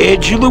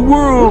 Edge of the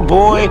world,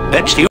 boy.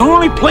 That's the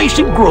only place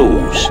it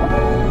grows.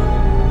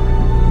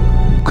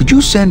 Could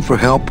you send for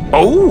help?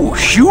 Oh,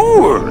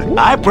 sure.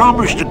 I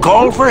promise to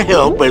call for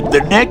help at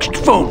the next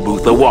phone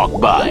booth I walk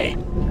by.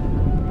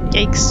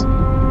 Yikes.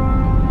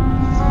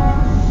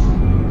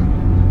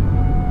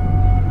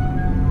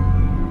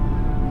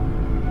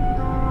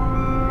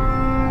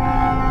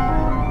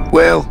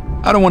 Well,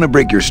 I don't want to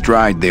break your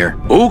stride there.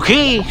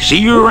 Okay, see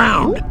you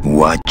around.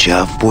 Watch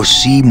out for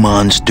sea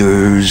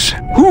monsters.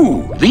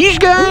 Who? These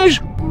guys?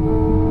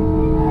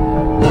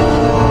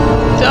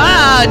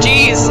 Ah,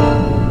 jeez.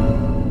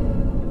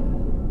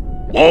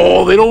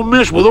 Oh, they don't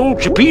mess with old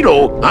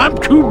Chapito. I'm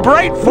too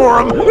bright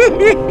for them.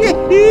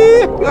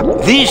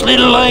 This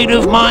little light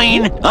of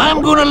mine,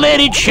 I'm gonna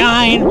let it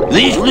shine.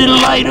 This little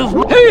light of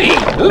mine. Hey,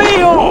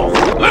 lay off!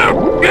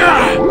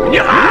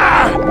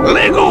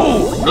 Let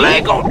go!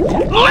 Let go!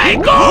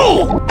 Let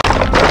go!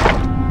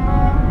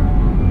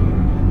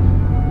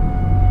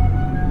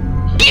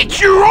 Get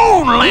your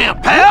own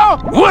lamp, pal!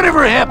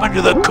 Whatever happened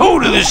to the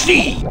code of the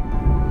sea?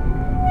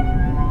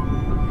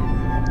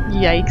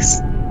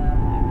 Yikes.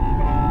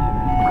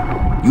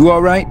 You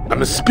all right?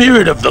 I'm a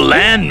spirit of the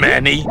land,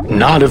 Manny,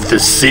 not of the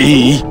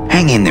sea.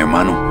 Hang in there,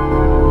 Mano.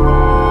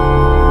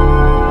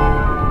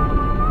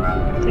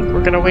 I think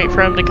we're gonna wait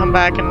for him to come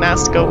back and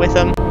ask to go with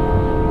him.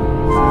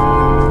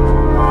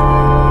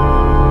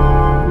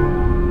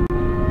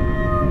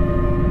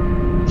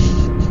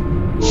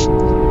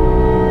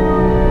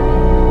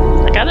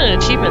 I got an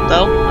achievement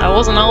though. I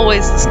wasn't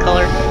always this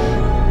color.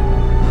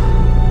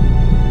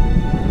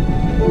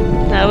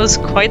 That was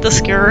quite the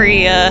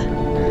scary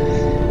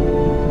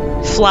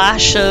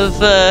flash of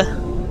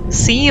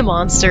sea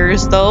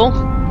monsters, though.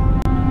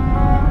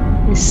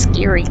 It's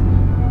scary.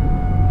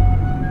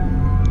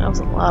 That was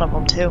a lot of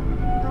them, too.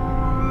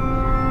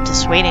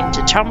 Just waiting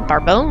to chomp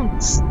our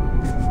bones.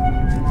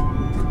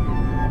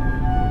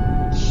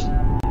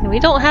 And we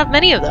don't have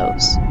many of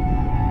those.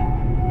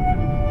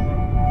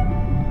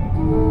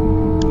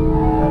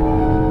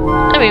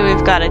 I mean,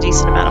 we've got a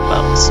decent amount of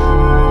bones.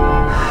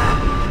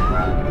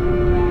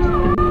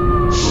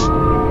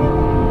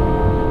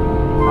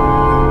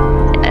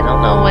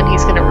 When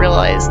he's gonna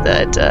realize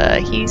that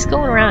he's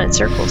going around in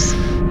circles.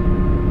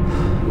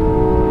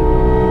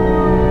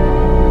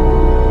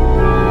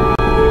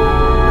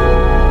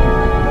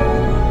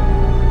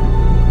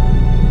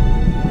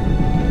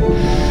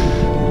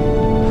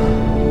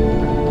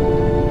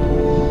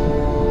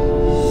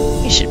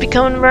 He should be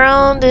coming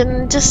around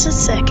in just a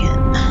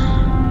second.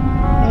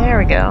 There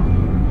we go.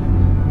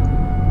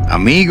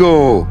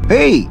 Amigo!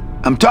 Hey!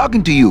 I'm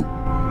talking to you!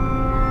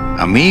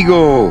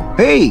 Amigo!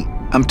 Hey!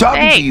 I'm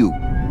talking to you!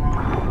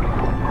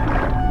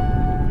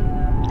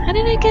 How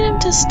did I get him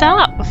to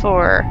stop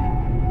before?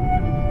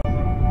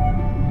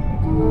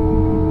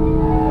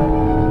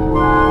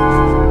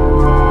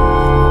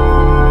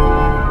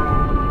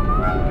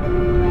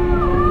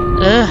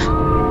 Ugh.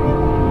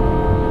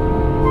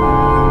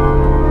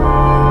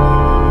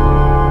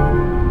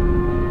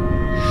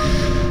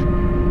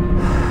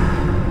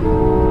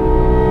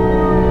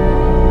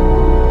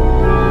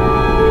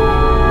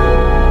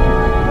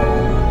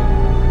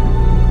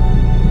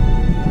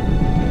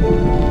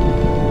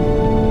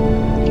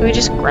 Can we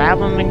just grab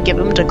him and give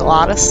him to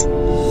Glottis?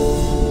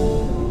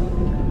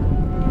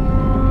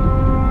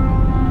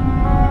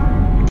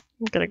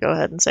 I'm gonna go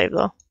ahead and save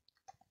though.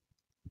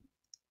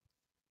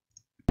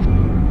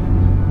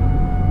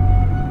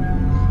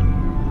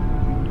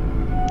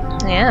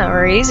 Yeah,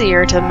 we're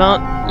easier to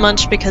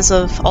munch because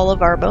of all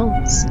of our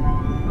bones.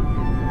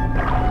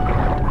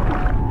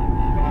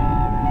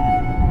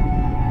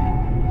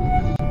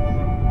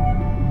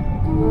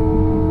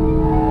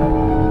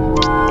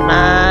 Come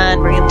on,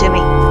 bring him to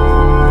me.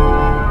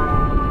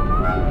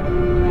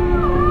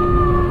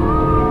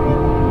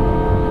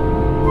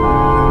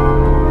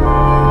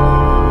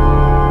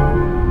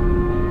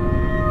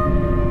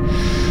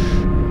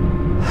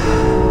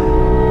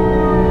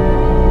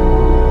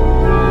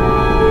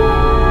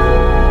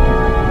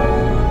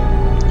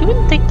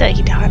 That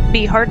he'd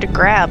be hard to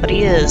grab, but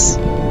he is.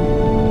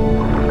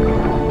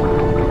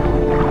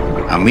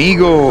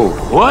 Amigo!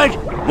 What?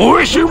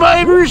 More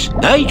survivors?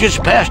 I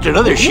just passed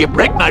another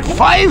shipwreck not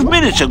 5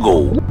 minutes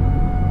ago.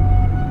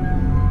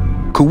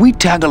 Could we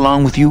tag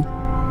along with you?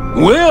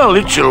 Well,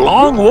 it's a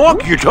long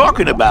walk you're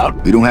talking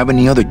about. We don't have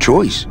any other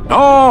choice. Oh,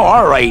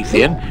 all right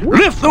then.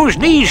 Lift those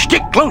knees,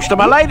 stick close to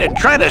my light, and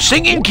try to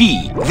sing in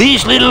key.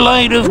 This little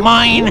light of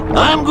mine,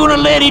 I'm gonna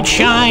let it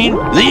shine.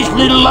 This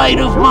little light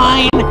of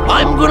mine,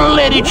 I'm gonna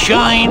let it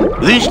shine.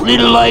 This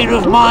little light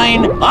of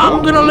mine,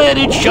 I'm gonna let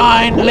it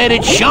shine. Let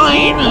it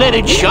shine, let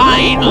it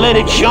shine, let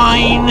it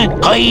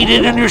shine. Hide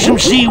it under some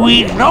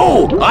seaweed.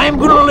 No, I'm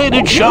gonna let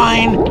it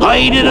shine.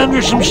 Hide it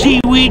under some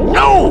seaweed.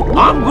 No,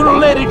 I'm gonna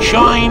let it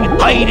shine.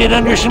 Hide it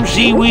under some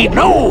seaweed.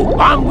 No,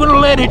 I'm gonna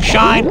let it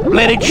shine.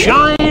 Let it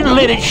shine,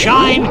 let it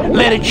shine,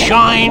 let it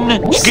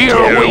shine.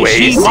 Scare away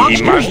sea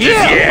monsters.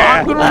 Yeah,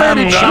 I'm gonna let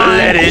it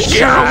shine.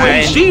 Scare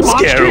away sea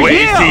monsters.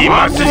 Yeah, I'm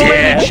gonna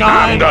let it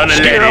shine.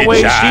 Scare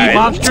away sea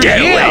monsters.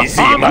 Yeah,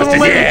 I'm gonna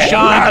let it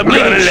shine.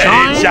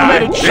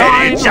 Let it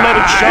shine, let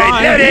it shine,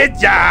 let it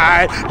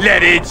shine.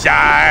 Let it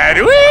shine,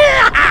 let it shine.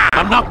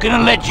 I'm not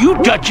gonna let you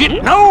touch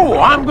it. No,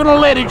 I'm gonna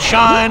let it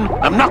shine.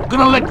 I'm not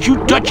gonna let you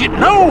touch it.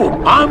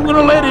 No, I'm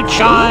gonna let it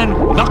shine.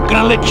 Not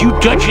gonna let you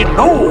touch it.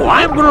 No,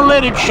 I'm gonna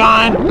let it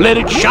shine. Let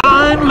it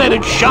shine, let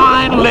it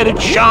shine, let it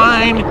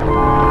shine.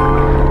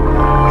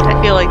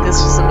 I feel like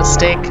this was a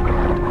mistake.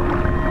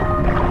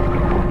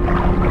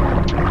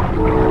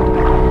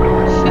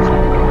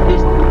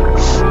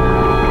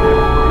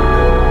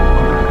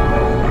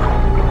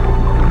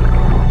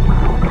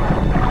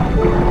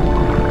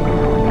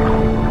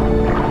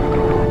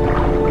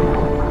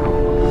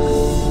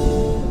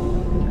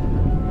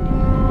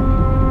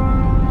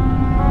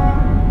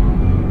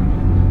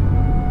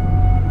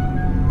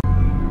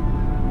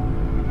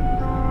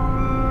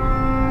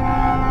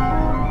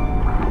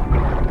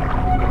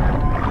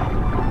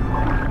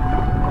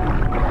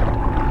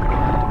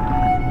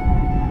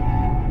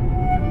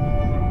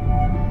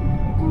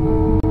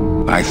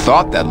 I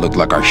thought that looked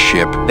like our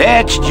ship.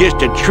 That's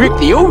just a trick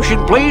the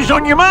ocean plays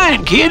on your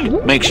mind,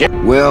 kid. Makes it.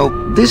 Well,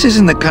 this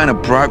isn't the kind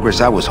of progress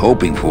I was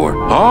hoping for.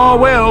 Oh,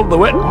 well, the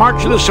wet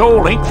march of the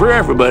soul ain't for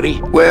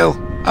everybody. Well,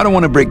 I don't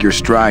want to break your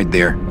stride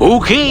there.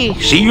 Okay,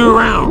 see you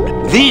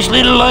around. This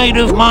little light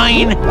of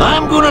mine,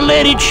 I'm gonna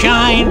let it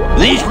shine.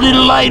 This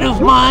little light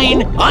of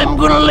mine, I'm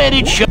gonna let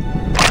it shine.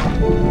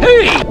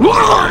 Hey!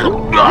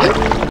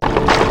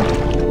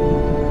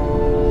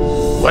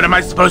 What am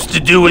I supposed to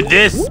do with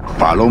this?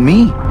 Follow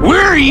me.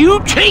 Where are you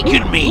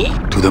taking me?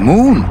 To the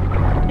moon.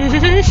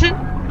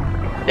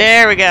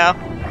 There we go.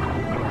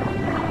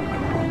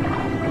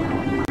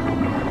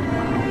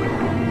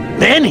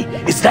 Manny,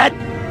 is that...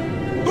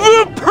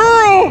 The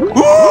pearl!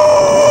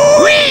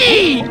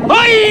 Whee!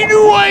 I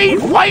knew I'd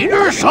find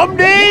her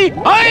someday!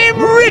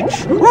 I'm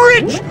rich!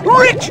 Rich!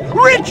 Rich!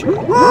 Rich!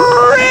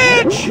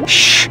 Rich!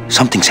 Shh!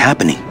 Something's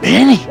happening.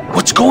 Manny,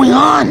 what's going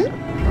on?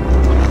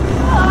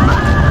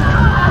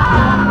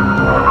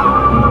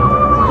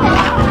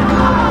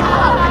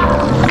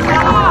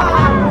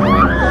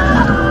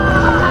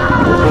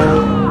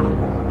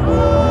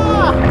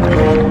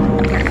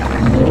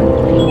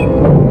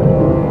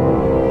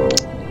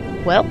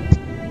 Well,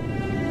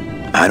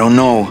 I don't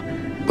know,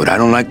 but I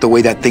don't like the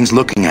way that thing's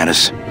looking at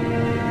us.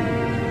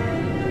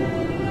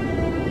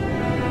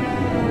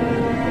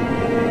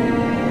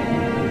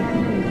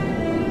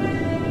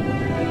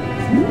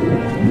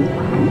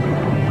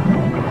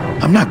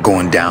 I'm not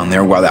going down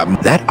there while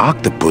that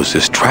octopus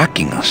is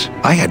tracking us.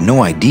 I had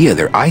no idea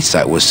their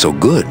eyesight was so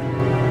good.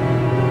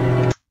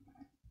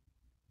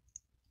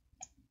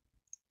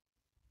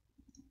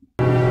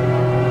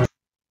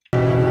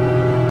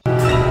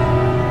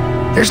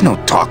 There's no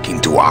talking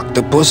to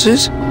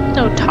octopuses.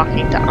 no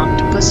talking to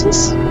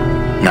octopuses.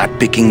 Not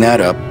picking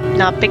that up.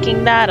 Not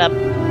picking that up.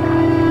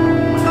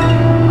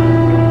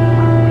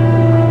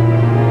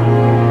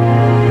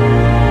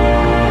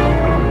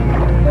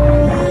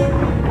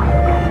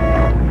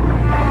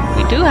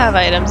 We do have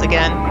items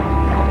again.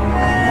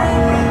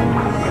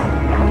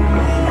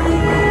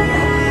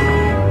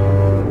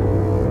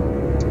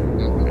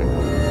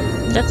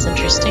 That's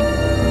interesting.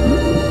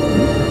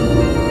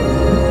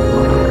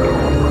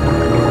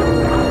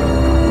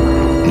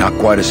 Not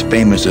quite as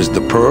famous as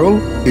the Pearl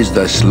is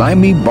the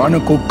slimy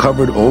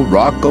barnacle-covered old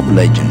rock of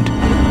legend.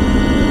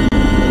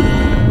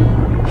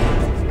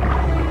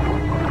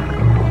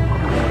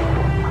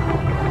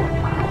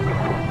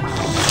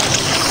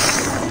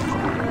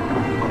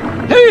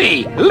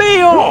 Hey,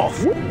 lay off!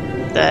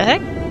 The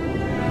heck?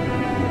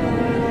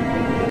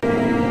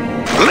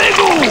 Let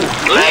go!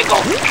 Let go!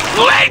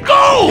 Let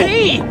go!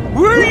 Hey,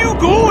 where are you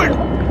going?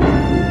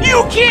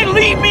 You can't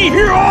leave me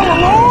here all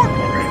alone!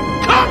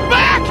 Come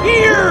back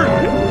here!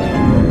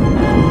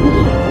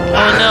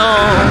 Oh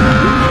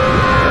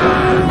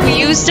no. We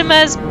used him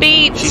as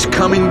bait. She's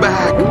coming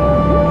back.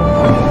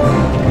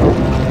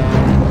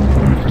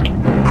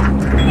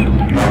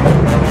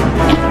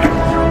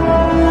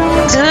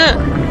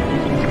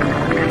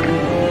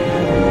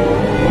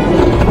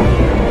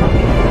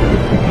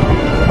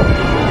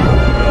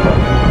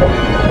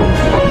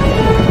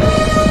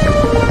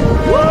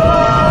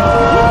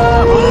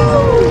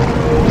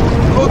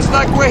 Looks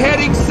like we're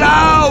heading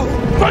south.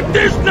 But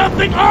there's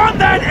nothing on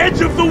that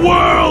edge of the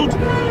world!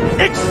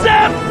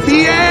 Except...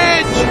 The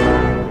edge!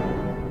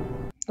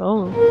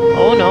 Oh.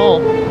 Oh no.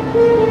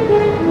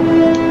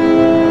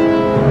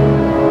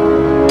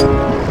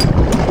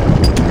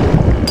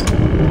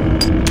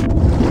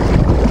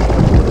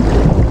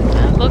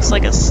 That looks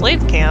like a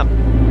slave camp.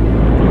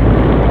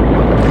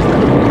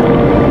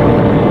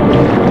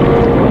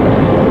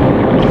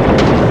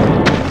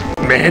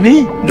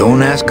 Manny?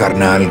 Don't ask,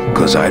 carnal,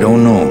 cause I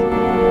don't know.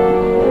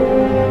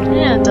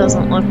 Yeah, it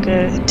doesn't look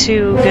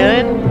too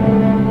good.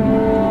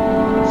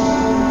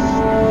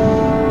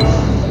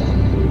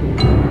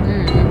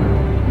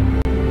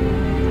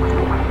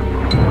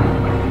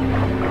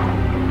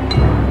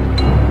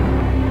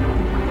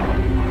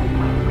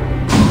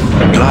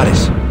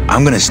 Gladys,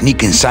 I'm gonna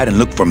sneak inside and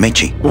look for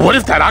Mechi. What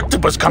if that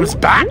octopus comes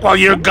back while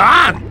you're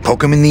gone?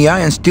 Poke him in the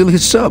eye and steal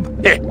his sub.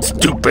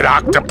 Stupid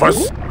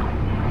octopus.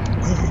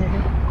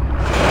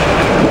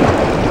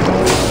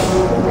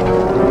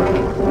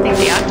 Make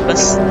the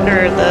octopus,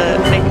 or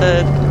make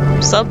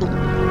the sub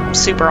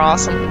super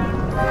awesome.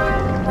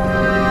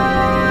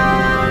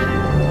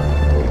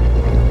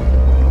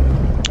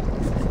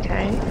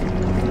 Okay.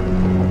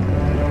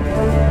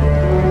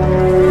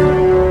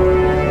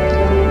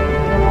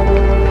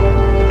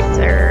 Is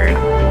there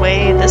a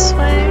way this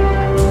way?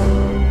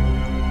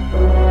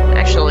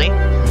 Actually,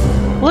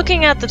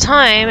 looking at the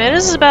time, it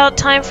is about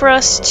time for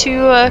us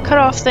to cut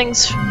off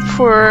things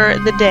for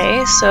the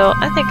day, so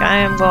I think I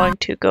am going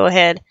to go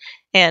ahead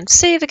and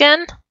save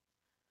again.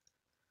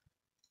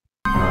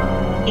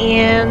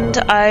 And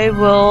I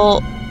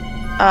will,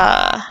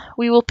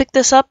 we will pick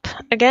this up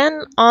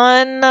again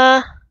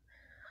on,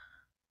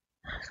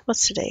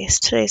 what's today?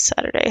 Today's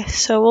Saturday,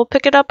 so we'll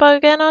pick it up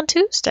again on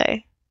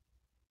Tuesday.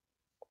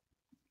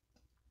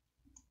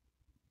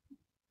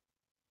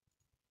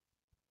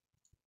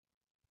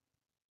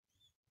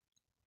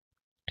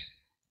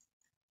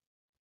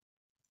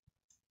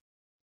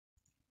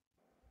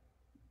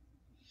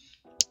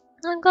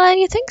 I'm glad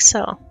you think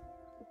so.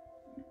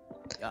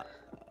 Yeah.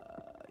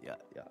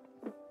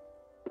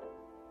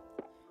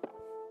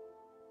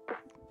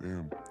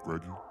 Damn,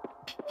 Reggie.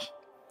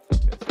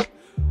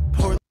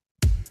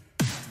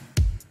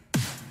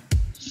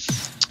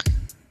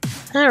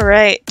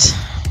 Alright.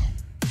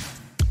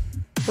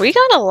 We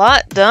got a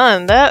lot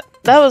done. That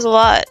was a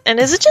lot. And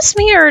is it just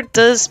me, or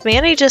does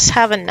Manny just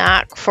have a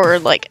knack for,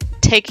 like,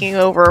 taking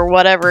over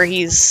whatever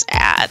he's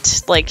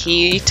at? Like,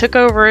 he took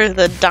over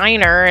the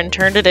diner and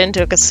turned it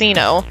into a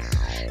casino.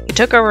 He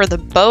took over the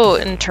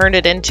boat and turned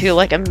it into,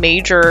 like, a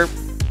major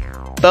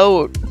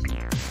boat.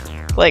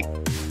 Like,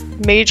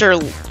 major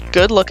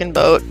good-looking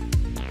boat.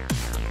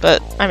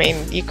 But, I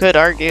mean, you could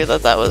argue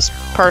that that was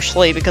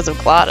partially because of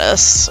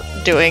Gladys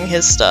doing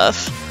his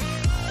stuff.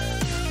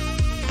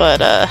 But,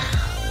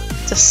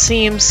 just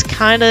seems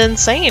kinda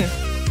insane.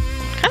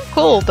 Kinda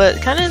cool,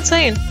 but kinda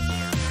insane.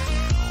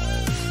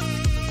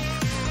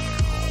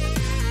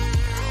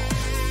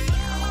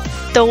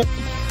 Dope.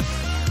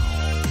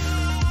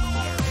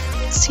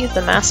 Let's see if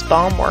the mass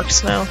bomb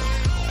works now.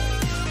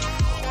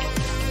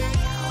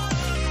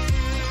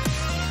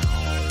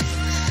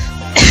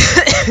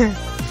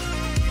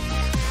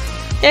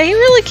 Yeah, he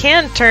really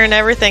can turn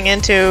everything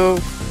into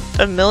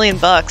 $1 million.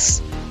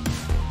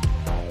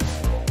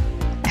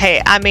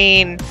 Hey, I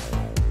mean,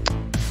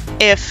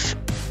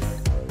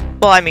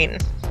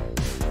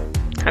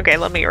 okay,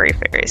 let me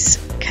rephrase,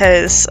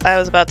 because I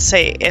was about to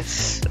say,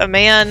 if a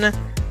man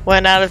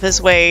went out of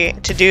his way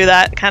to do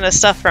that kind of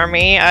stuff for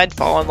me, I'd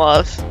fall in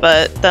love.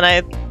 But then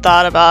I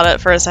thought about it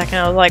for a second,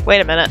 I was like,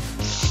 wait a minute.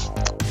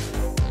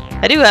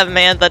 I do have a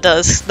man that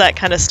does that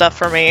kind of stuff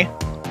for me,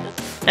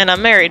 and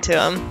I'm married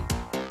to him.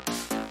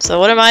 So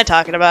what am I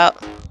talking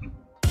about?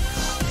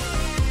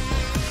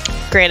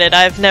 Granted,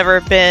 I've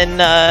never been,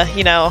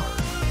 you know,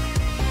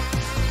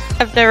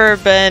 I've never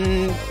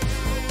been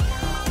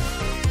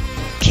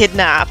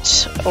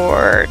kidnapped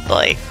or,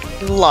 like,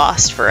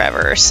 lost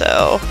forever,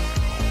 so,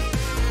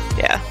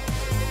 yeah.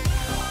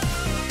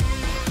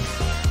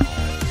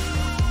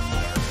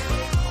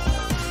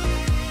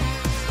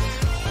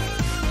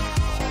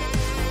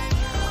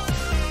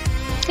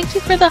 Thank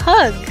you for the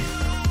hug.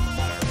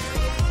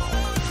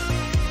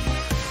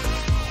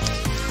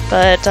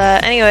 But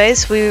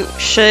anyways, we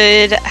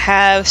should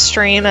have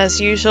stream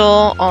as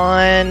usual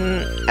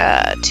on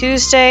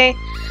Tuesday.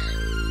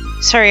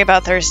 Sorry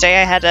about Thursday.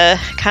 I had to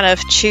kind of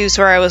choose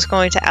where I was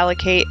going to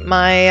allocate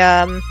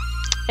my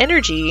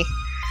energy.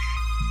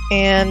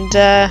 And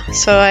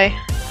so I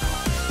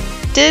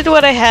did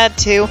what I had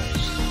to.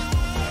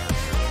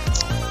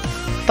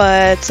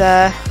 But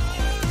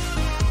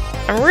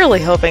I'm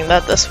really hoping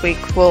that this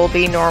week will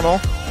be normal.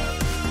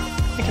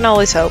 I can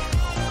always hope.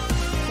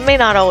 It may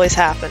not always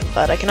happen,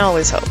 but I can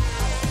always hope.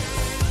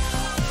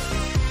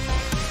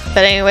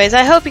 But anyways,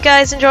 I hope you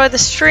guys enjoyed the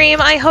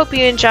stream. I hope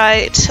you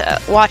enjoyed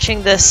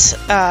watching this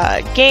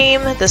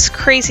game, this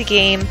crazy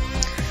game.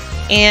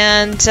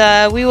 And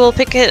we will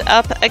pick it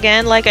up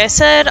again, like I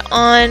said,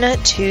 on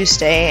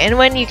Tuesday. And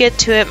when you get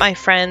to it, my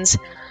friends,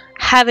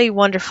 have a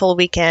wonderful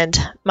weekend,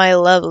 my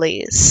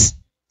lovelies.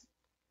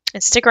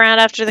 And stick around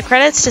after the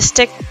credits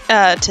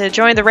to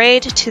join the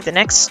raid to the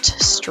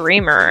next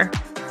streamer.